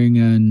wearing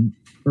an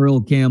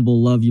Earl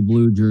Campbell "Love You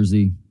Blue"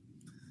 jersey,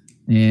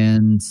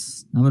 and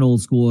I'm an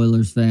old school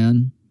Oilers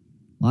fan.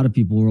 A lot of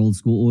people are old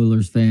school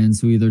Oilers fans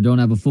who either don't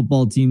have a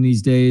football team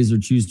these days or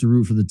choose to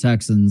root for the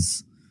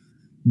Texans.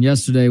 And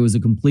yesterday was a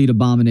complete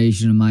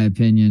abomination, in my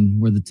opinion,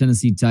 where the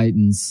Tennessee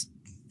Titans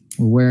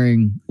were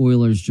wearing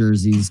Oilers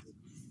jerseys.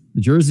 The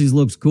jerseys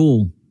looks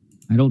cool.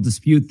 I don't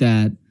dispute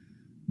that,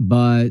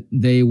 but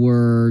they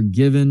were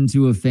given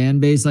to a fan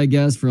base, I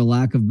guess, for a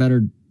lack of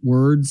better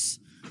words,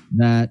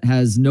 that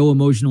has no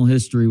emotional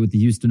history with the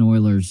Houston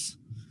Oilers.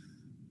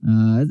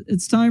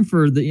 It's time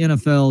for the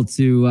NFL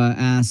to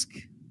ask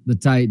the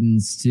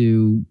Titans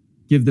to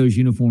give those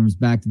uniforms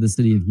back to the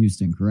city of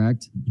Houston,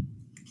 correct?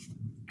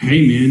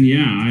 Hey, man,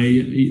 yeah.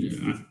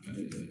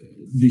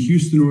 The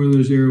Houston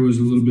Oilers era was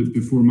a little bit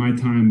before my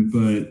time,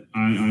 but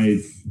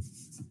I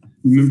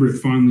remember it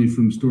fondly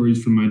from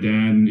stories from my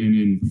dad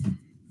and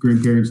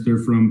grandparents, they're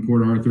from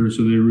Port Arthur,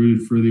 so they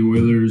rooted for the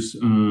Oilers.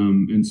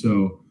 And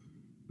so,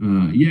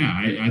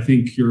 I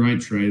think you're right,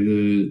 Trey.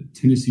 The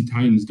Tennessee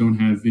Titans don't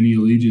have any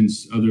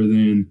allegiance other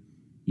than,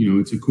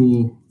 it's a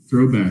cool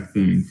throwback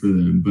thing for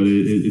them, but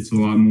it's a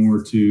lot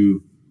more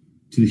to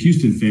the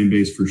Houston fan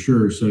base for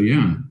sure. So,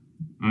 yeah,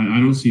 I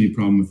don't see any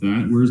problem with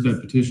that. Where's that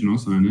petition? I'll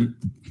sign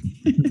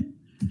it.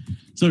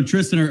 So,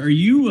 Tristan, are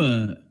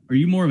you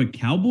more of a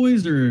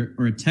Cowboys or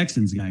a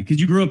Texans guy?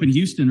 Because you grew up in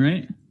Houston,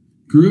 right?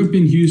 Grew up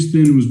in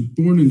Houston, was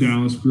born in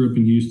Dallas, grew up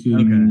in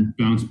Houston,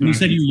 bounced back. And you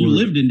said you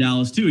lived in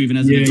Dallas too, even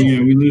as an adult.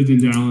 Yeah, we lived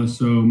in Dallas.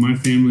 So my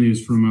family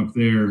is from up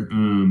there,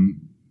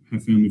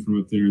 have family from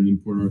up there and then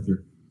Port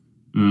Arthur.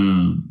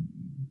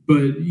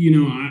 But,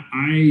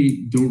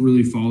 I don't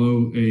really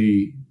follow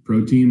a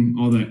pro team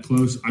all that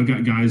close. I've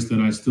got guys that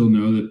I still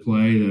know that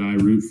play, that I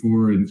root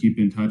for and keep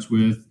in touch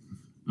with.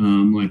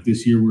 Like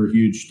this year, we're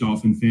huge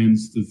Dolphin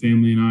fans, the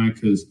family and I,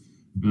 because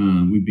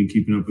we've been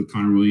keeping up with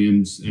Connor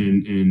Williams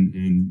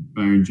and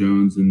Byron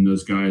Jones and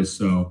those guys.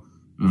 So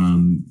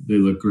they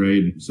look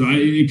great. So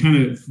it kind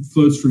of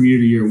floats from year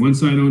to year.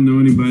 Once I don't know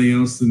anybody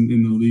else in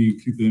the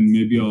league, then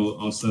maybe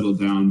I'll settle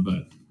down.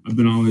 But I've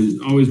been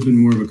always been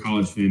more of a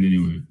college fan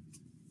anyway.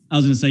 I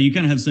was going to say, you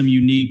kind of have some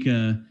unique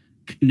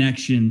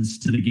connections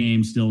to the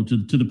game still, to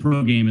the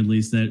pro game at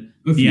least, that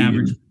the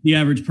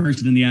average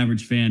person and the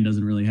average fan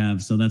doesn't really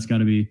have. So that's got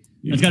to be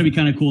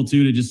kind of cool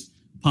too, to just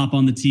pop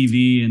on the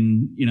TV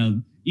and,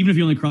 even if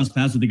you only cross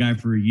paths with the guy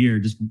for a year,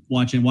 just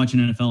watching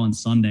NFL on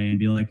Sunday and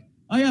be like,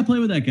 oh yeah, play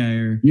with that guy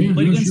or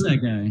play against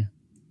that guy.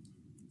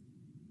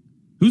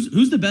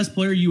 Who's the best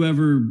player you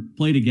ever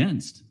played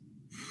against?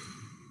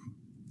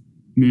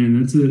 Man,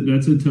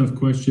 that's a tough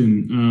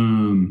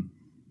question.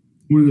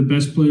 One of the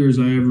best players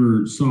I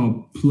ever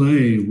saw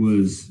play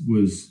was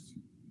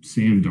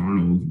Sam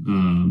Darnold.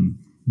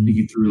 I think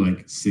he threw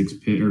like six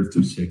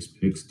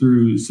picks,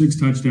 threw 6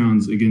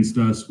 touchdowns against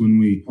us when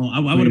we. Oh,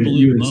 I would have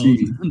believed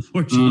both,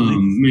 unfortunately.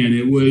 Man,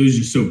 it was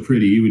just so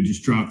pretty. He would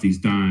just drop these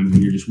dimes,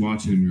 and you're just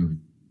watching him. You're like,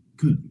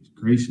 goodness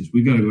gracious,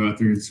 we got to go out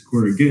there and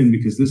score again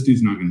because this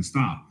dude's not going to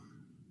stop.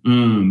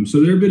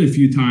 So there have been a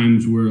few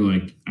times where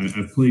like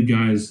I've played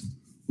guys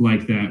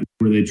like that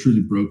where they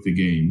truly broke the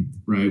game,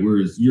 right?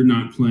 Whereas you're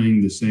not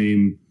playing the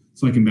same.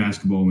 It's like in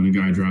basketball when a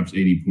guy drops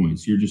 80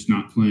 points. You're just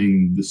not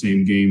playing the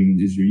same game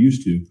as you're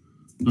used to.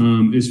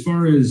 As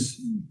far as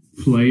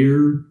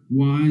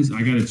player-wise,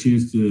 I got a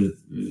chance to,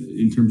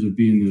 in terms of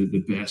being the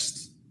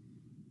best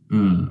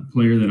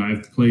player that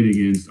I've played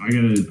against, I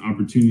got an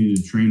opportunity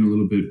to train a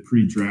little bit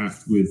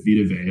pre-draft with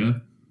Vita Vea,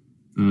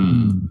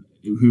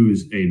 who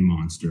is a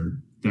monster.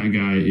 That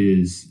guy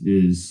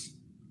is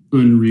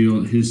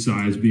unreal. His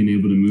size, being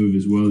able to move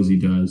as well as he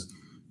does.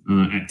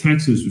 At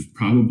Texas was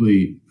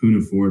probably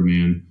Poona Ford,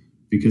 man,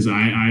 because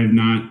I have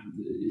not –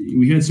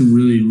 we had some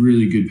really,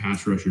 really good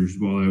pass rushers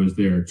while I was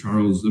there.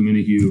 Charles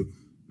Omenihu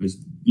is,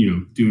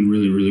 doing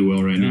really, really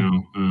well right now.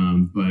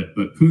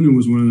 But Poona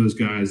was one of those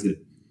guys that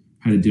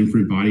had a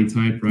different body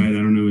type, right? I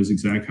don't know his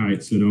exact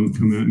height, so don't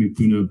come at me,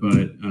 Poona.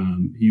 But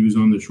he was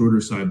on the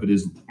shorter side, but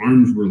his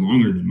arms were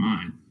longer than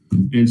mine.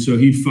 And so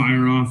he'd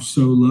fire off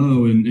so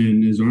low, and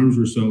his arms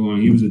were so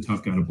long. He was a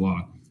tough guy to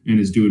block and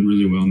is doing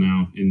really well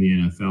now in the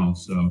NFL.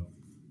 So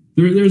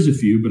there's a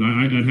few, but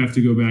I'd have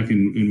to go back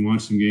and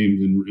watch some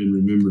games and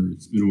remember.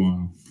 It's been a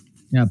while.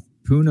 Yeah,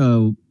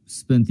 Poona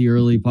spent the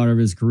early part of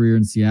his career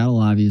in Seattle,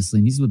 obviously,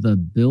 and he's with the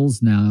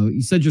Bills now.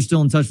 You said you're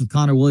still in touch with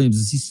Connor Williams.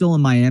 Is he still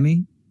in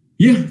Miami?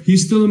 Yeah,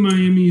 he's still in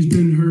Miami. He's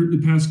been hurt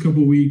the past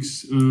couple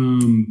weeks,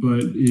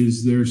 but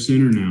is their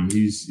center now.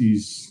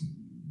 He's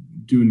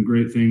doing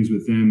great things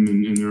with them,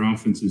 and their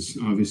offense is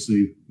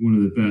obviously one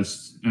of the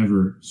best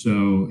ever.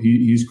 So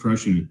he's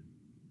crushing it.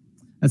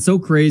 That's so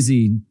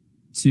crazy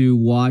to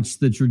watch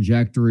the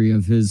trajectory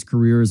of his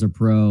career as a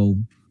pro.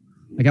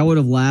 Like, I would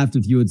have laughed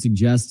if you had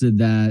suggested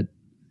that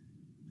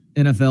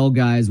NFL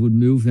guys would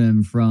move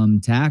him from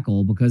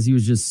tackle because he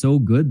was just so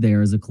good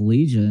there as a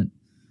collegiate.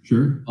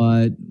 Sure.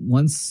 But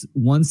once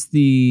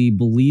the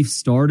belief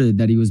started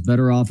that he was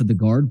better off at the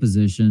guard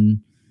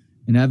position,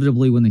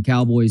 inevitably when the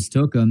Cowboys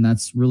took him,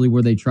 that's really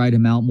where they tried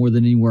him out more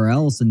than anywhere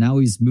else. And now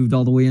he's moved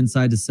all the way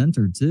inside to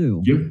center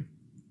too. Yep.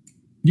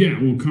 Yeah,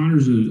 well,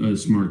 Connor's a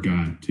smart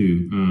guy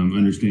too.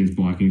 Understands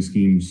blocking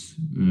schemes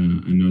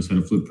and knows how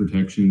to flip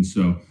protection.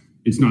 So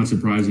it's not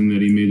surprising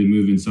that he made the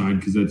move inside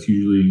because that's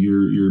usually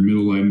your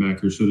middle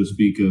linebacker, so to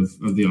speak,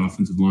 of the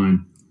offensive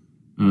line.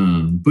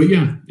 But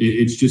yeah,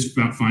 it's just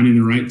about finding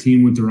the right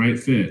team with the right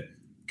fit.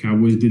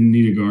 Cowboys didn't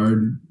need a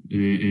guard,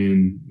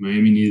 and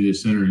Miami needed a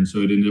center, and so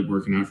it ended up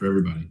working out for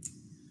everybody.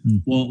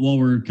 Well, while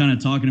we're kind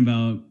of talking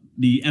about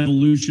the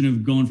evolution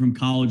of going from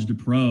college to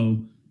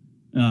pro,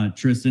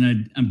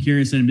 Tristan, I'm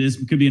curious, and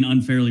this could be an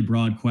unfairly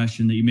broad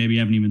question that you maybe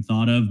haven't even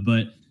thought of,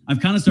 but I've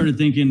kind of started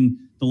thinking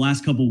the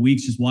last couple of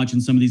weeks, just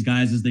watching some of these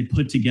guys as they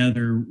put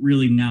together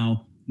really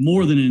now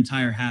more than an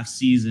entire half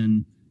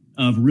season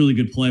of really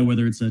good play,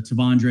 whether it's a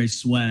Tavondre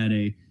Sweat,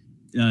 a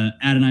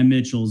Adonai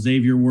Mitchell,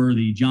 Xavier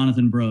Worthy,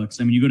 Jonathan Brooks.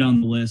 I mean, you go down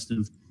the list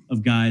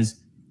of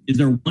guys. Is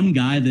there one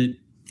guy that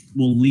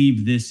will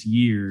leave this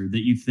year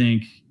that you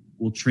think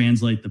will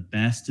translate the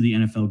best to the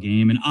NFL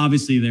game. And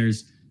obviously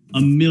there's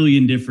a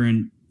million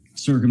different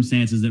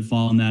circumstances that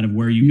fall in that of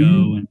where you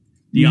go and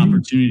the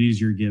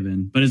opportunities you're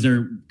given. But are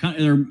there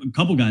a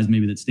couple guys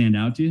maybe that stand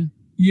out to you?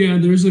 Yeah,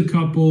 there's a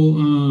couple.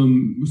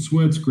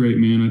 Sweat's great,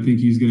 man. I think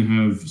he's going to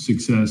have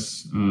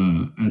success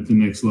at the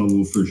next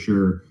level for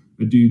sure.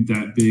 A dude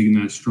that big and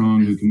that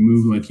strong who can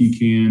move like he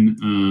can.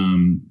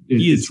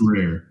 It's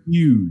rare.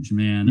 Huge,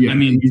 man. Yeah, I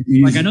mean,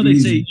 I know they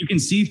say you can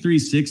see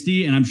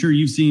 360, and I'm sure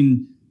you've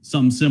seen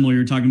something similar.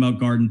 You're talking about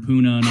Garden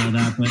Puna and all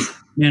that, but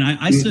man,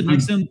 I stood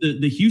next to him.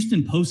 The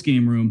Houston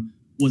postgame room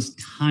was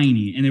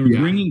tiny, and they were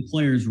bringing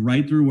players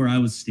right through where I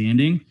was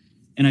standing.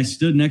 And I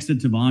stood next to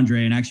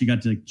Tavondre and actually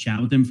got to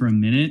chat with him for a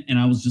minute. And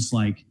I was just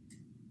like,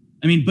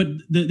 I mean, but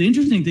the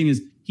interesting thing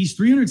is he's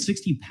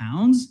 360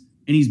 pounds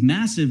and he's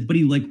massive, but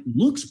he like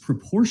looks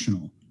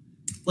proportional.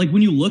 Like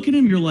when you look at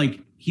him, you're like,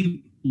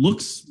 he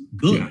looks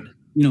good. Yeah.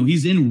 You know,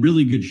 he's in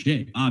really good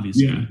shape,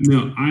 obviously. Yeah,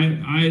 no,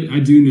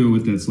 I do know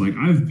what that's like.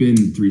 I've been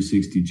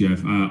 360,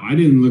 Jeff. I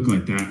didn't look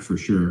like that for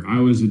sure. I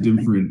was an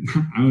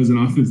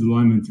offensive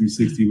lineman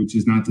 360, which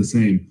is not the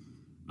same.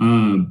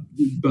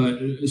 But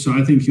so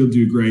I think he'll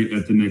do great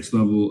at the next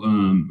level.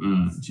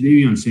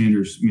 Jadavion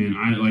Sanders,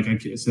 man, like I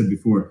said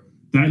before,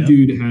 that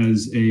dude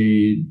has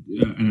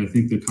and I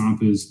think the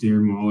comp is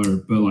Darren Waller,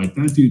 but like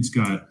that dude's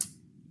got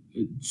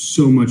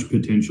so much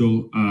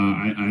potential.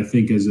 I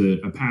think as a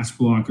pass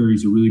blocker,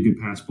 he's a really good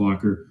pass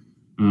blocker.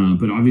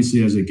 But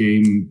obviously as a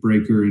game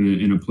breaker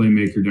and a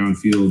playmaker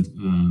downfield,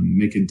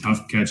 making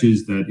tough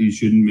catches that he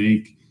shouldn't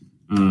make,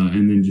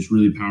 and then just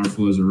really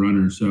powerful as a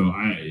runner. So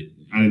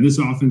out of this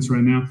offense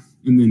right now,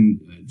 and then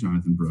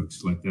Jonathan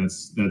Brooks, like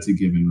that's a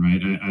given,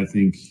 right? I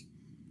think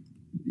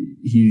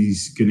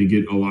he's going to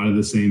get a lot of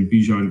the same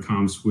Bijan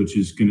comps, which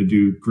is going to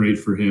do great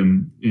for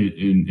him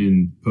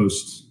in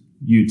post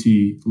UT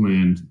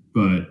land.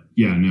 But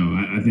yeah, no,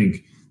 I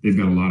think they've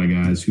got a lot of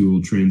guys who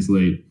will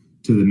translate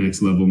to the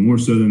next level more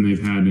so than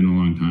they've had in a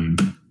long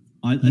time.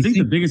 I think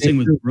the biggest thing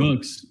with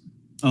Brooks,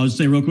 I'll just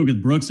say real quick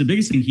with Brooks, the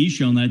biggest thing he's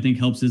shown that I think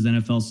helps his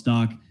NFL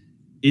stock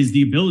is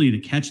the ability to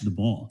catch the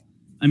ball.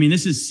 I mean,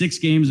 this is 6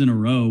 games in a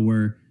row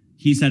where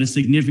he's had a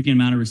significant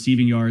amount of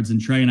receiving yards.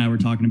 And Trey and I were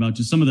talking about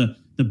just some of the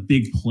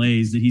big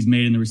plays that he's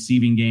made in the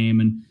receiving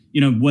game. And,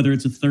 you know, whether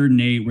it's a 3rd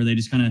and 8 where they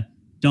just kind of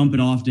dump it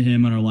off to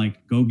him and are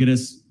like, go get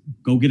us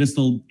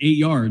the 8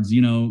 yards,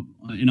 you know,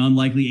 an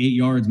unlikely 8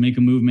 yards, make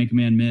a move, make a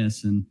man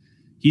miss. And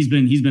he's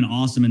been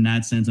awesome in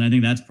that sense. And I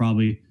think that's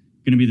probably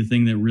going to be the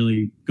thing that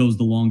really goes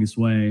the longest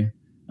way.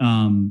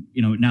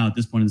 You know, now at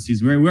this point of the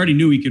season, we already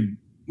knew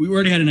we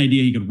already had an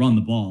idea he could run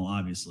the ball,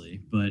 obviously,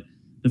 but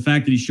the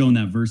fact that he's shown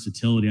that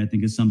versatility, I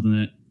think, is something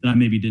that I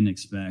maybe didn't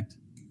expect.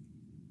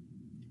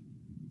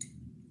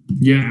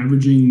 Yeah,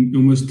 averaging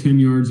almost 10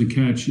 yards a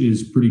catch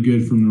is pretty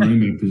good from the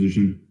running back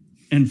position.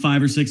 And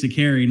 5 or 6 a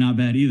carry, not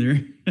bad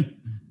either.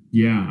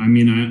 Yeah, I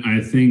mean,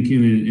 I think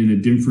in a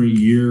different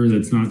year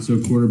that's not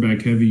so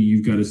quarterback heavy,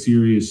 you've got a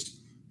serious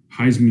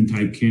Heisman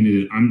type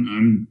candidate.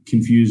 I'm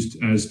confused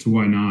as to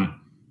why not.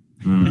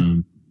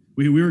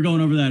 We were going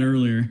over that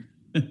earlier.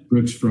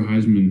 Brooks for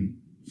Heisman.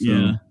 So.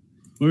 Yeah.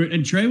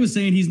 And Trey was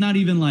saying he's not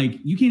even like,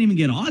 you can't even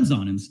get odds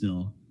on him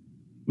still,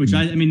 which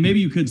I mean, maybe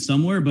you could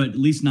somewhere, but at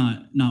least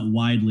not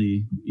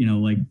widely, you know,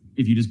 like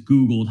if you just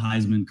Googled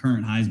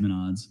current Heisman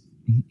odds.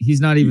 He's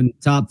not even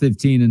top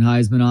 15 in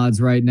Heisman odds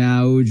right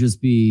now. It would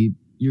just be,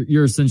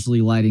 you're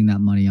essentially lighting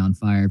that money on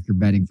fire if you're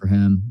betting for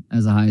him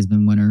as a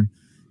Heisman winner.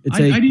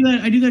 I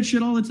do that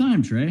shit all the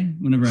time, Trey,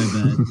 whenever I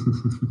bet.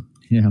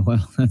 Yeah,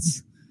 well,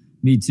 that's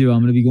me too. I'm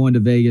going to be going to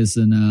Vegas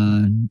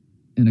in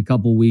a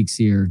couple weeks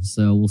here,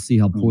 so we'll see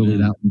how poorly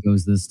that one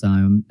goes this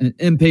time. An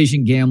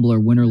impatient gambler,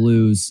 win or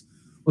lose.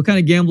 What kind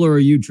of gambler are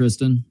you,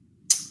 Tristan?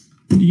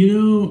 You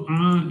know,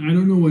 I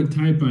don't know what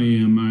type I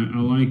am. I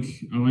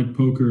like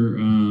poker.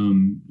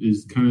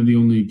 Is kind of the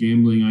only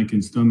gambling I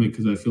can stomach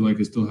because I feel like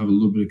I still have a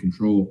little bit of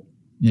control.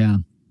 Yeah.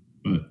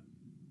 But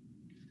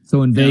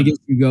so in Vegas,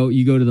 you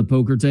go to the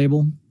poker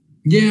table.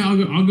 Yeah,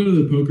 I'll go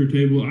to the poker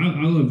table.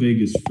 I love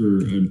Vegas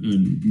for a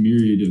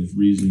myriad of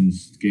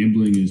reasons.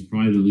 Gambling is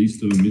probably the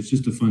least of them. It's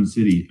just a fun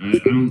city.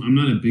 I'm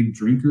not a big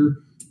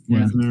drinker.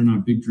 Wife and I are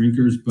not big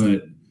drinkers,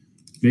 but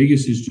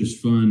Vegas is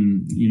just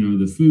fun. You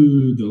know, the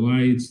food, the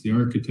lights, the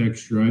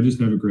architecture. I just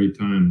have a great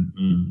time.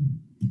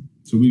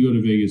 So we go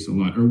to Vegas a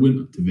lot, or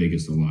went to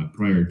Vegas a lot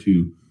prior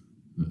to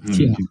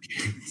having 2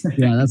 kids.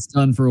 Yeah, that's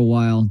done for a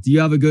while. Do you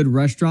have a good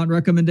restaurant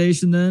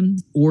recommendation then,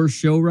 or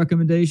show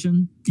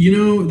recommendation? You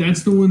know,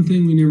 that's the one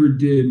thing we never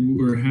did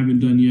or haven't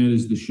done yet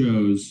is the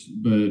shows,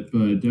 but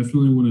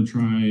definitely want to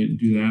try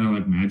do that. I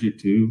like magic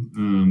too,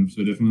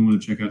 so definitely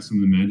want to check out some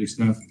of the magic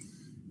stuff.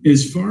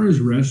 As far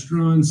as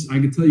restaurants, I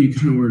can tell you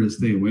kind of where to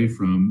stay away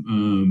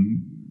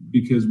from,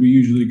 because we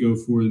usually go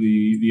for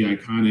the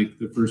iconic,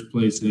 the first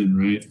place in,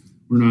 right?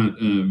 We're not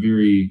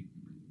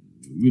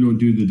we don't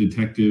do the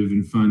detective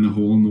and find the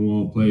hole in the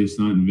wall place,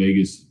 not in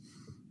Vegas,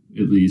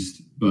 at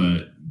least.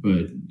 But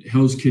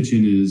Hell's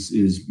Kitchen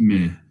is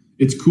meh.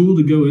 It's cool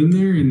to go in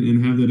there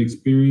and have that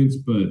experience,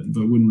 but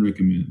wouldn't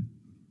recommend.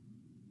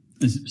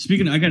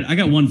 Speaking, I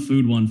got one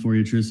food one for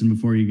you, Tristan.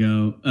 Before you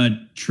go,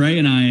 Trey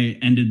and I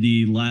ended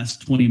the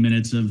last 20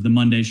 minutes of the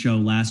Monday show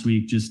last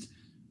week just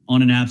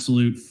on an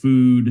absolute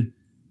food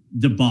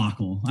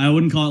debacle. I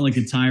wouldn't call it like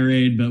a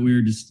tirade, but we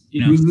were just,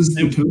 Was this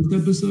the toast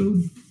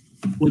episode?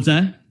 What's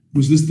that?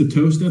 Was this the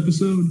toast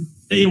episode?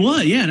 It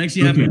was, yeah. It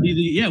actually happened to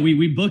be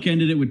we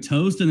bookended it with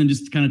toast and then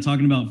just kind of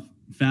talking about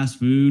fast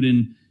food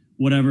and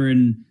whatever.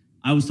 And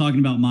I was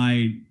talking about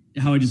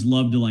how I just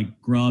love to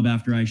like grub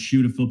after I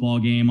shoot a football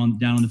game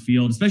down on the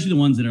field, especially the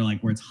ones that are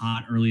like where it's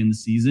hot early in the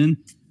season.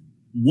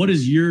 What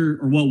was your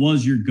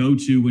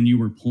go-to when you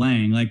were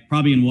playing? Like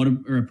probably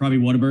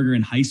Whataburger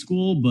in high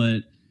school,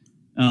 but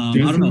I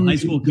don't know, high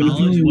school,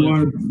 college. Definitely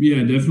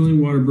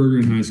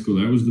Whataburger in high school.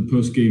 That was the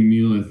post-game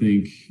meal, I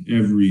think,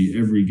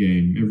 every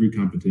game, every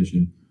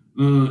competition.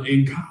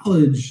 In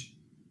college,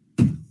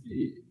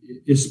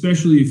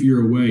 especially if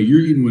you're away, you're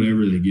eating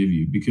whatever they give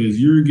you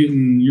because you're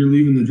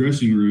leaving the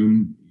dressing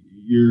room.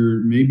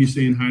 You're maybe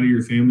saying hi to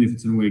your family if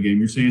it's an away game.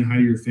 You're saying hi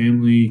to your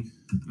family.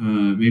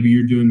 Maybe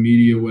you're doing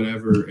media,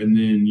 whatever, and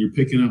then you're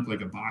picking up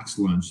like a box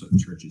lunch, like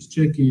Church's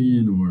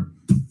Chicken or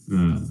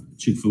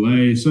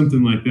Chick-fil-A,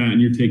 something like that,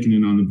 and you're taking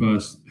it on the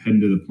bus,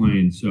 heading to the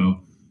plane.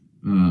 So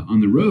on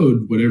the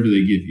road, whatever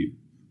they give you.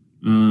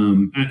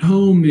 At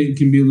home, it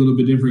can be a little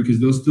bit different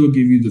because they'll still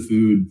give you the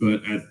food,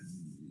 but at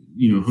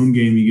home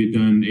game, you get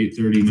done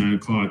 8:30, 9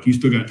 o'clock. You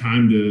still got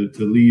time to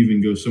leave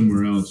and go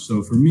somewhere else.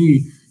 So for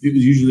me, it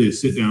was usually a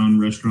sit-down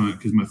restaurant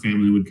because my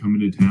family would come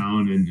into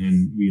town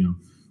and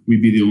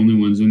we'd be the only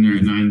ones in there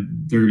at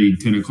 9:30,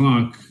 10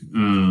 o'clock.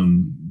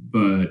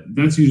 But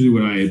that's usually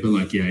what I ate. But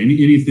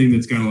anything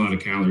that's got a lot of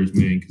calories,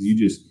 man, because you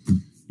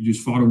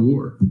just fought a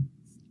war.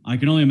 I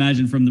can only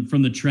imagine from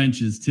the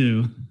trenches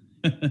too.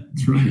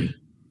 That's right.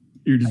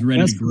 You're just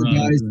ready to grow. For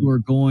guys who are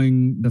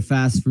going the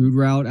fast food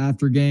route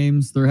after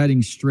games, they're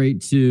heading straight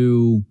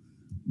to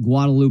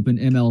Guadalupe and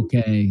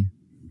MLK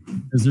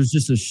because there's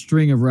just a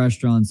string of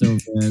restaurants over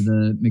there.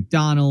 The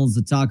McDonald's,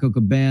 the Taco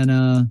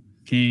Cabana,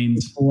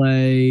 Cane's,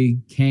 Chick-fil-A,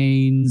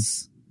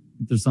 Cane's.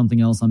 There's something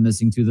else I'm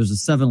missing too. There's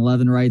a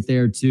 7-Eleven right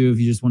there too.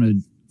 If you just want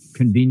to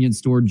convenience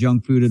store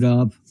junk food it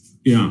up.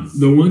 Yeah,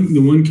 the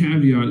one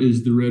caveat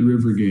is the Red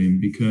River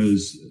game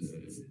because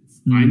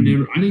I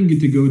didn't get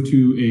to go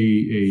to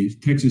a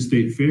Texas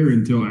State Fair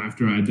until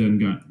after I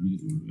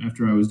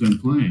was done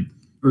playing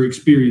or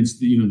experienced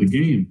the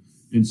game.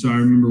 And so I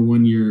remember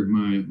one year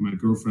my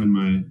girlfriend,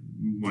 my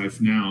wife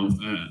now,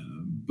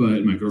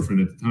 but my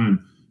girlfriend at the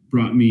time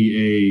brought me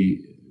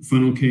a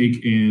funnel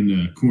cake and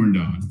a corn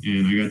dog,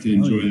 and I got to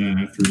enjoy that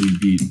after we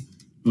beat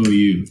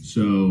OU.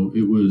 So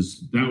it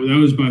was that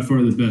was by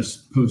far the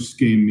best post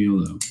game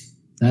meal though.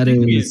 That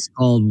is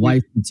called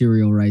wife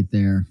material right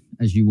there,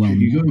 as you well know.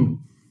 There you go.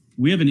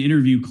 We have an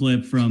interview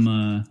clip from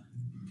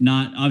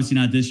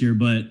not this year,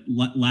 but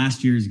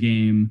last year's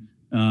game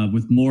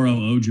with Moro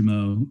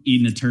Ojimo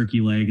eating a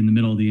turkey leg in the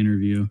middle of the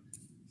interview.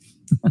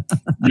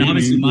 And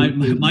obviously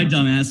my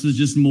dumb ass was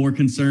just more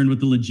concerned with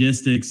the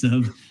logistics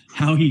of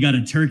how he got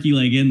a turkey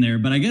leg in there.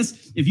 But I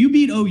guess if you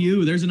beat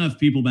OU, there's enough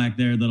people back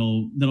there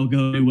that'll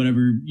go do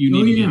whatever you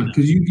need. Oh yeah,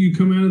 because you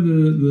come out of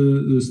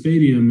the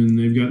stadium and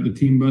they've got the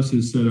team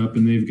buses set up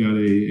and they've got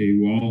a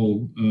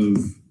wall of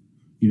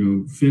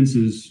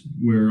fences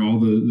where all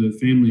the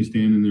families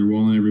stand and they're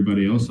walling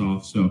everybody else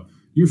off. So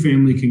your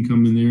family can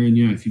come in there and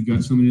if you've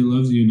got somebody that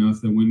loves you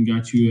enough that went and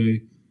got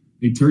you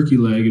a turkey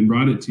leg and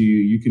brought it to you,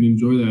 you can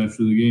enjoy that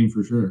after the game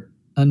for sure.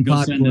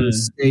 Unpopular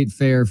State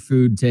Fair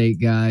food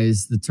take,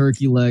 guys. The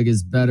turkey leg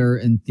is better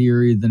in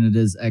theory than it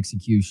is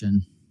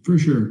execution. For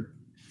sure.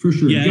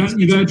 Yeah,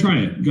 you got to try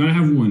it. You got to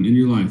have one in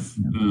your life.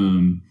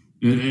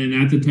 Yeah. And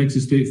at the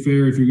Texas State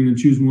Fair, if you're going to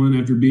choose one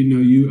after beating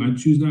OU, I'd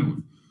choose that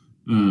one.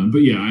 But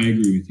yeah, I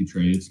agree with you,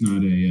 Trey. It's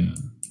not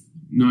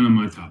not on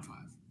my top 5.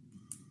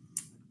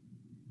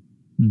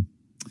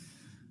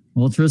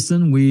 Well,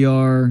 Tristan, we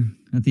are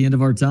at the end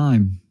of our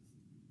time.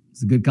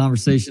 It's a good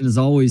conversation as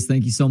always.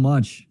 Thank you so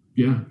much.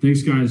 Yeah,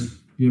 thanks, guys.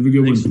 You have a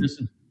good one.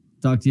 Tristan.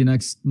 Talk to you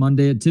next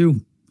Monday at 2.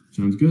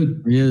 Sounds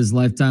good. Here he is,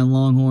 lifetime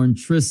Longhorn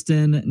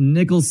Tristan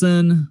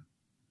Nicholson,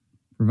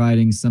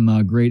 providing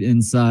some great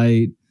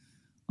insight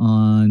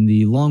on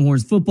the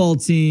Longhorns football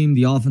team,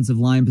 the offensive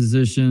line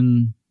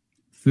position,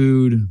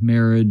 food,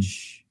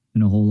 marriage,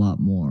 and a whole lot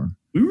more.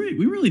 We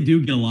really do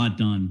get a lot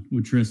done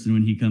with Tristan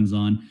when he comes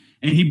on.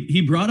 And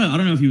he brought up, I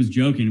don't know if he was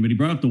joking, but he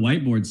brought up the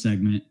whiteboard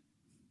segment.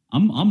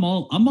 I'm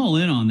all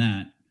in on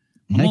that.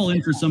 I'm all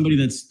in for somebody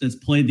that's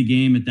played the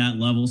game at that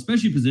level,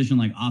 especially a position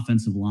like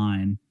offensive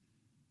line,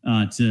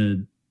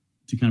 to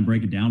kind of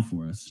break it down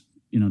for us.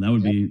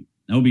 That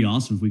would be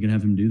awesome if we could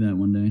have him do that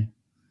one day.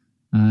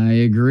 I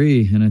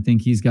agree. And I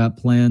think he's got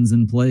plans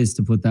in place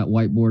to put that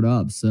whiteboard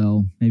up.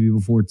 So maybe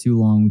before too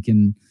long, we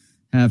can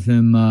have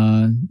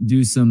him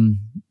do some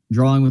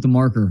drawing with a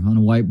marker on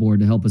a whiteboard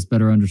to help us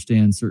better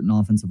understand certain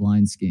offensive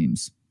line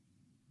schemes.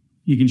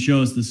 He can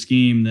show us the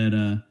scheme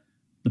that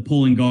the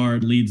pulling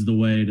guard leads the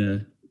way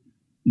to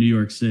New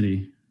York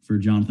City for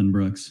Jonathan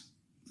Brooks.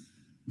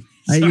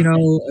 Look,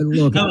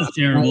 that was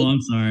terrible.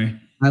 I'm sorry.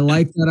 I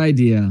like that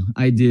idea.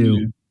 I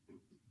do.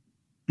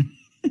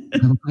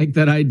 I like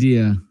that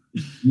idea.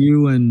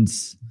 You and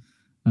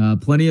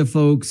plenty of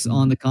folks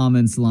on the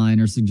comments line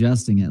are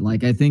suggesting it.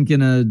 Like, I think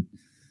in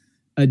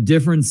a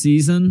different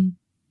season,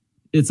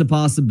 it's a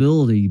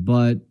possibility,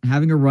 but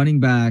having a running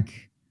back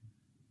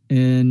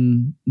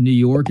in New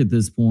York at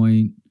this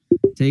point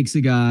takes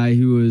a guy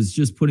who is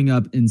just putting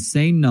up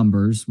insane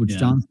numbers, which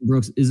Jonathan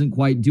Brooks isn't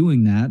quite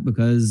doing that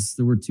because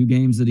there were 2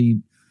 games that he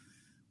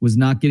was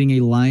not getting a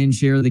lion's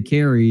share of the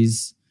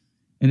carries.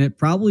 And it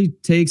probably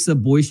takes a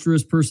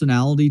boisterous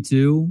personality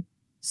too.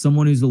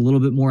 Someone who's a little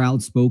bit more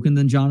outspoken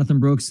than Jonathan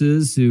Brooks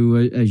is,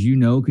 who, as you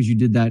know, because you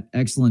did that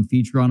excellent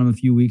feature on him a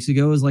few weeks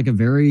ago, is like a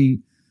very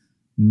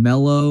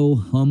mellow,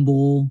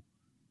 humble,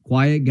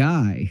 quiet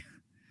guy.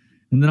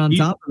 And then on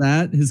top of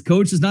that, his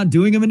coach is not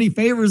doing him any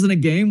favors in a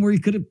game where he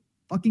could have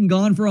fucking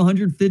gone for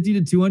 150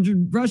 to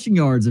 200 rushing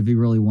yards if he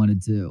really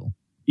wanted to.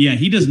 Yeah,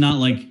 he does not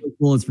like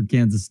bullets for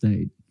Kansas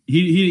State.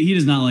 He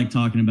does not like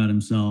talking about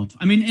himself.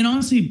 I mean, and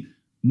honestly,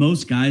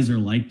 most guys are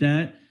like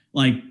that.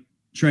 Like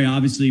Trey,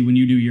 obviously, when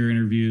you do your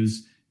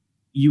interviews,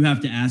 you have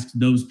to ask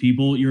those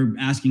people. You're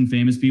asking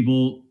famous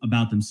people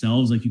about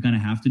themselves. Like you kind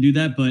of have to do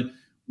that. But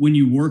when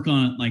you work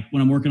on, like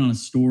when I'm working on a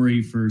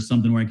story for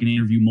something where I can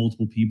interview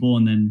multiple people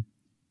and then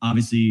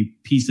obviously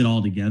piece it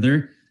all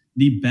together,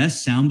 the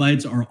best sound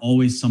bites are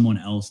always someone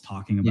else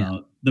talking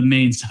about the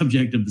main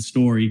subject of the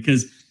story.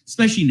 Because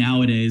especially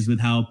nowadays with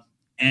how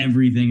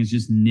everything is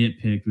just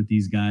nitpicked with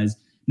these guys,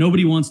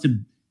 nobody wants to,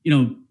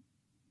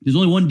 there's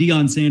only one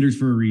Deion Sanders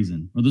for a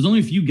reason, or there's only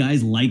a few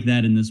guys like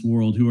that in this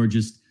world who are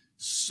just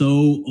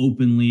so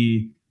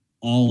openly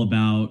all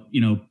about,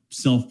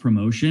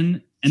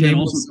 self-promotion. And then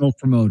also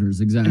self-promoters,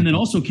 exactly. And then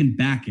also can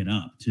back it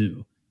up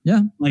too.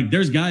 Yeah. Like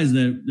there's guys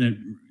that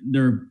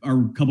there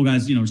are a couple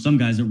guys, some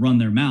guys that run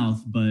their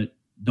mouth, but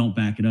don't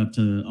back it up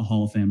to a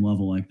Hall of Fame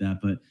level like that.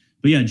 But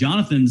yeah,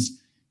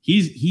 Jonathan's,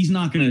 he's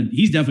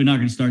definitely not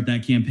going to start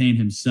that campaign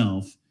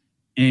himself.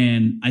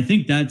 And I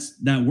think that's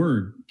that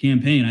word,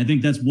 campaign. I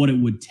think that's what it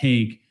would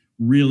take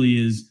really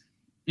is,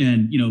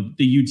 and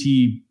the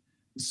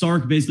UT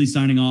Sark basically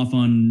signing off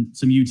on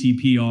some UT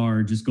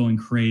PR, just going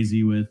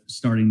crazy with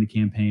starting the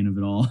campaign of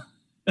it all.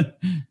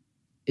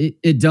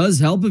 It does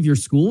help if your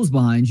school's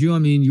behind you. I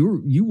mean,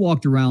 you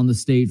walked around the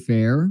state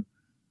fair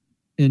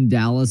in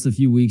Dallas a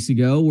few weeks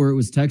ago where it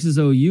was Texas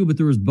OU, but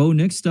there was Bo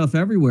Nix stuff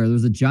everywhere. There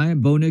was a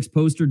giant Bo Nix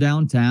poster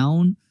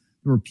downtown.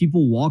 There were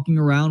people walking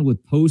around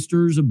with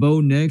posters of Bo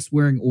Nix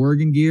wearing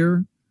Oregon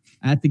gear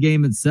at the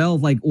game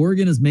itself. Like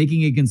Oregon is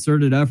making a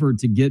concerted effort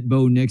to get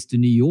Bo Nix to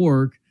New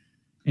York,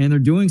 and they're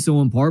doing so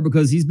in part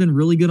because he's been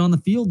really good on the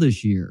field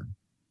this year.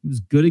 He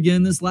was good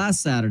again this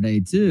last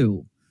Saturday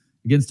too,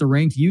 against a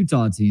ranked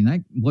Utah team.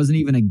 That wasn't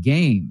even a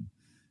game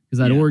because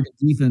that Oregon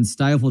defense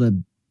stifled a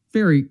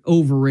very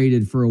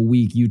overrated for a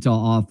weak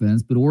Utah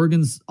offense, but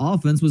Oregon's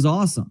offense was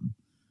awesome.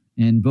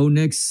 And Bo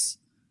Nix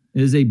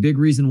is a big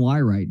reason why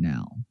right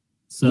now.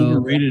 So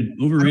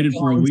overrated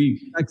for a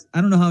week.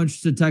 I don't know how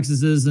interested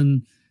Texas is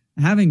in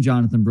having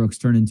Jonathan Brooks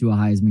turn into a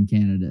Heisman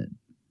candidate,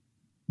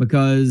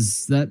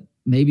 because that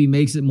maybe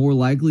makes it more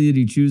likely that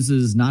he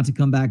chooses not to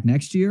come back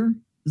next year.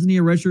 Isn't he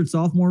a redshirt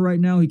sophomore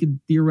right now? He could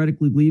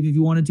theoretically leave if he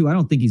wanted to. I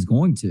don't think he's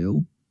going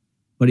to,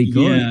 but he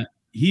could. Yeah,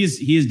 he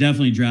is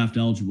definitely draft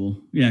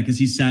eligible. Yeah, because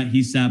he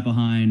sat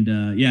behind.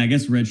 I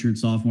guess redshirt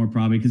sophomore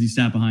probably because he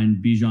sat behind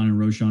Bijan and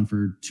Roschon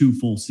for 2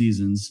 full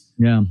seasons.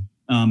 Yeah,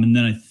 and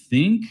then I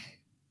think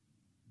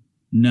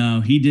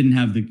no, he did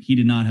not have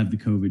the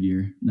COVID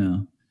year.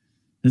 No,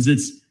 because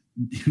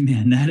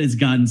that has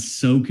gotten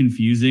so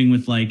confusing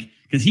with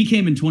because he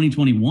came in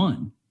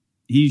 2021.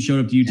 He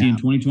showed up to UT in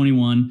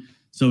 2021.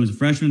 So he was a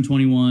freshman in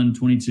 21,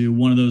 22.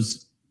 One of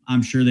those,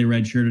 I'm sure they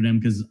redshirted him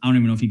because I don't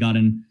even know if he got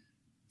in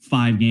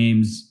 5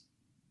 games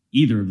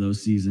either of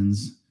those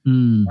seasons.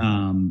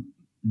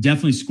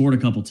 Definitely scored a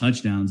couple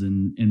touchdowns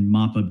in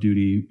mop-up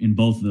duty in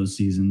both of those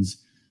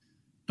seasons.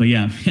 But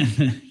yeah,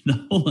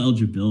 the whole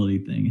eligibility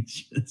thing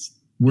is just...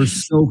 We're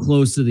so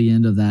close to the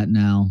end of that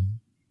now.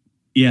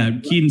 Yeah,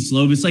 Keaton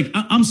Slovis.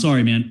 I'm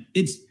sorry, man.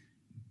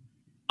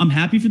 I'm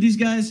happy for these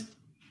guys.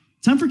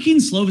 Time for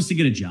Keaton Slovis to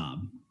get a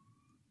job.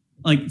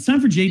 It's time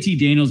for JT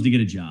Daniels to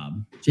get a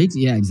job.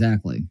 Yeah,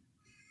 exactly.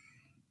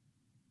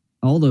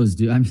 All those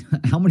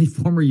how many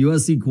former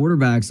USC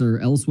quarterbacks are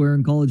elsewhere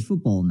in college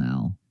football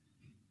now?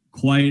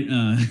 Quite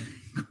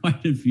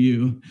a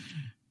few.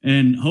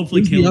 And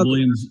hopefully Caleb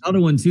Williams. Other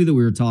one too that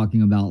we were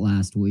talking about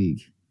last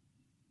week.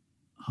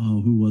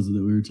 Oh, who was it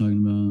that we were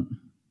talking about?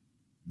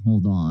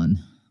 Hold on.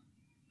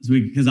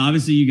 Because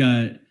obviously you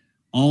got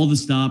all the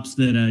stops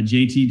that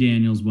JT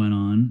Daniels went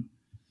on,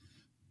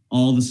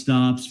 all the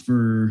stops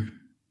for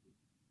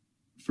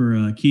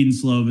Keaton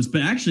Slovis.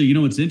 But actually,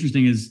 what's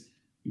interesting is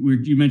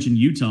you mentioned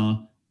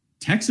Utah,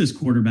 Texas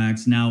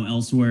quarterbacks now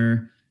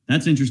elsewhere.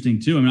 That's interesting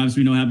too. I mean,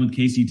 obviously we know what happened with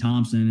Casey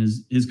Thompson.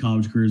 His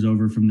college career is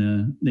over from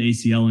the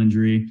ACL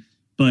injury.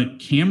 But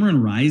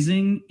Cameron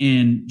Rising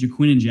and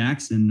Jaquin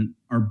Jackson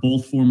are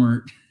both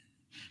former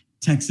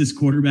Texas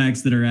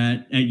quarterbacks that are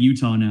at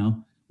Utah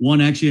now.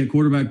 One actually at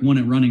quarterback, one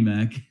at running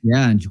back.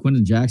 Yeah, and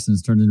Jaquin Jackson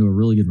has turned into a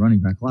really good running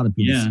back. A lot of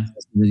people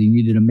suggested that he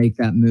needed to make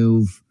that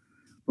move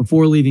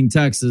before leaving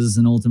Texas,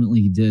 and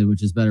ultimately he did,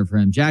 which is better for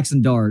him.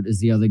 Jackson Dart is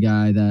the other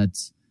guy that.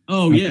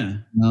 Oh, yeah.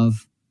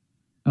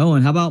 Oh,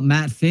 and how about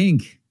Matt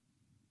Fink?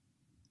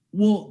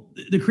 Well,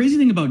 the crazy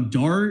thing about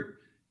Dart,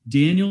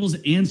 Daniels,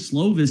 and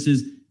Slovis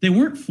is they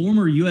weren't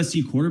former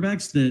USC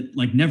quarterbacks that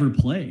like never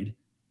played.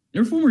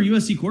 They're former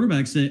USC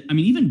quarterbacks that, I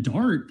mean, even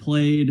Dart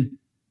played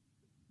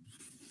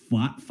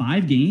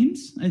 5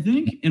 games, I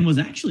think, and was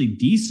actually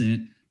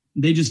decent.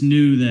 They just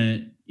knew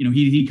that, you know,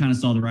 he kind of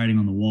saw the writing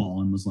on the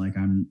wall and was like,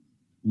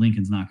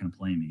 Lincoln's not going to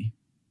play me.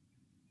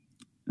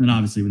 And then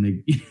obviously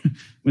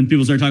when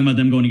people start talking about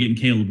them going and getting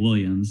Caleb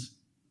Williams,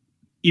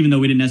 even though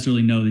we didn't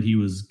necessarily know that he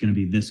was going to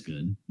be this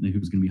good, that he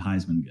was going to be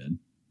Heisman good.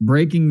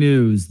 Breaking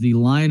news. The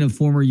line of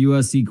former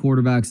USC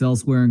quarterbacks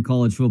elsewhere in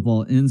college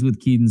football ends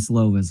with Kedon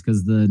Slovis,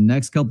 because the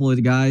next couple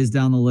of guys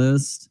down the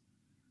list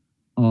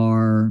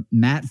are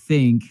Matt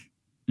Fink,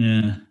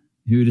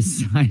 who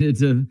decided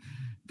to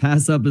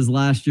pass up his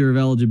last year of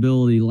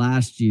eligibility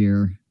last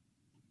year.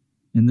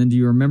 And then do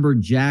you remember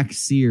Jack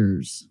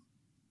Sears?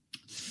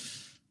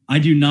 I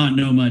do not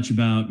know much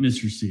about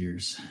Mr.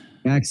 Sears.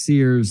 Jack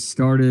Sears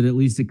started at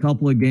least a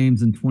couple of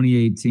games in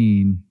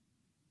 2018.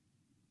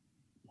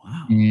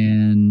 Wow.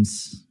 And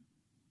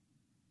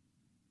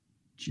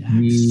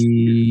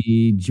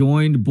he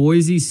joined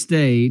Boise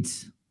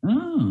State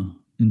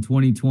in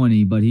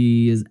 2020, but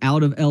he is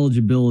out of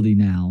eligibility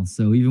now.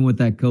 So even with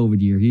that COVID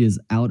year, he is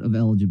out of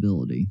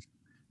eligibility.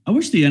 I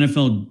wish the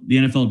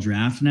NFL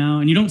draft now,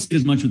 and you don't see it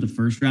as much with the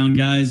first round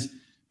guys,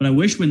 but I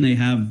wish when they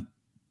have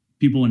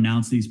people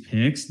announce these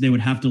picks, they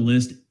would have to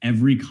list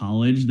every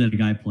college that a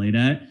guy played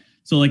at.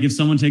 So like if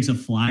someone takes a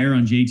flyer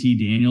on JT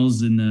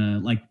Daniels in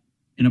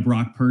a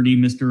Brock Purdy,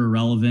 Mr.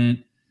 Irrelevant,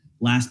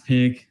 last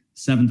pick,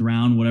 7th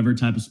round, whatever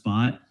type of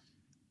spot,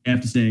 they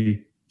have to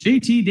say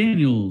JT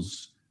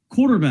Daniels,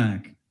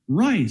 quarterback,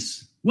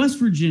 Rice, West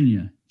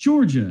Virginia,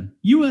 Georgia,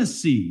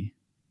 USC,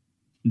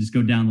 and just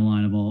go down the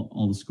line of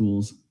all the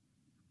schools.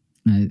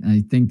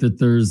 I think that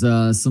there's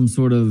some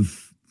sort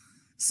of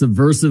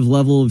subversive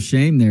level of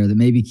shame there that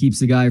maybe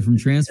keeps a guy from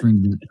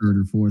transferring to the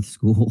 3rd or 4th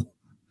school.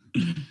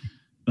 I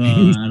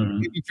don't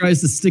know. He tries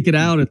to stick it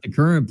out at the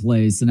current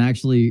place and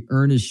actually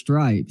earn his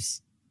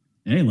stripes.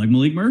 Hey, like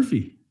Malik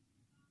Murphy.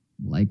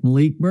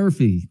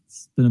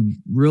 It's been a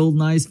real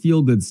nice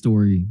feel-good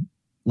story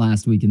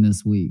last week and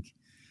this week.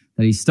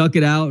 That he stuck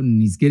it out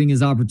and he's getting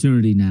his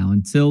opportunity now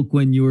until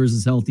Quinn Ewers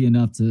is healthy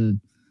enough to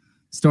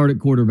start at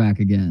quarterback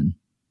again.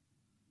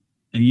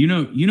 And you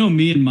know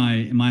me and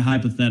my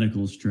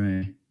hypotheticals,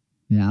 Trey.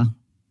 Yeah.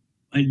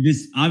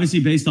 This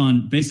obviously based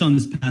on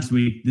this past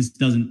week, this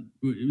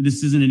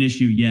isn't an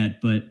issue yet,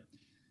 but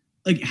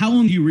like how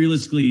long do you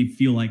realistically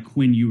feel like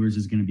Quinn Ewers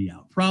is going to be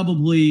out?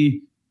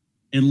 Probably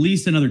at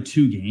least another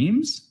 2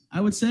 games, I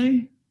would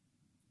say.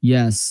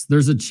 Yes,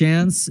 there's a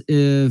chance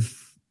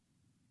if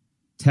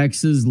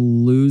Texas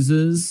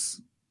loses,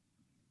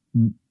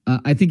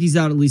 I think he's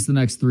out at least the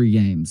next 3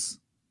 games.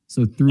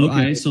 So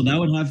so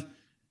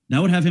that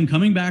would have him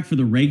coming back for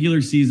the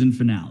regular season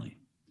finale.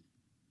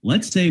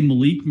 Let's say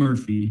Malik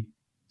Murphy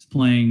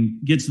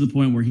gets to the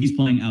point where he's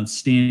playing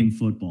outstanding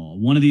football.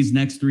 One of these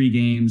next 3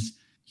 games,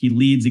 he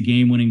leads a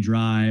game-winning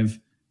drive,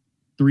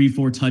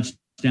 3-4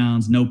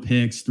 touchdowns, no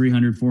picks,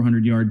 300,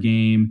 400-yard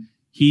game.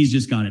 He's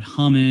just got it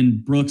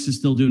humming. Brooks is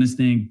still doing his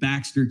thing.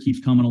 Baxter keeps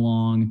coming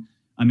along.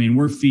 I mean,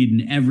 we're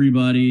feeding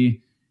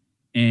everybody.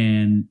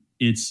 And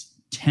it's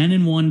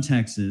 10-1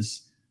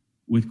 Texas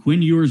with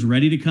Quinn Ewers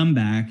ready to come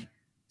back.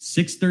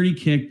 6:30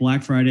 kick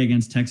Black Friday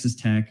against Texas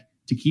Tech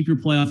to keep your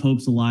playoff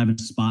hopes alive and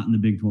a spot in the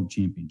Big 12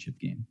 championship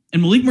game.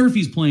 And Malik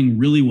Murphy's playing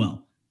really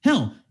well.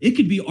 Hell, it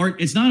could be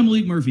it's not a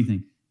Malik Murphy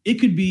thing.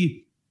 It could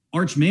be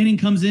Arch Manning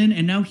comes in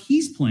and now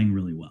he's playing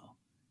really well.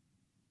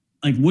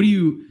 Like, what do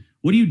you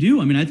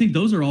do? I mean, I think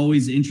those are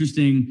always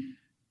interesting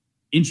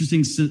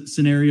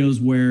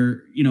scenarios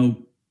where, you know,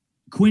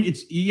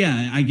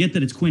 I get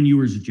that it's Quinn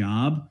Ewers'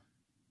 job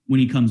when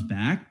he comes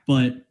back,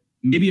 but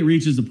maybe it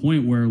reaches a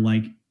point where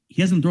like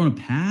he hasn't thrown a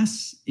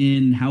pass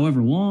in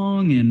however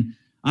long. And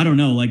I don't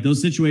know, like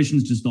those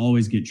situations just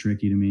always get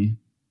tricky to me.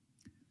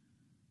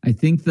 I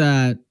think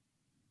that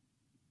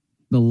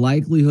the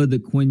likelihood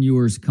that Quinn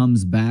Ewers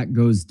comes back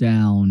goes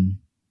down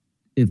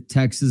if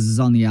Texas is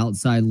on the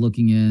outside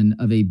looking in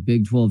of a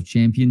Big 12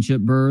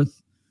 championship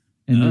berth,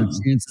 and their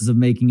chances of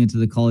making it to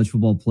the college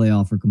football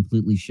playoff are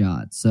completely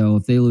shot. So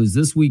if they lose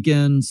this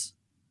weekend,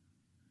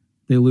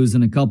 they lose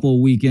in a couple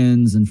of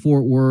weekends in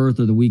Fort Worth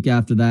or the week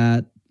after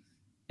that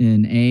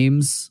in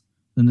Ames,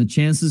 then the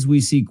chances we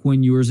see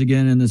Quinn Ewers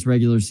again in this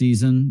regular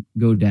season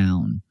go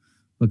down,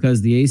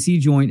 because the AC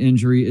joint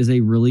injury is a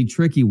really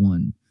tricky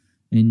one.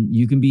 And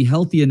you can be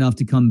healthy enough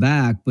to come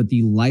back, but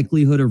the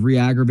likelihood of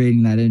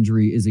re-aggravating that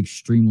injury is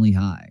extremely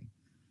high.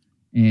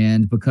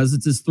 And because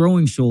it's his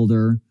throwing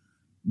shoulder,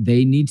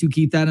 they need to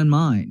keep that in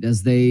mind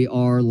as they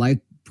are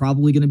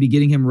probably going to be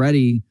getting him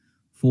ready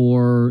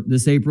for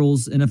this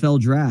April's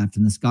NFL draft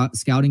and the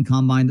scouting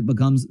combine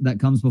that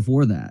comes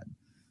before that.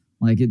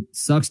 Like, it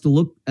sucks to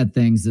look at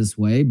things this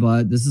way,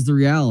 but this is the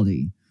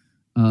reality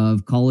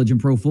of college and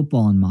pro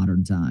football in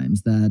modern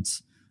times, that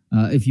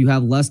If you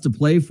have less to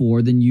play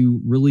for, then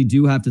you really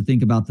do have to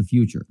think about the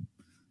future.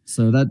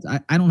 So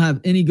I don't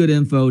have any good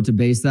info to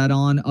base that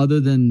on other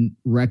than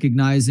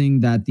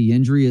recognizing that the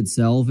injury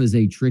itself is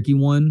a tricky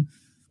one.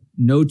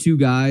 No two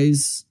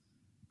guys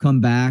come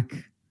back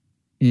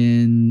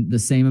in the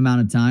same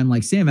amount of time.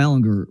 Like Sam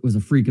Ehlinger was a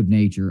freak of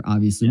nature,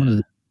 obviously, one of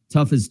the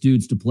toughest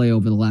dudes to play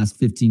over the last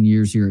 15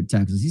 years here at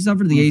Texas. He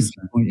suffered the AC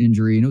joint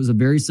injury, and it was a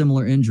very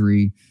similar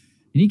injury.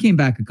 And he came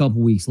back a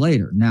couple weeks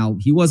later. Now,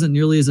 he wasn't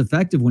nearly as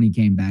effective when he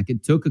came back.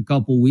 It took a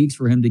couple weeks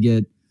for him to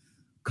get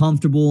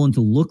comfortable and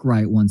to look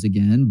right once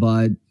again,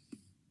 but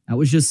that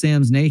was just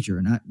Sam's nature.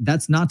 And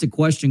that's not to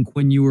question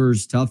Quinn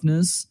Ewers'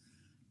 toughness,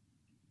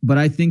 but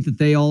I think that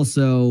they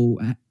also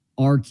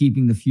are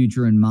keeping the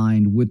future in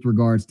mind with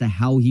regards to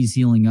how he's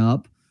healing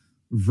up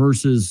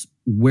versus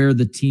where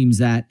the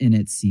team's at in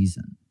its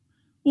season.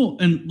 Well,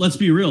 and let's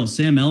be real,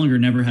 Sam Ehlinger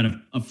never had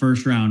a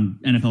first-round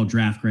NFL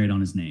draft grade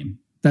on his name.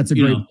 That's a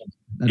great point.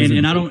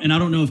 And I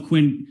don't know if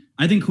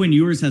I think Quinn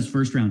Ewers has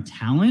first-round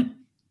talent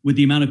with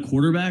the amount of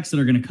quarterbacks that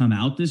are going to come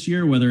out this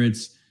year, whether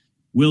it's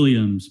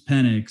Williams,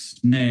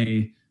 Penix,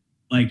 May.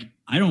 Like,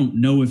 I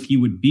don't know if he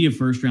would be a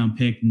first-round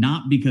pick,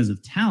 not because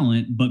of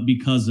talent, but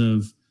because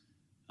of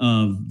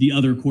the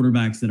other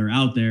quarterbacks that are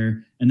out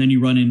there. And then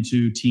you run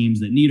into teams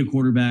that need a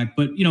quarterback.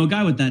 But, a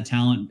guy with that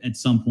talent at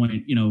some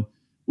point,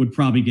 would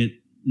probably get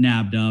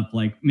nabbed up,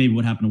 like maybe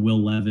what happened to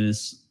Will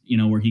Levis,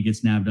 where he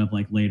gets nabbed up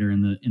like later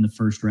in the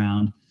first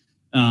round.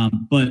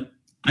 But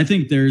I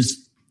think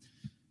there's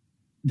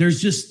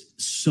just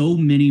so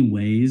many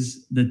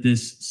ways that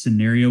this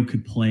scenario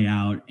could play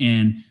out.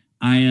 And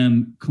I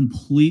am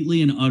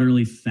completely and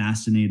utterly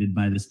fascinated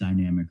by this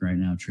dynamic right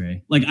now,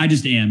 Trey. Like, I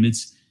just am.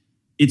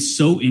 It's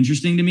so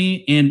interesting to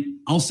me. And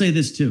I'll say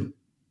this too.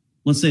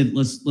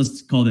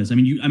 Let's call this. I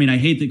mean, I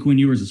hate that Quinn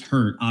Ewers is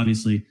hurt,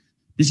 obviously.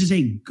 This is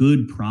a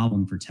good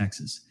problem for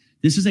Texas.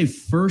 This is a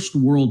first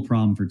world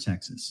problem for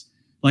Texas.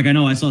 Like, I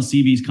know I saw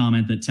CB's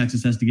comment that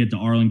Texas has to get to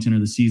Arlington or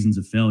the season's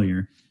a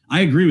failure.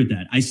 I agree with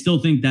that. I still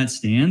think that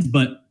stands,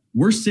 but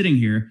we're sitting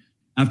here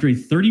after a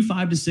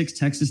 35-6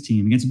 Texas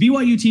team against a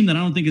BYU team that I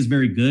don't think is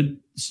very good.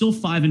 Still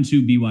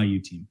 5-2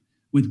 BYU team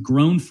with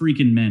grown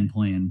freaking men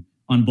playing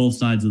on both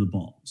sides of the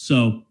ball.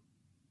 So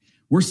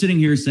we're sitting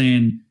here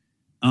saying,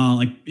 all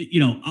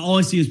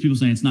I see is people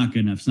saying it's not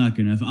good enough. It's not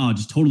good enough. Oh,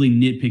 just totally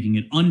nitpicking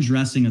it,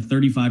 undressing a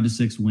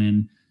 35-6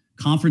 win,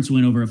 conference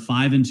win over a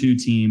 5-2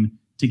 team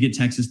to get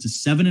Texas to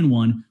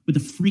 7-1 with a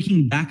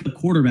freaking backup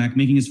quarterback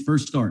making his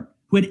first start,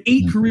 who had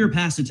 8 career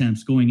pass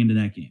attempts going into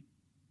that game.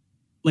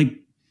 Like,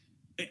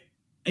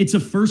 it's a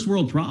first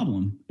world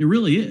problem. It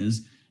really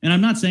is. And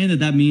I'm not saying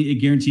that means it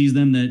guarantees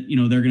them that,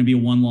 they're going to be a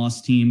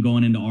one-loss team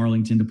going into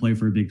Arlington to play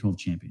for a Big 12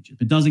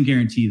 championship. It doesn't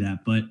guarantee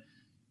that, but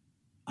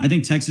I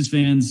think Texas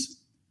fans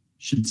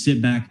should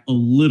sit back a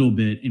little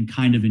bit and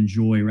kind of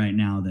enjoy right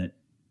now that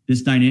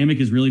this dynamic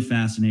is really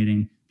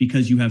fascinating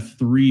because you have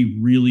 3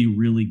 really,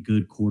 really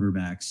good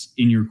quarterbacks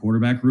in your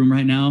quarterback room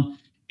right now.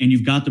 And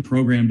you've got the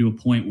program to a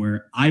point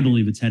where I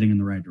believe it's heading in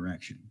the right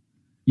direction.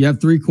 You have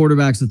 3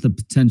 quarterbacks with the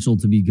potential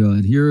to be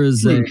good. Here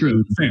is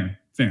true.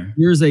 Fair.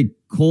 Here's a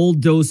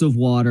cold dose of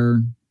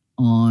water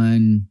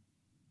on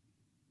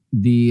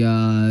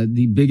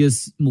the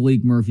biggest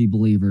Malik Murphy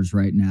believers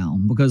right now.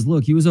 Because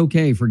look, he was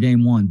okay for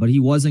game 1, but he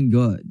wasn't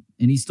good.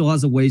 And he still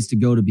has a ways to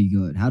go to be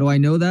good. How do I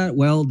know that?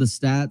 Well, the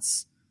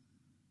stats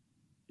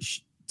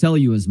tell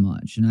you as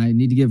much. And I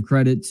need to give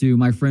credit to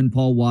my friend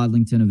Paul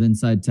Wadlington of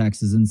Inside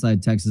Texas,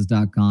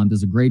 InsideTexas.com.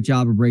 Does a great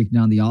job of breaking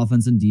down the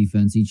offense and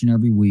defense each and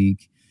every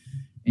week.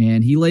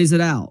 And he lays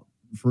it out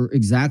for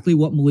exactly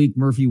what Malik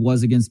Murphy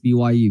was against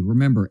BYU.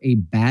 Remember, a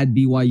bad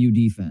BYU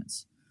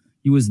defense.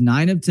 He was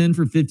 9 of 10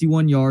 for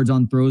 51 yards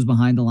on throws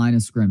behind the line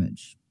of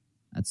scrimmage.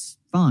 That's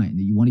fine.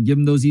 You want to give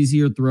him those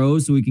easier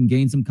throws so he can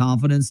gain some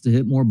confidence to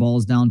hit more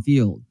balls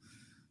downfield.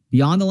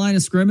 Beyond the line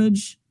of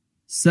scrimmage,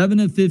 7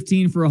 of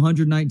 15 for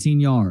 119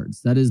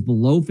 yards. That is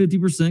below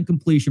 50%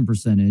 completion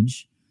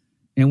percentage.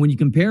 And when you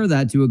compare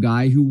that to a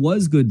guy who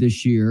was good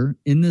this year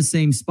in the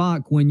same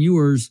spot, Quinn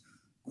Ewers,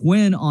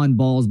 Quinn on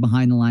balls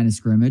behind the line of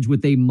scrimmage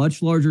with a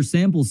much larger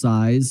sample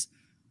size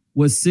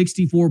was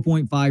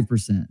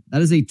 64.5%.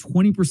 That is a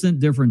 20%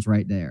 difference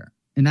right there.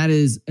 And that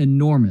is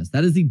enormous.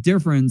 That is the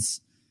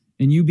difference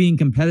in you being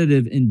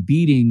competitive and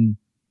beating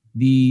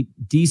the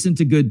decent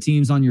to good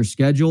teams on your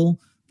schedule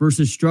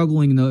versus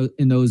struggling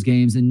in those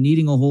games and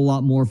needing a whole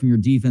lot more from your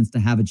defense to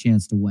have a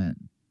chance to win.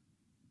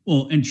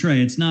 Well, and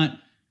Trey, I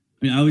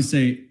always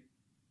say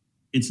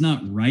it's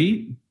not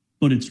right,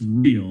 but it's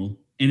real.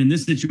 And in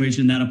this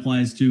situation, that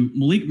applies to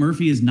Malik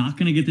Murphy is not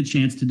going to get the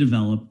chance to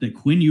develop that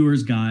Quinn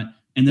Ewers got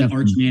and that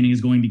Arch Manning is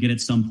going to get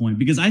at some point.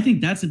 Because I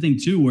think that's the thing,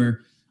 too,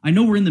 where I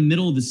know we're in the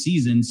middle of the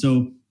season,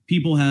 so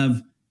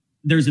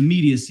there's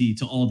immediacy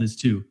to all this,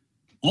 too.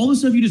 All the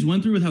stuff you just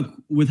went through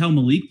with how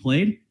Malik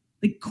played,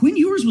 like Quinn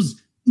Ewers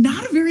was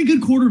not a very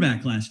good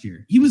quarterback last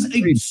year. He was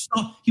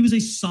a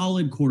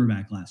solid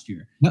quarterback last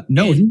year.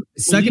 No,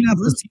 second half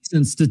of the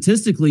season,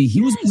 statistically,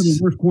 he was one of the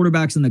worst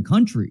quarterbacks in the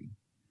country.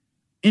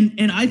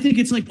 And I think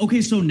it's like,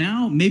 okay, so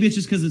now maybe it's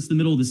just because it's the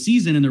middle of the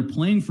season and they're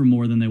playing for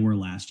more than they were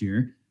last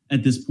year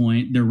at this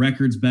point. Their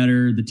record's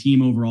better. The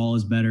team overall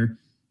is better.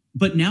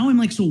 But now I'm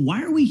like, so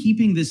why are we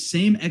heaping this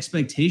same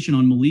expectation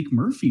on Malik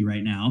Murphy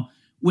right now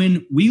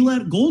when we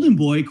let Golden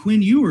Boy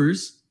Quinn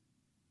Ewers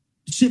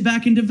sit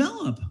back and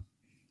develop?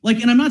 Like,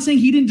 and I'm not saying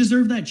he didn't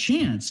deserve that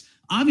chance.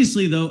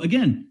 Obviously, though,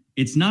 again,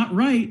 it's not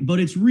right, but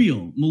it's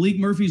real. Malik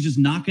Murphy's just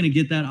not going to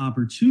get that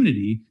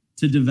opportunity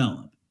to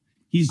develop.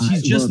 He's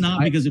just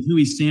not because of who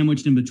he's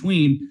sandwiched in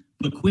between.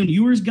 But Quinn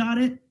Ewers got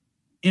it,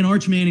 and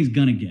Arch Manning's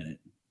going to get it.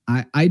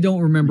 I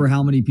don't remember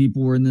how many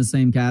people were in the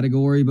same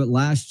category, but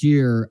last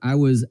year I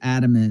was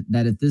adamant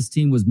that if this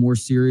team was more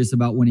serious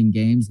about winning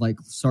games like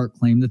Sark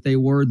claimed that they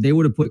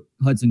would have put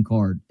Hudson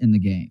Card in the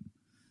game.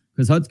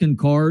 Because Hudson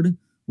Card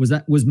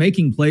was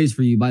making plays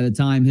for you by the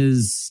time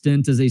his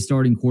stint as a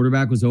starting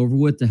quarterback was over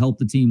with to help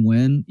the team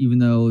win, even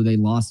though they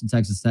lost to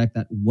Texas Tech.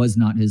 That was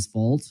not his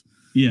fault.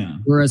 Yeah.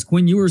 Whereas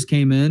Quinn Ewers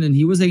came in and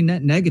he was a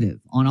net negative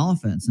on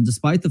offense. And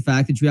despite the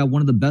fact that you have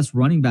one of the best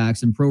running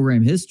backs in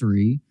program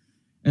history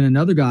and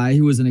another guy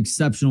who was an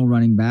exceptional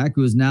running back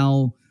who is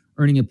now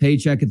earning a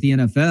paycheck at the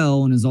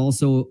NFL and is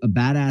also a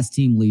badass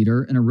team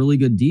leader and a really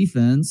good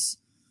defense,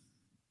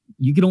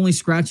 you could only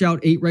scratch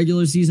out 8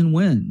 regular season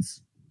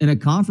wins in a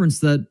conference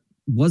that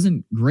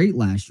wasn't great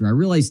last year. I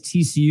realized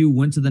TCU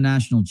went to the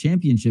national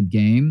championship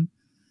game.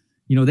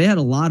 You know, they had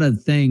a lot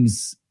of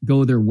things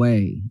go their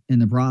way in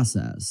the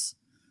process.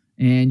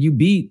 And you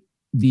beat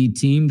the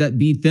team that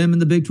beat them in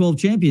the Big 12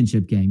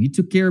 championship game. You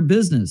took care of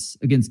business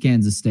against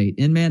Kansas State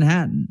in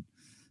Manhattan.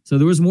 So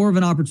there was more of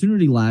an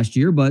opportunity last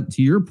year. But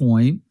to your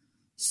point,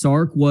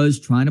 Sark was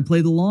trying to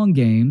play the long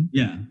game.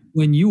 Yeah.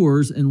 When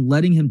Ewers and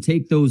letting him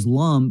take those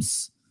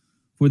lumps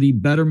for the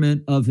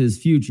betterment of his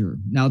future.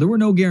 Now, there were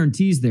no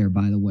guarantees there,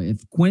 by the way.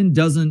 If Quinn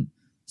doesn't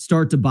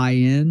start to buy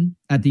in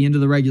at the end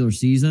of the regular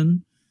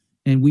season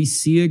and we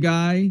see a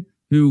guy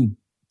who,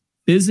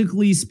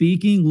 physically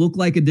speaking, looked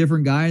like a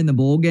different guy in the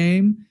bowl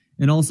game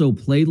and also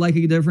played like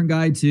a different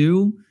guy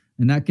too,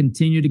 and that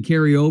continued to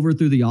carry over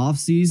through the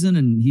offseason,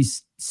 and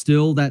he's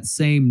still that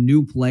same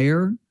new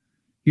player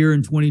here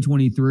in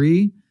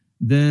 2023,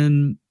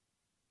 then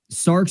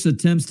Sark's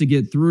attempts to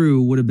get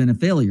through would have been a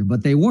failure,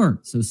 but they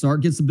weren't. So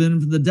Sark gets the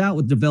benefit of the doubt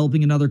with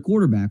developing another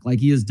quarterback like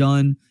he has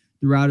done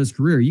throughout his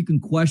career. You can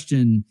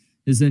question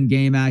his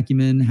in-game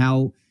acumen,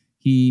 how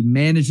he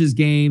manages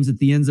games at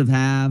the ends of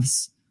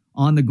halves,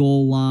 on the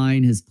goal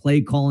line. His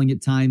play calling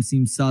at times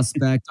seems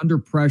suspect. Under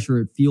pressure,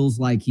 it feels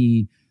like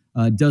he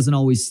doesn't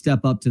always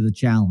step up to the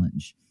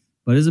challenge.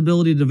 But his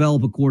ability to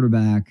develop a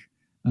quarterback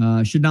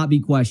should not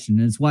be questioned.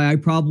 And it's why I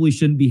probably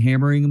shouldn't be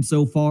hammering him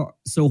so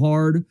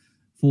hard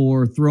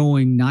for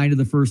throwing 9 of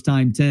the first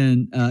 10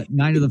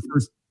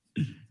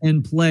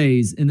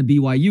 plays in the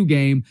BYU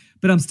game.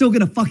 But I'm still going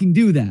to fucking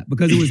do that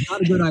because it was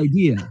not a good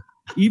idea.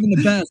 Even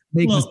the best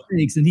make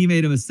mistakes, and he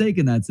made a mistake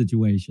in that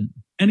situation.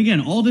 And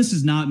again, all this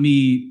is not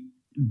me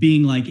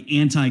being like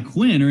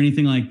anti-Quinn or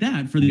anything like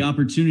that for the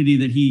opportunity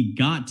that he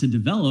got to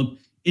develop.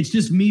 It's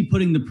just me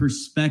putting the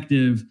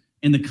perspective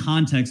and the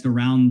context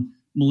around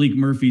Malik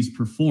Murphy's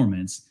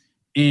performance.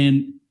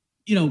 And,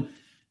 you know,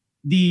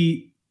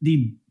 the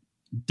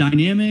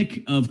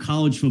dynamic of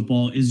college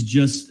football is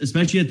just,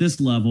 especially at this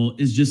level,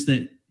 is just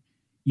that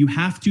you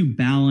have to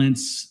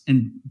balance,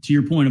 and to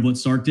your point of what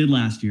Sark did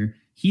last year,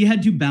 he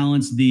had to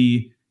balance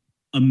the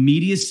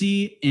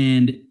immediacy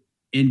and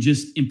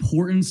just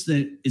importance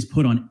that is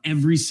put on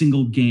every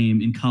single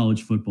game in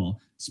college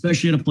football,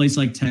 especially at a place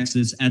like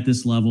Texas at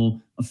this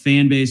level, a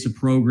fan base, a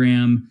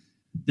program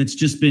that's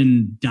just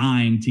been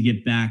dying to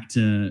get back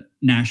to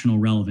national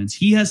relevance.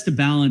 He has to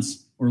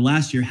balance, or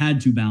last year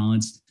had to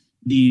balance,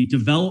 the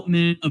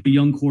development of a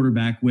young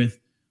quarterback with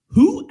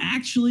who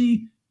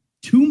actually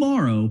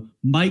tomorrow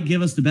might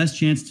give us the best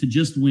chance to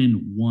just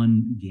win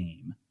one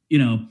game, you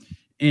know.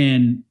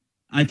 And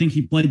I think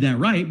he played that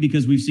right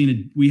because we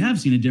have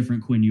seen a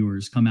different Quinn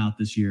Ewers come out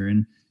this year.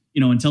 And, you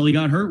know, until he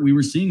got hurt, we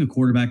were seeing a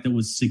quarterback that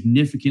was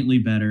significantly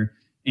better.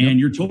 And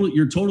you're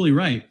totally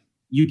right.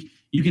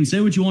 You can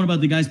say what you want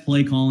about the guy's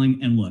play calling,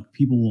 and look,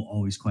 people will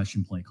always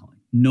question play calling,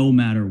 no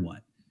matter what.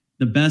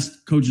 The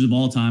best coaches of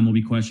all time will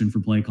be questioned for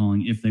play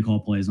calling if they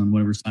call plays on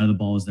whatever side of the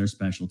ball is their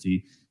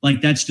specialty.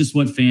 Like, that's just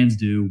what fans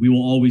do. We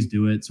will always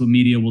do it. It's what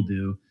media will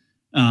do.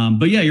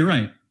 But yeah, you're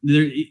right.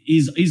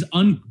 He's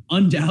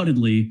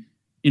undoubtedly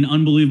an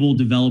unbelievable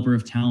developer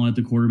of talent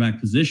at the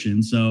quarterback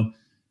position. So,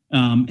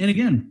 and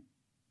again,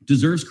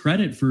 deserves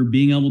credit for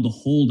being able to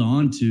hold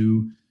on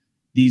to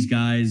these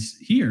guys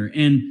here.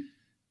 And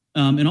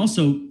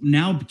also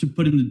now to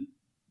put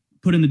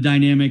in the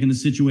dynamic and the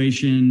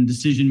situation,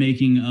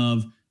 decision-making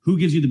of who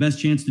gives you the best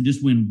chance to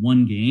just win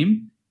one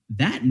game,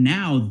 that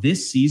now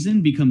this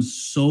season becomes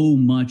so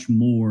much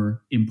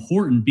more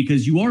important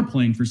because you are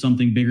playing for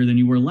something bigger than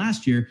you were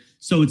last year.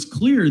 So it's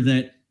clear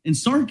that, and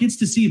Sark gets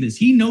to see this.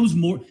 He knows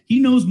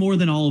more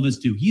than all of us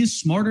do. He is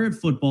smarter at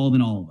football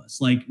than all of us.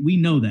 Like, we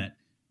know that.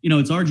 You know,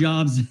 it's our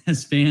jobs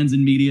as fans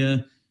and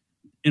media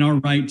and our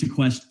right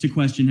to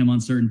question him on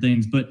certain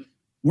things, but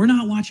we're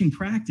not watching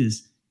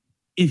practice.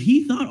 if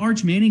he thought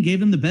Arch Manning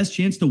gave him the best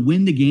chance to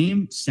win the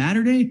game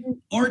Saturday,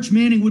 Arch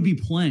Manning would be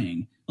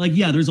playing. Like,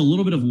 yeah, there's a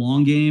little bit of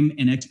long game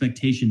and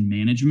expectation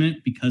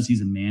management because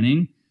he's a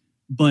Manning.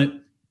 But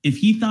if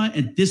he thought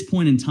at this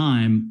point in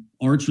time,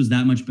 Arch was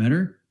that much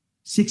better,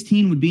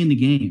 16 would be in the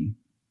game.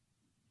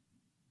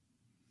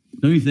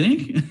 Don't you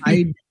think?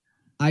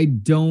 I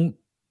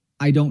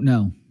don't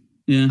know.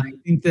 Yeah. I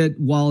think that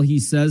while he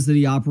says that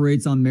he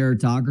operates on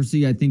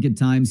meritocracy, I think at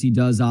times he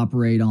does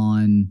operate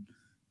on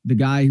the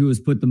guy who has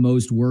put the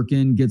most work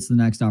in gets the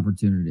next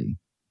opportunity.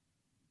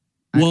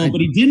 Well,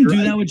 but he didn't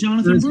do that with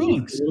Jonathan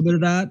Brooks. A little bit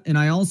of that. And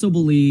I also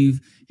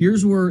believe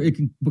here's where it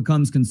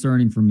becomes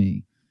concerning for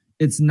me.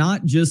 It's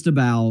not just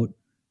about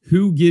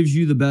who gives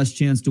you the best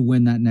chance to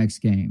win that next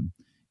game.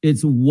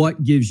 It's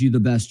what gives you the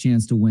best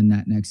chance to win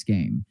that next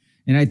game.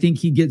 And I think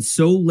he gets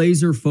so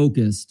laser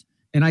focused.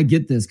 And I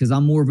get this because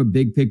I'm more of a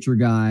big picture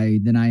guy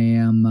than I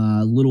am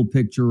little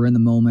picture in the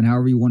moment,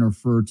 however you want to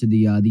refer to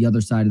the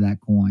other side of that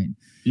coin.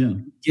 Yeah.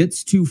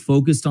 Gets too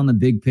focused on the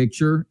big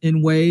picture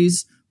in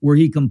ways where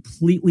he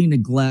completely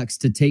neglects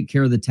to take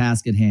care of the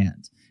task at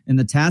hand. And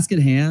the task at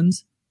hand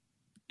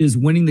is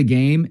winning the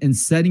game and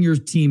setting your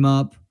team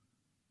up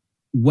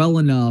well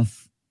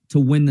enough to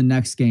win the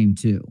next game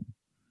too.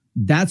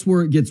 That's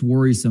where it gets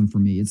worrisome for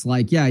me. It's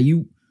like, yeah,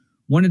 you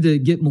wanted to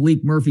get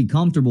Malik Murphy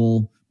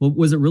comfortable, but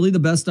was it really the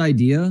best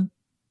idea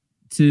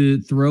to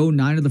throw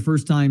 9 of the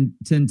first 10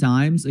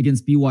 times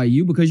against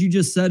BYU? Because you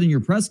just said in your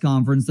press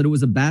conference that it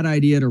was a bad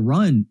idea to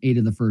run 8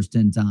 of the first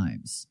 10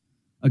 times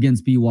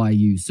against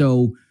BYU.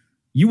 So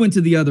you went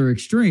to the other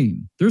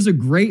extreme. There's a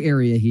gray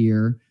area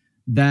here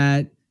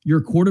that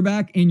your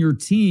quarterback and your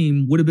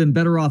team would have been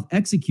better off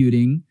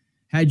executing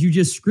had you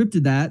just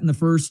scripted that in the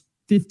first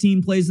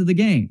 15 plays of the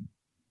game.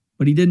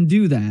 But he didn't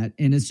do that.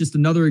 And it's just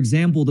another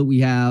example that we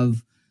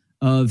have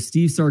of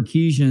Steve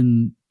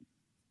Sarkisian,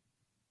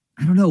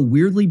 I don't know,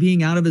 weirdly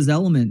being out of his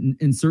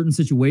element in certain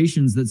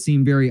situations that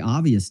seem very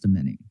obvious to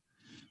many.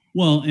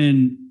 Well,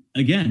 and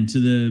again, to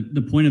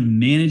the point of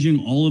managing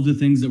all of the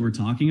things that we're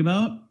talking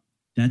about,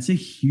 that's a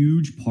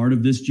huge part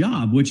of this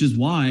job, which is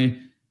why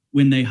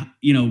when they,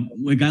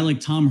 a guy like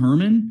Tom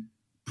Herman,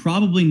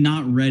 probably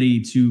not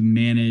ready to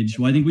manage.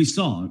 Well, I think we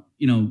saw,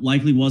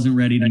 likely wasn't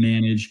ready to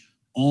manage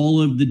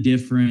all of the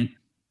different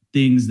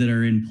things that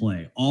are in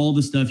play, all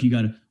the stuff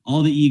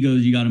all the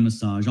egos you got to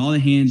massage, all the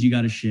hands you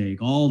got to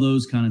shake, all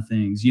those kind of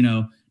things,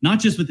 not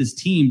just with this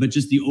team, but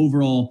just the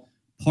overall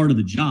part of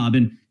the job.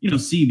 And,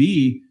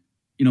 CB,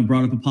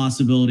 brought up a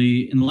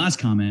possibility in the last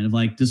comment of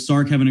like, does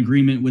Sark have an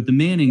agreement with the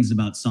Mannings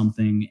about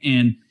something?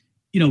 And,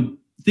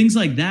 things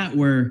like that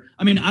where,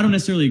 I don't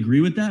necessarily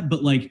agree with that,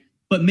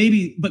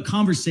 but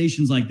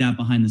conversations like that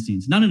behind the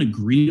scenes, not an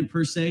agreement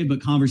per se, but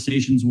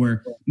conversations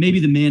where maybe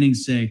the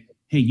Mannings say,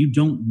 hey, you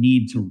don't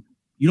need to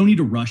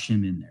rush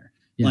him in there.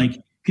 Yeah.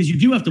 Because you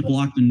do have to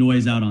block the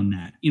noise out on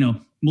that.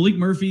 Malik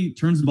Murphy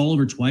turns the ball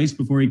over twice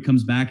before he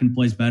comes back and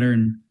plays better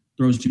and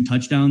throws 2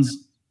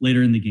 touchdowns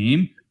later in the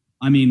game.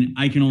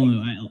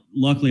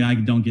 Luckily I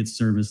don't get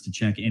service to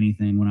check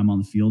anything when I'm on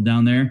the field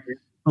down there.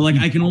 But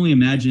I can only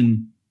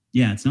imagine,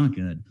 yeah, it's not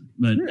good.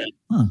 But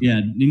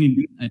yeah,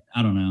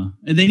 I don't know.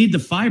 And they need the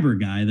fiber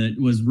guy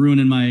that was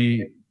ruining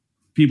my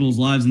people's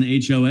lives in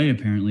the HOA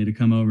apparently to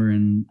come over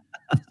and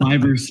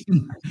fiber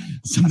some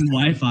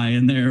Wi-Fi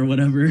in there or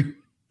whatever.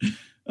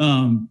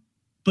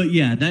 But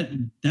yeah,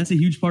 that's a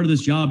huge part of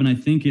this job. And I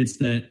think it's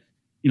that,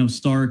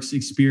 Stark's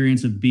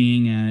experience of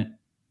being at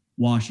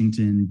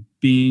Washington,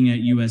 being at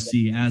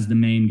USC as the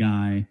main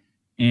guy,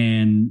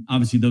 and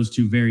obviously those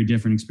two very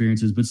different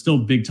experiences, but still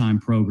big time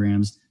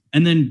programs.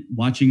 And then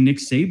watching Nick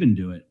Saban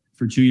do it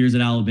for 2 years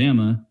at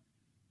Alabama,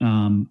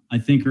 I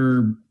think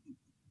are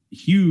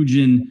huge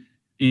in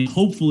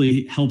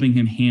hopefully helping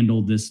him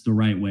handle this the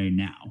right way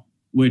now,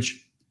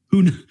 which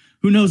who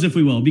knows if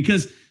we will,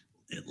 because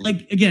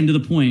again, to the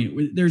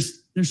point,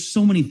 there's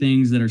so many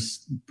things that are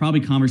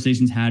probably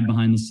conversations had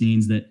behind the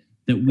scenes that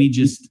we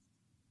just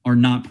are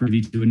not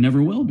privy to and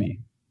never will be.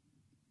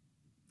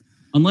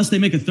 Unless they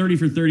make a 30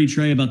 for 30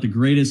 Trey about the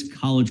greatest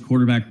college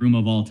quarterback room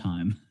of all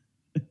time.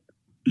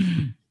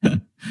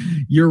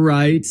 You're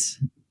right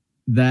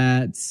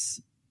that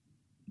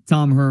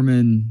Tom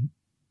Herman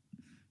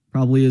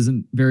probably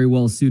isn't very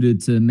well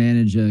suited to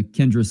manage a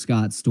Kendra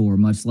Scott store,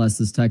 much less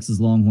this Texas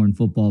Longhorn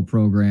football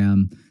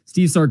program.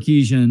 Steve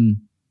Sarkisian,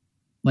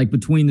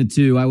 between the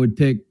two, I would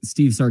pick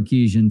Steve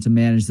Sarkisian to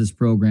manage this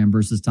program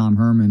versus Tom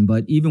Herman.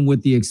 But even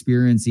with the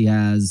experience he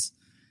has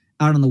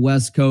out on the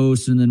West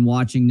Coast and then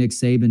watching Nick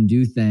Saban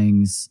do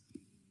things,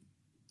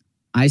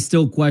 I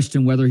still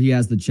question whether he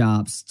has the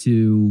chops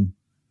to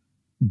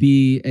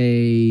be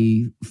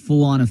a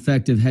full-on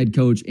effective head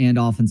coach and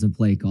offensive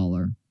play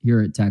caller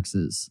here at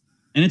Texas.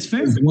 And it's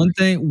fair. One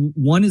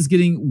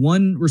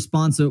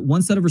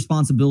set of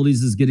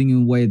responsibilities is getting in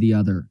the way of the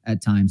other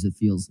at times, it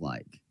feels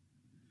like.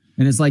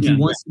 And it's like he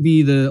wants to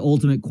be the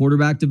ultimate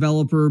quarterback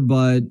developer,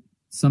 but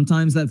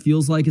sometimes that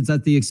feels like it's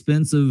at the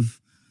expense of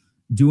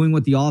doing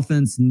what the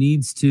offense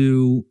needs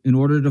to in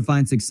order to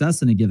find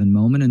success in a given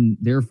moment and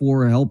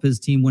therefore help his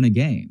team win a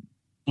game.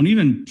 And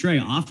even, Trey,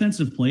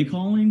 offensive play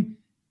calling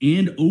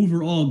and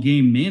overall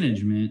game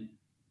management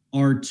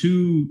are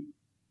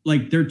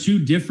they're two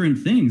different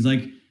things.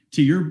 Like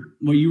to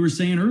what you were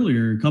saying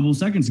earlier a couple of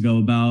seconds ago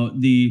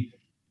about the,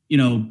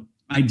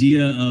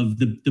 idea of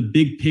the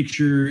big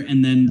picture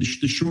and then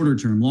the shorter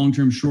term,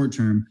 long-term, short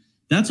term.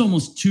 That's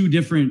almost two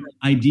different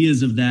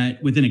ideas of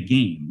that within a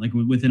game. Like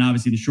within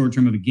obviously the short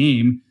term of a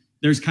game,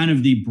 there's kind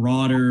of the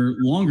broader,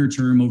 longer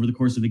term over the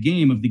course of the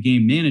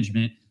game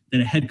management that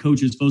a head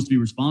coach is supposed to be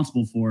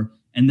responsible for.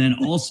 And then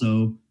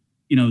also,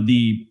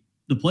 the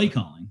play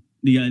calling,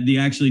 the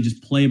actually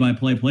just play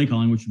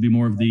calling, which would be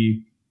more of the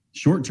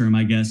short term,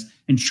 I guess.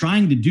 And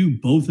trying to do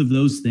both of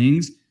those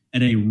things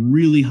at a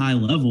really high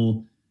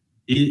level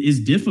is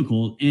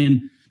difficult.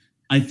 And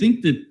I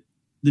think that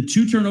the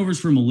 2 turnovers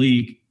for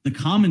Malik, the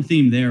common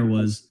theme there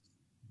was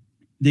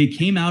they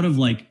came out of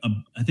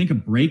I think a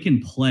break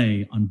and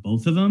play on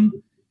both of them.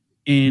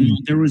 And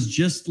there was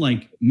just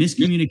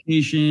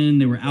miscommunication.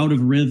 They were out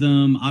of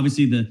rhythm.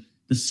 Obviously the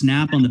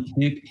snap on the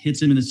pick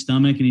hits him in the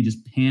stomach and he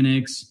just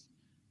panics.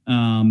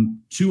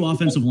 2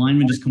 offensive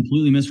linemen just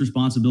completely missed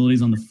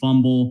responsibilities on the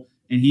fumble.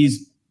 And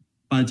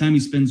by the time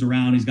he spins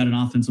around, he's got an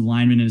offensive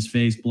lineman in his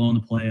face blowing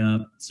the play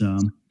up. So,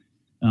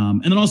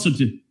 and then also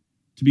to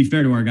be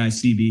fair to our guy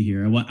CB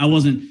here, I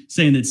wasn't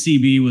saying that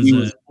CB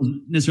was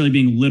necessarily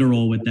being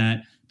literal with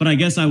that, but I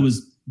guess I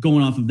was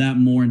going off of that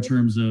more in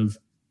terms of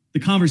the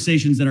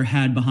conversations that are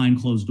had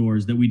behind closed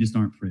doors that we just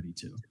aren't privy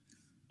to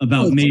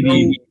about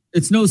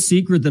It's no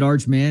secret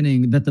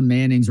that the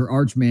Mannings or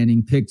Arch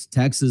Manning picked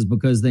Texas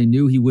because they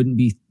knew he wouldn't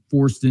be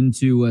forced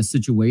into a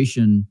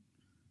situation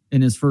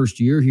in his first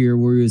year here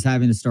where he was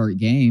having to start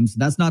games.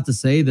 That's not to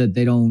say that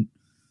they don't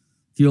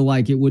feel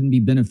like it wouldn't be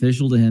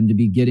beneficial to him to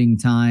be getting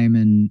time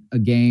in a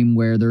game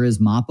where there is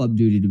mop-up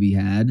duty to be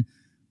had.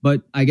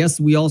 But I guess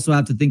we also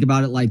have to think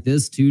about it like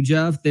this too,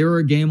 Jeff. They were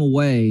a game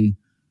away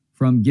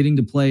from getting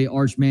to play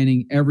Arch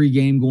Manning every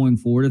game going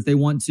forward if they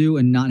want to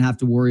and not have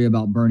to worry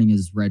about burning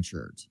his red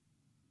shirt.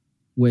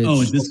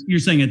 You're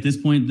saying at this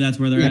point that's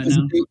where they're at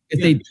now?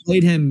 If they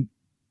played him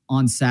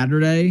on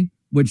Saturday,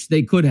 which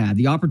they could have,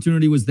 the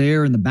opportunity was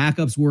there and the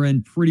backups were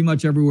in pretty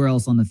much everywhere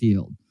else on the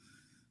field,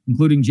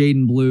 including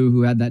Jaden Blue,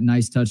 who had that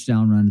nice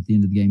touchdown run at the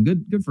end of the game.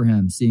 Good for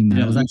him seeing that.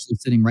 Yeah. I was actually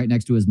sitting right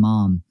next to his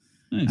mom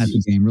at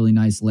the game. Really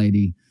nice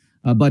lady.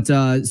 There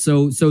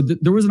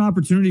was an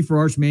opportunity for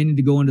Arch Manning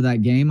to go into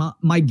that game.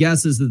 My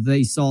guess is that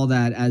they saw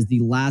that as the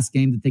last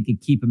game that they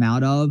could keep him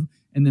out of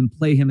and then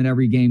play him in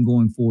every game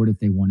going forward if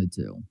they wanted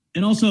to.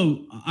 And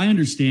also, I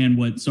understand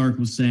what Sark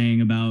was saying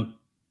about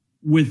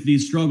with the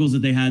struggles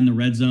that they had in the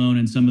red zone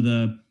and some of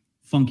the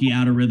funky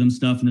out of rhythm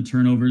stuff and the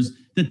turnovers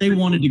that they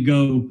wanted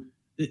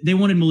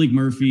Malik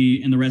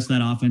Murphy and the rest of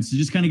that offense to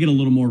just kind of get a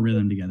little more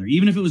rhythm together,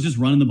 even if it was just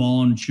running the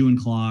ball and chewing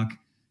clock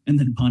and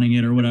then punting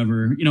it or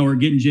whatever, or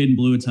getting Jaden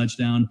Blue a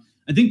touchdown.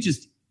 I think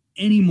just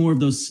any more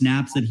of those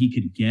snaps that he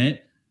could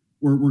get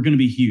were going to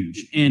be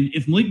huge. And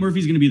if Malik Murphy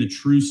is going to be the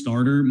true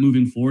starter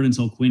moving forward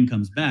until Quinn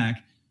comes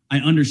back, I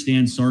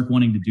understand Sark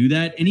wanting to do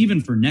that. And even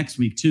for next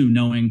week too,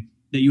 knowing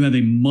that you have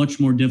a much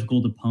more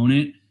difficult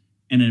opponent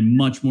and a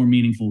much more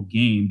meaningful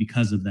game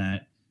because of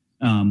that,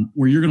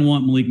 where you're going to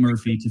want Malik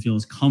Murphy to feel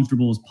as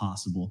comfortable as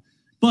possible.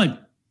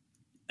 But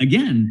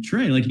again,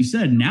 Trey, like you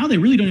said, now they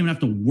really don't even have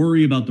to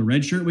worry about the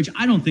red shirt, which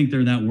I don't think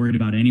they're that worried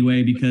about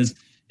anyway, because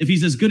if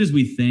he's as good as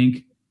we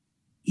think,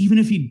 even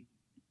if he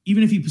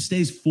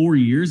stays 4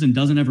 years and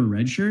doesn't have a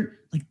red shirt,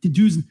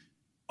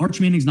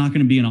 Arch Manning's not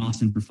going to be in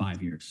Austin for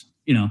 5 years.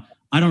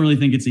 I don't really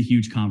think it's a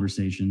huge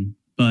conversation,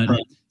 but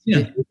yeah,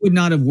 it would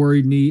not have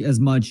worried me as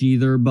much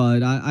either.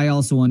 But I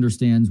also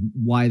understand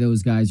why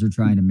those guys are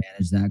trying to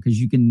manage that, because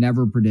you can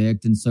never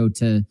predict. And so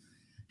to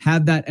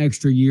have that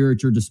extra year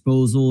at your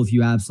disposal, if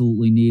you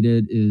absolutely need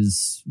it,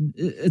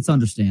 it's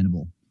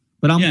understandable.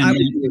 But I would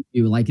agree with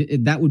you.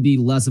 That would be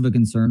less of a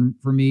concern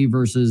for me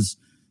versus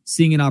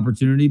seeing an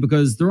opportunity,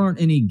 because there aren't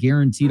any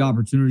guaranteed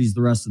opportunities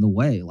the rest of the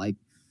way.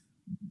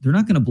 They're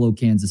not going to blow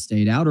Kansas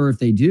State out, or if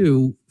they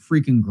do,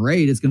 freaking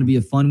great. It's going to be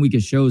a fun week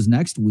of shows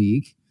next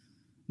week.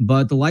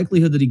 But the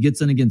likelihood that he gets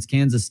in against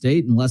Kansas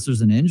State, unless there's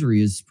an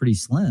injury, is pretty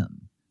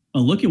slim.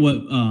 Look at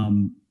what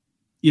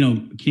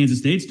Kansas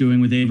State's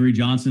doing with Avery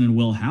Johnson and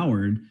Will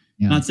Howard.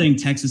 Yeah. Not saying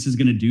Texas is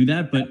going to do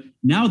that, but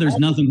now there's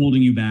nothing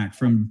holding you back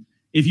from,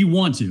 if you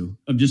want to,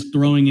 of just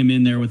throwing him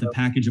in there with a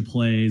package of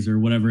plays or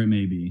whatever it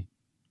may be.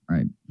 All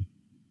right.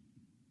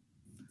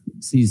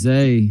 See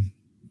Zay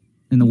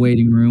in the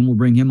waiting room. We'll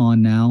bring him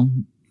on now.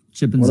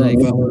 Chip and Zay.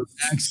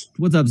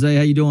 What's up, Zay?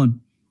 How you doing?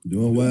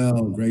 Doing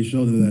well. Great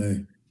show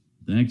today.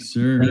 Thanks,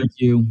 sir. Thank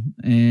you.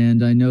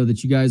 And I know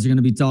that you guys are going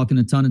to be talking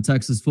a ton of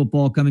Texas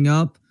football coming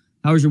up.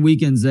 How was your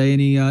weekend, Zay?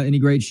 Any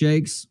great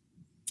shakes?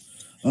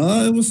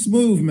 It was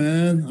smooth,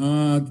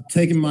 man.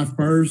 Taking my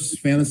first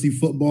fantasy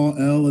football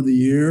L of the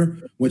year,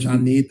 which I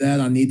need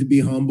that. I need to be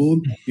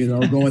humbled.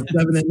 Going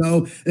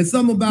 7-0. It's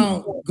something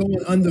about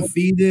going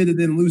undefeated and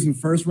then losing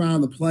first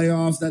round of the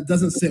playoffs that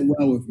doesn't sit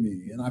well with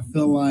me. And I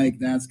feel like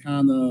that's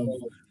kind of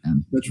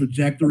the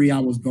trajectory I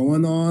was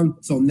going on.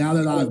 So now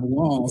that I've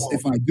lost,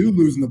 if I do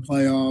lose in the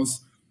playoffs,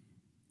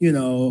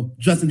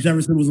 Justin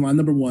Jefferson was my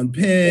number one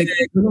pick.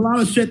 There's a lot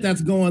of shit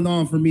that's going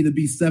on for me to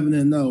be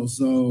 7-0.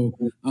 So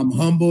I'm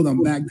humbled.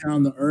 I'm back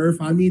down to earth.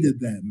 I needed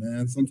that,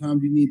 man.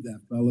 Sometimes you need that,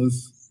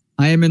 fellas.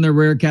 I am in the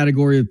rare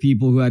category of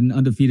people who had an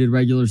undefeated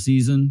regular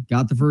season,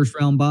 got the first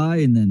round bye,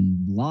 and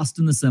then lost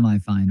in the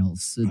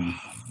semifinals.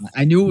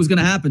 I knew it was going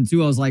to happen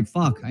too. I was like,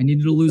 "Fuck! I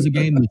needed to lose a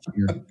game this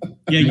year."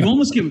 Yeah, you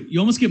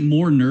almost get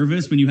more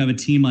nervous when you have a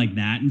team like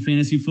that in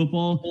fantasy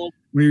football,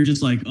 where you're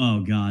just like, "Oh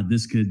God,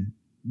 this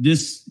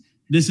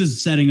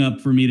is setting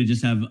up for me to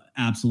just have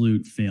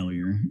absolute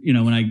failure."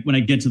 When I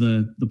get to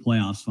the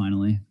playoffs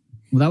finally.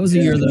 Well, that was the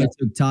year that I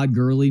took Todd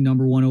Gurley,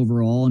 number 1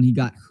 overall, and he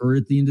got hurt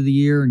at the end of the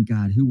year. And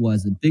God, who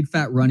was it? Big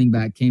fat running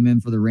back came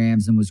in for the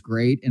Rams and was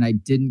great, and I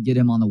didn't get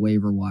him on the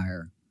waiver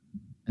wire.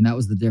 And that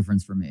was the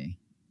difference for me.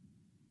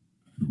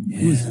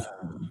 Who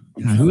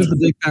was the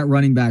big fat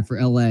running back for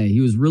LA?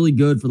 He was really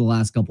good for the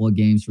last couple of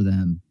games for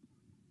them.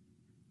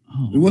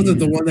 It wasn't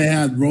the one they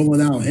had rolling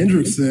out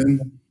Hendrickson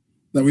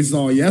that we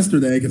saw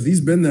yesterday, because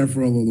he's been there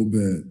for a little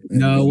bit.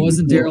 No, it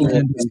wasn't Darrell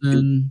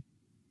Henderson.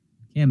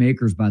 Cam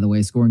Akers, by the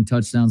way, scoring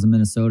touchdowns in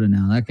Minnesota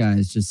now. That guy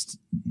is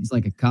he's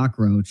like a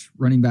cockroach,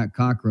 running back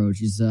cockroach.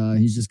 He's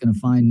just going to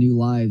find new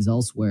lives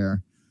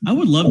elsewhere. I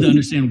would love to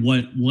understand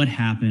what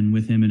happened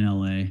with him in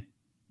LA.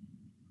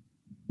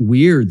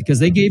 Weird, because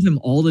they gave him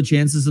all the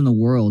chances in the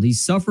world. He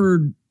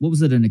suffered,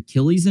 an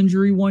Achilles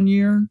injury one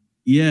year?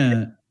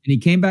 Yeah. And he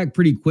came back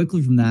pretty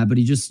quickly from that, but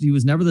he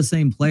was never the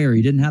same player.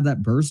 He didn't have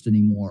that burst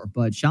anymore.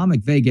 But Sean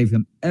McVay gave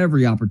him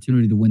every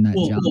opportunity to win that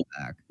job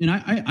back. And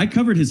I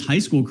covered his high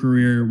school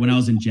career when I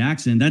was in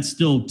Jackson. That's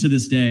still to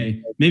this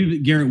day. Maybe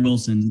Garrett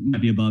Wilson might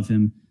be above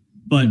him,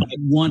 but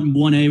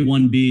 1A,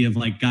 1B of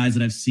like guys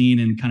that I've seen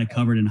and kind of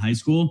covered in high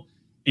school.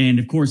 And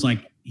of course,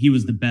 like he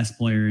was the best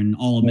player in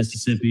all of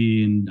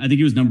Mississippi, and I think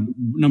he was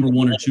number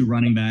 1 or 2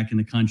 running back in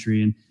the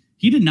country. And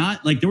he did not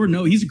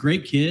he's a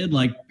great kid.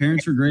 Like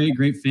parents were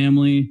great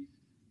family.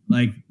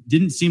 Like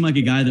didn't seem like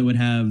a guy that would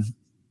have,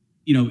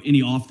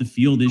 any off the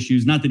field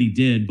issues. Not that he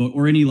did,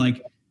 or any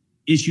like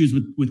issues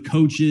with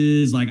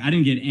coaches. Like I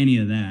didn't get any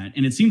of that.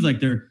 And it seems like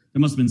there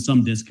must've been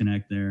some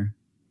disconnect there.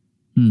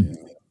 Yeah.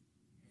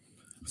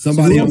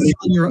 Somebody on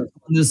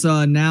this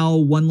now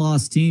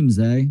 1-loss teams,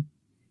 eh?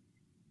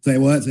 Say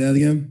what? Say that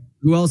again.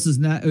 Who else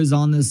is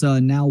on this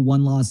now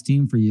 1-loss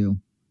team for you?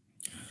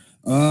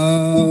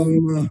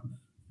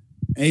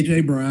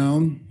 AJ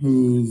Brown,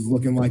 who's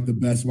looking like the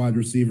best wide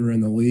receiver in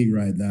the league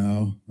right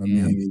now. I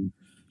mean,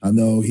 I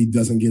know he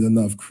doesn't get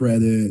enough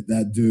credit.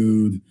 That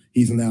dude,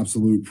 he's an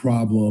absolute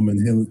problem.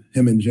 And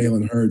him and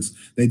Jalen Hurts,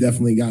 they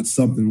definitely got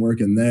something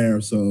working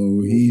there.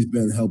 So he's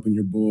been helping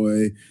your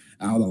boy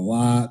out a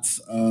lot.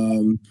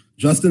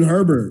 Justin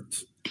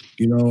Herbert,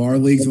 our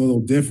league's a little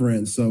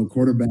different. So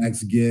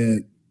quarterbacks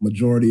get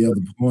majority of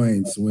the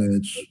points,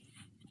 which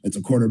it's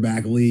a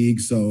quarterback league,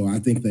 so I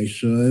think they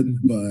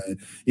should. But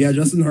yeah,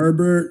 Justin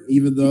Herbert,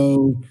 even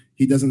though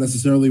he doesn't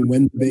necessarily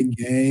win the big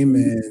game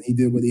and he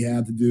did what he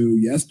had to do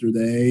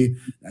yesterday,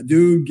 that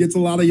dude gets a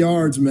lot of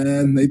yards,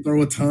 man. They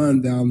throw a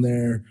ton down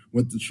there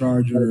with the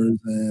Chargers,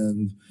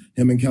 and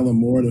him and Kellen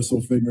Moore, they're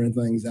still figuring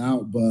things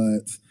out.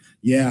 But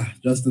yeah,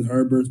 Justin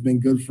Herbert's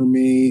been good for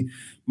me.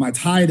 My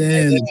tight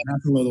end,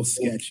 that's a little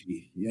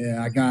sketchy.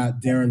 Yeah, I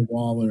got Darren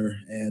Waller,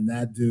 and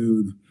that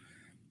dude,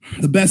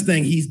 the best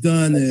thing he's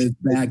done is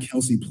bag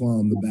Kelsey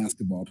Plum, the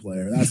basketball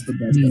player. That's the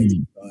best thing he's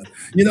done.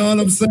 You know what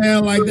I'm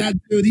saying? Like that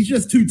dude, he's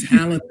just too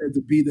talented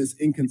to be this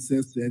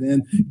inconsistent.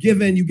 And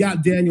given you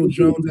got Daniel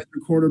Jones at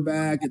your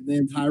quarterback and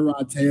then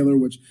Tyrod Taylor,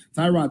 which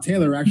Tyrod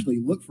Taylor actually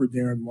looked for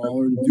Darren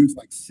Waller. The dude's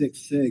like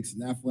 6'6",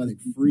 an athletic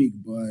freak,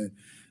 but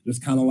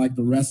just kind of like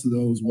the rest of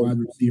those wide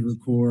receiver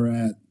core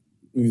at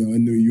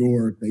in New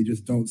York, they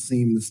just don't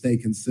seem to stay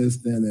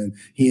consistent, and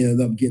he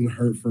ended up getting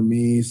hurt for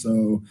me.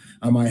 So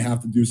I might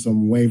have to do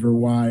some waiver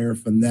wire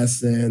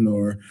finessing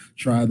or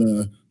try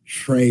to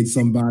trade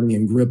somebody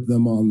and grip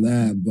them on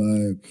that.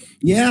 But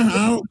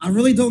yeah, I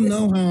really don't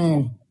know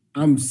how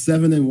I'm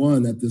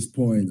 7-1 at this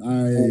point.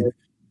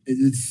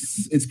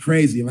 It's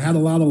crazy. I've had a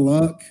lot of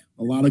luck,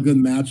 a lot of good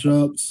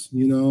matchups,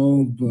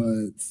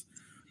 but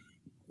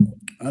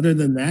other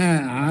than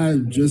that, I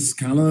just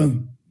kind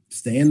of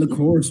stay in the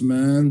course,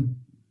 man.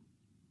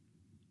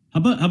 How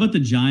about the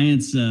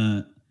Giants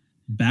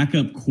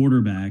backup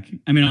quarterback?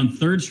 I mean, on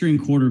third string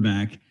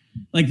quarterback,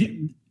 like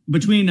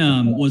between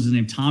what was his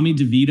name, Tommy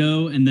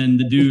DeVito, and then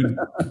the dude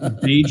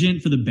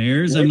agent for the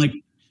Bears. I'm like,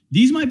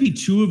 these might be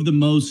two of the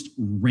most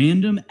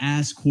random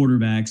ass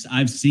quarterbacks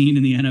I've seen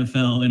in the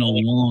NFL in a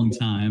long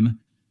time.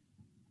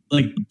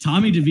 Like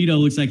Tommy DeVito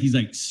looks like he's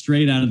like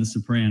straight out of The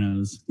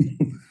Sopranos.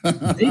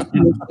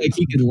 Like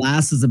he could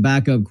last as a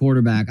backup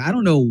quarterback. I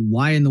don't know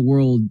why in the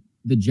world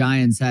the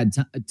Giants had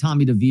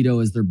Tommy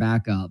DeVito as their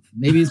backup.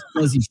 Maybe it's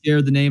because he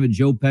shared the name of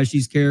Joe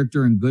Pesci's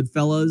character in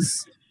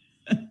Goodfellas.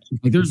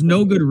 Like there's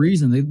no good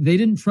reason. They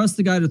didn't trust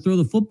the guy to throw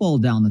the football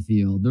down the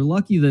field. They're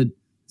lucky that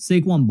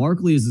Saquon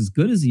Barkley is as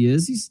good as he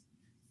is. He's,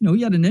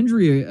 he had an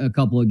injury a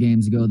couple of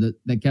games ago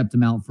that kept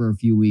him out for a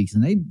few weeks,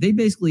 and they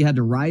basically had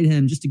to ride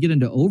him just to get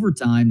into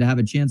overtime to have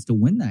a chance to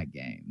win that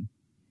game.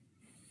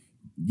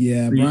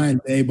 Yeah, Brian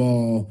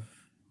Daboll,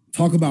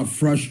 talk about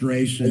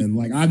frustration.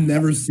 Like, I've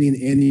never seen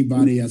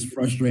anybody as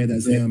frustrated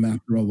as him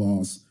after a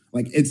loss.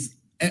 Like, it's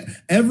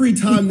every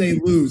time they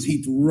lose,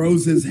 he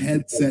throws his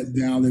headset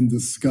down in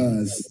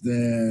disgust.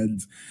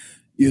 And,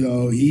 you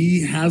know,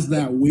 he has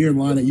that weird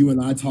line that you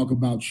and I talk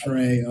about,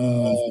 Trey,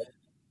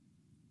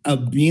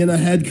 of being a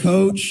head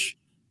coach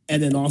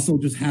and then also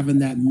just having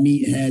that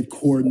meathead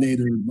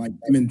coordinator like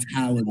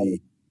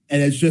mentality.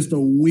 And it's just a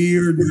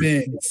weird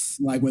mix.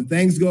 Like, when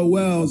things go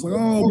well, it's like,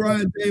 oh,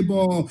 Brian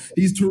Daboll,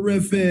 he's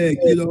terrific.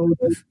 You know,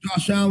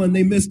 Josh Allen,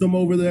 they missed him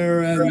over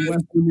there at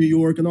Western New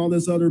York and all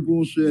this other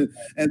bullshit.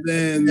 And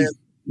then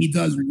he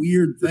does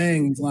weird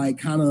things like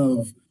kind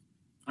of,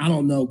 I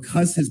don't know,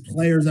 cuss his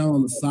players out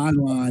on the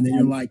sideline. And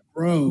you're like,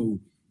 bro,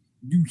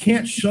 you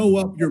can't show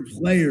up your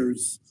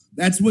players.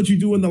 That's what you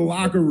do in the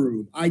locker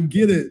room. I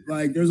get it.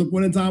 Like, there's a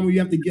point in time where you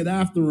have to get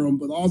after them,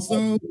 but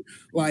also,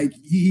 like,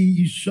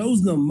 he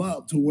shows them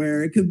up to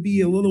where it could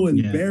be a little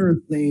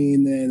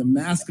embarrassing and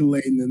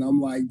emasculating. And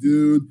I'm like,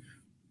 dude,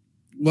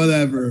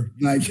 whatever.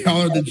 Like,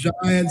 y'all are the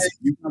Giants.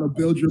 You got to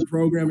build your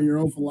program and your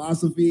own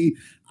philosophy.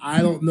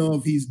 I don't know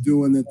if he's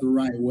doing it the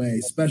right way,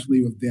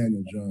 especially with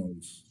Daniel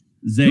Jones.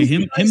 Zay,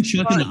 him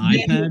chucking the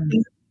iPad.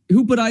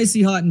 Who put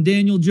Icy Hot in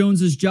Daniel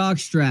Jones's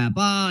jockstrap?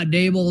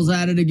 Daboll's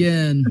at it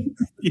again.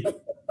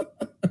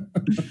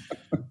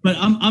 But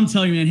I'm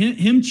telling you, man,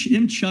 him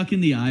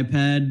chucking the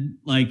iPad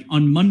like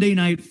on Monday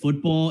Night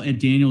Football at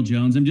Daniel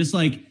Jones. I'm just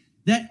like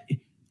that.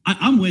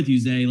 I'm with you,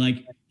 Zay.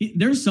 Like,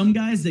 there's some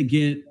guys that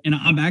get, and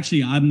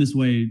I'm this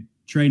way.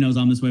 Trey knows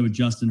I'm this way with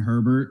Justin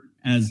Herbert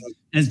as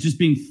just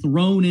being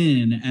thrown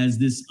in as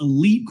this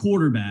elite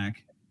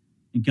quarterback.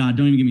 And God,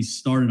 don't even get me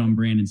started on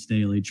Brandon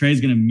Staley.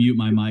 Trey's going to mute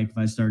my mic if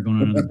I start going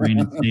on another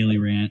Brandon Staley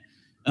rant.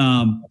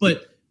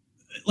 But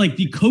like,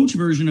 the coach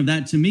version of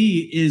that to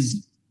me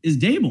is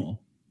Daboll.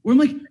 Where I'm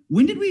like,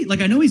 when did we,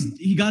 like, I know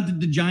he got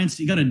the Giants,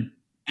 he got an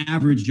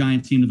average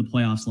Giants team to the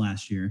playoffs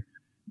last year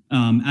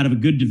out of a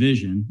good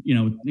division, you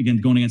know, again,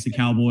 going against the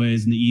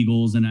Cowboys and the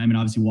Eagles. And I mean,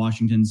 obviously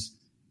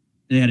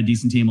they had a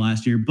decent team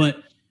last year,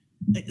 but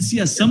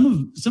yeah, some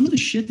of the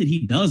shit that he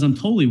does, I'm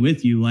totally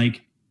with you.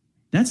 Like,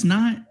 that's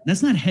not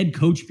head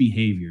coach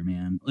behavior,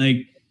 man.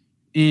 Like,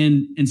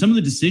 and some of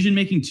the decision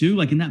making too,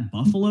 like in that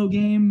Buffalo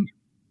game,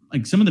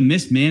 like some of the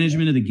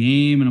mismanagement of the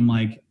game, and I'm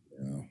like,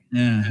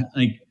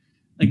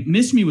 like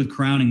miss me with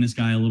crowning this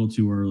guy a little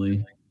too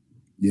early.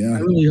 Yeah, I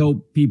really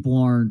hope people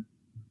aren't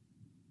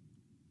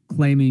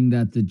claiming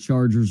that the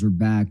Chargers are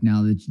back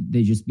now that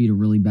they just beat a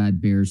really bad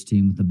Bears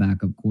team with a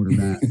backup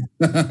quarterback.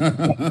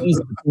 It was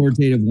an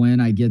authoritative win,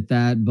 I get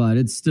that, but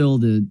it's still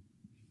the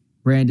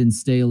Brandon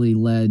Staley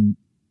led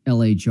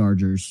LA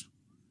Chargers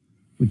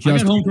with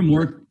just I got home from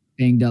work,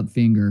 banged up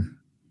finger.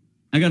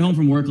 I got home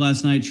from work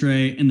last night,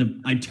 Trey,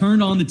 and I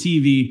turned on the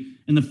TV,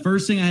 and the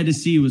first thing I had to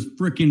see was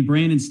frickin'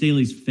 Brandon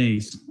Staley's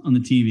face on the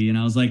TV, and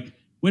I was like,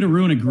 way to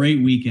ruin a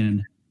great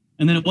weekend.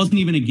 And then it wasn't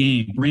even a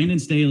game. Brandon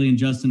Staley and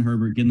Justin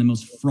Herbert getting the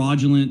most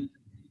fraudulent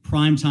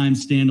primetime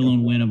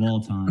standalone win of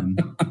all time.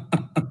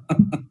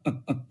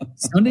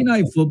 Sunday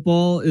Night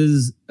Football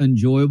is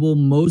enjoyable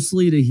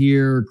mostly to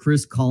hear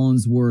Chris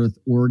Collinsworth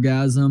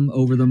orgasm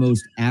over the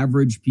most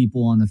average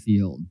people on the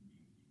field.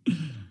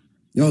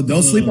 Yo,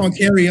 don't sleep on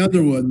Carrie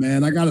Underwood,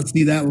 man. I got to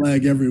see that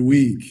leg every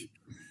week.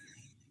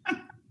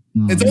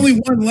 It's only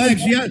one leg.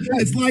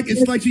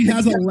 It's like she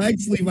has a leg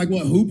sleeve, like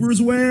what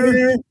Hoopers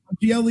wear.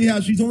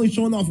 She's only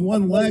showing off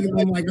one leg, and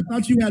I'm like, I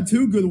thought you had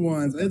two good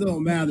ones. It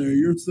don't matter.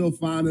 You're still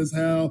fine as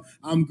hell.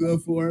 I'm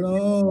good for it.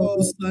 Oh,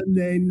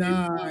 Sunday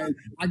night,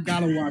 I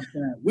gotta watch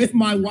that with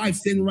my wife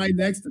sitting right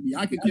next to me.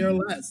 I could care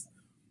less.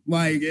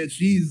 Like,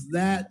 she's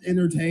that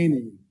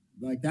entertaining.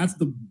 Like, that's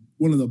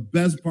one of the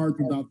best parts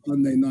about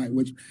Sunday night,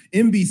 which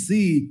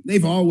NBC,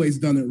 they've always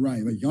done it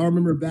right. Like, y'all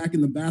remember back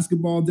in the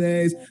basketball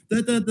days?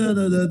 You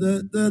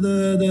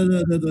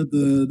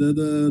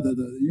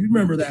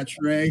remember that,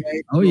 Trey?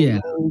 Oh, yeah.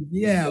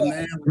 Yeah,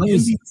 man.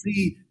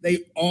 NBC, they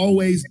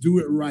always do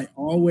it right.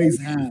 Always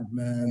have,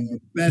 man. The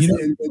best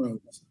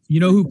intros.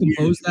 You know who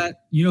composed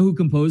that? You know who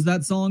composed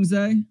that song,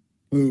 Zay?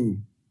 Who?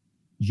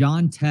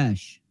 John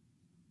Tesh.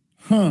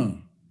 Huh.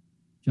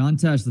 John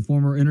Tesh, the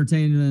former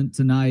Entertainment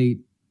Tonight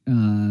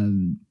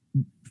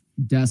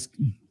desk.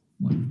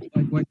 Why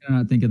can I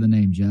not think of the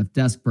name, Jeff?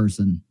 Desk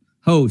person.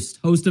 Host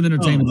of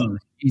Entertainment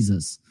Tonight.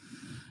 Jesus.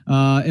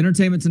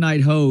 Entertainment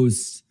Tonight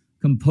host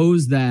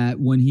composed that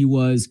when he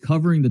was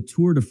covering the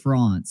Tour de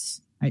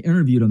France. I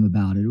interviewed him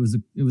about it.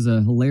 It was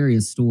a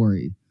hilarious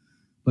story.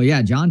 But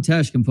yeah, John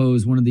Tesh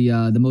composed one of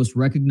the most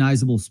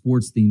recognizable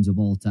sports themes of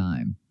all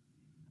time.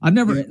 I've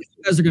never. You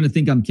guys are going to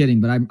think I'm kidding,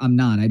 but I'm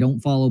not. I don't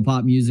follow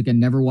pop music. I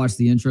never watched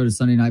the intro to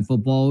Sunday Night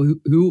Football.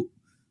 Who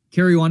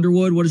Carrie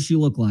Underwood? What does she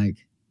look like?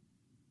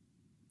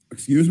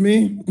 Excuse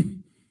me?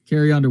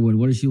 Carrie Underwood.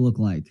 What does she look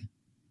like?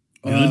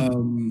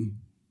 To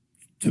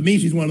me,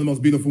 she's one of the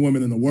most beautiful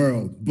women in the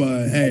world.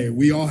 But hey,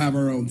 we all have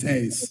our own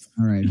taste.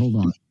 All right, hold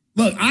on.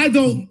 Look,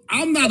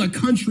 I'm not a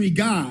country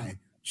guy.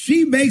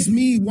 She makes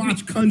me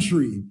watch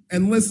country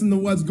and listen to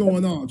what's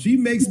going on. She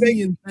makes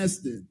me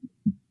invested.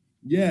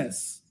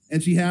 Yes.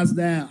 and she has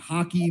that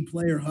hockey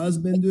player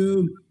husband,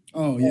 dude.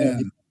 Oh yeah,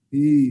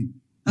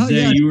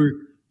 Zay,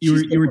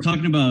 you were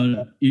talking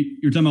about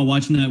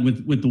watching that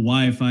with the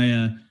wife.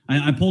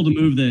 I pulled a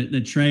move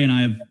that Trey and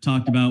I have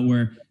talked about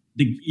where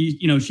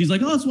she's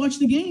like, oh, let's watch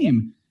the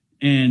game.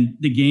 And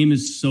the game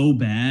is so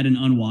bad and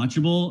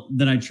unwatchable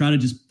that I try to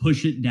just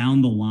push it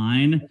down the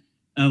line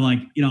of like,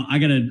 I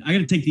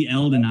gotta take the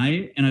L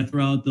tonight, and I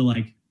throw out the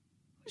like,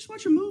 just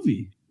watch a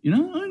movie,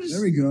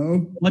 there we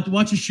go.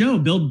 Watch a show,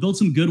 build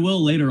some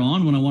goodwill later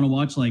on when I want to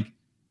watch like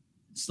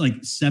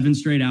 7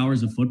 straight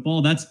hours of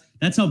football. That's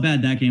how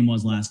bad that game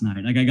was last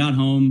night. Like I got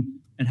home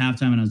at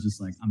halftime and I was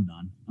just like, I'm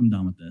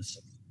done with this.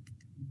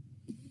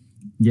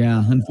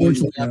 Yeah,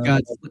 unfortunately, I've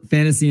got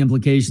fantasy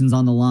implications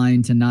on the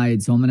line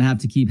tonight, so I'm going to have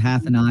to keep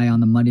half an eye on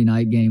the Monday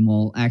night game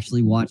while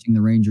actually watching the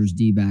Rangers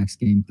D-backs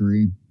game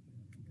 3.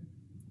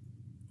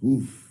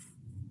 Oof,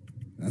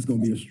 that's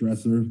going to be a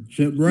stressor.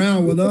 Chip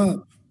Brown, what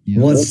up?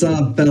 Yeah. What's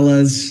up,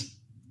 fellas?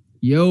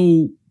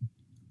 Yo.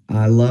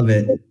 I love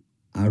it.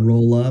 I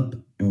roll up,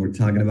 and we're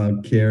talking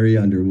about Carrie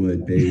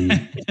Underwood, baby.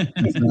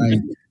 That's right.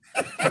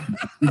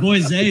 Your boy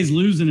Zay's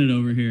losing it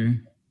over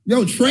here.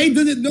 Yo, Trey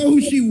didn't know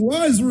who she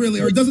was really,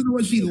 or doesn't know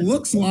what she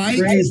looks like.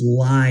 Trey's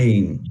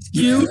lying.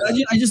 Cute.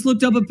 I just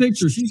looked up a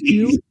picture. She's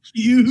cute.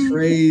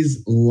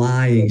 Trey's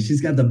lying. She's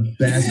got the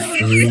best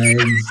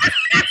legs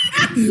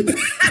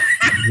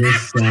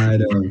this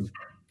side of.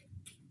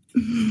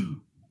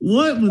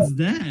 What was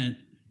that?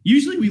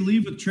 Usually we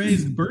leave with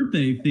Trey's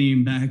birthday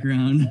theme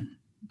background.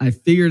 I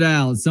figured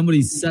out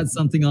somebody set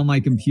something on my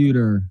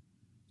computer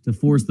to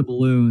force the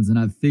balloons, and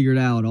I've figured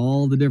out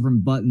all the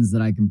different buttons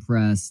that I can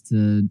press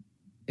to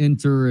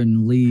enter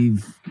and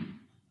leave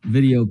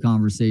video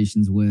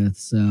conversations with.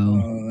 So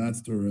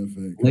that's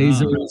terrific.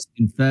 Lasers,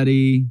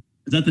 confetti.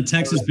 Is that the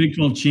Texas Big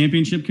 12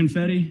 championship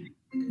confetti?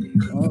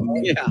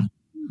 Yeah.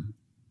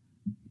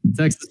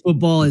 Texas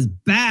football is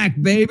back,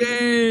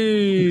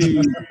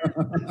 baby.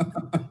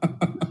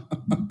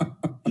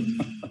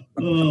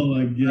 Oh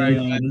my God. All right,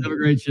 guys, have a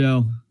great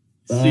show.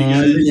 See you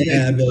guys.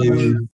 Yeah, baby.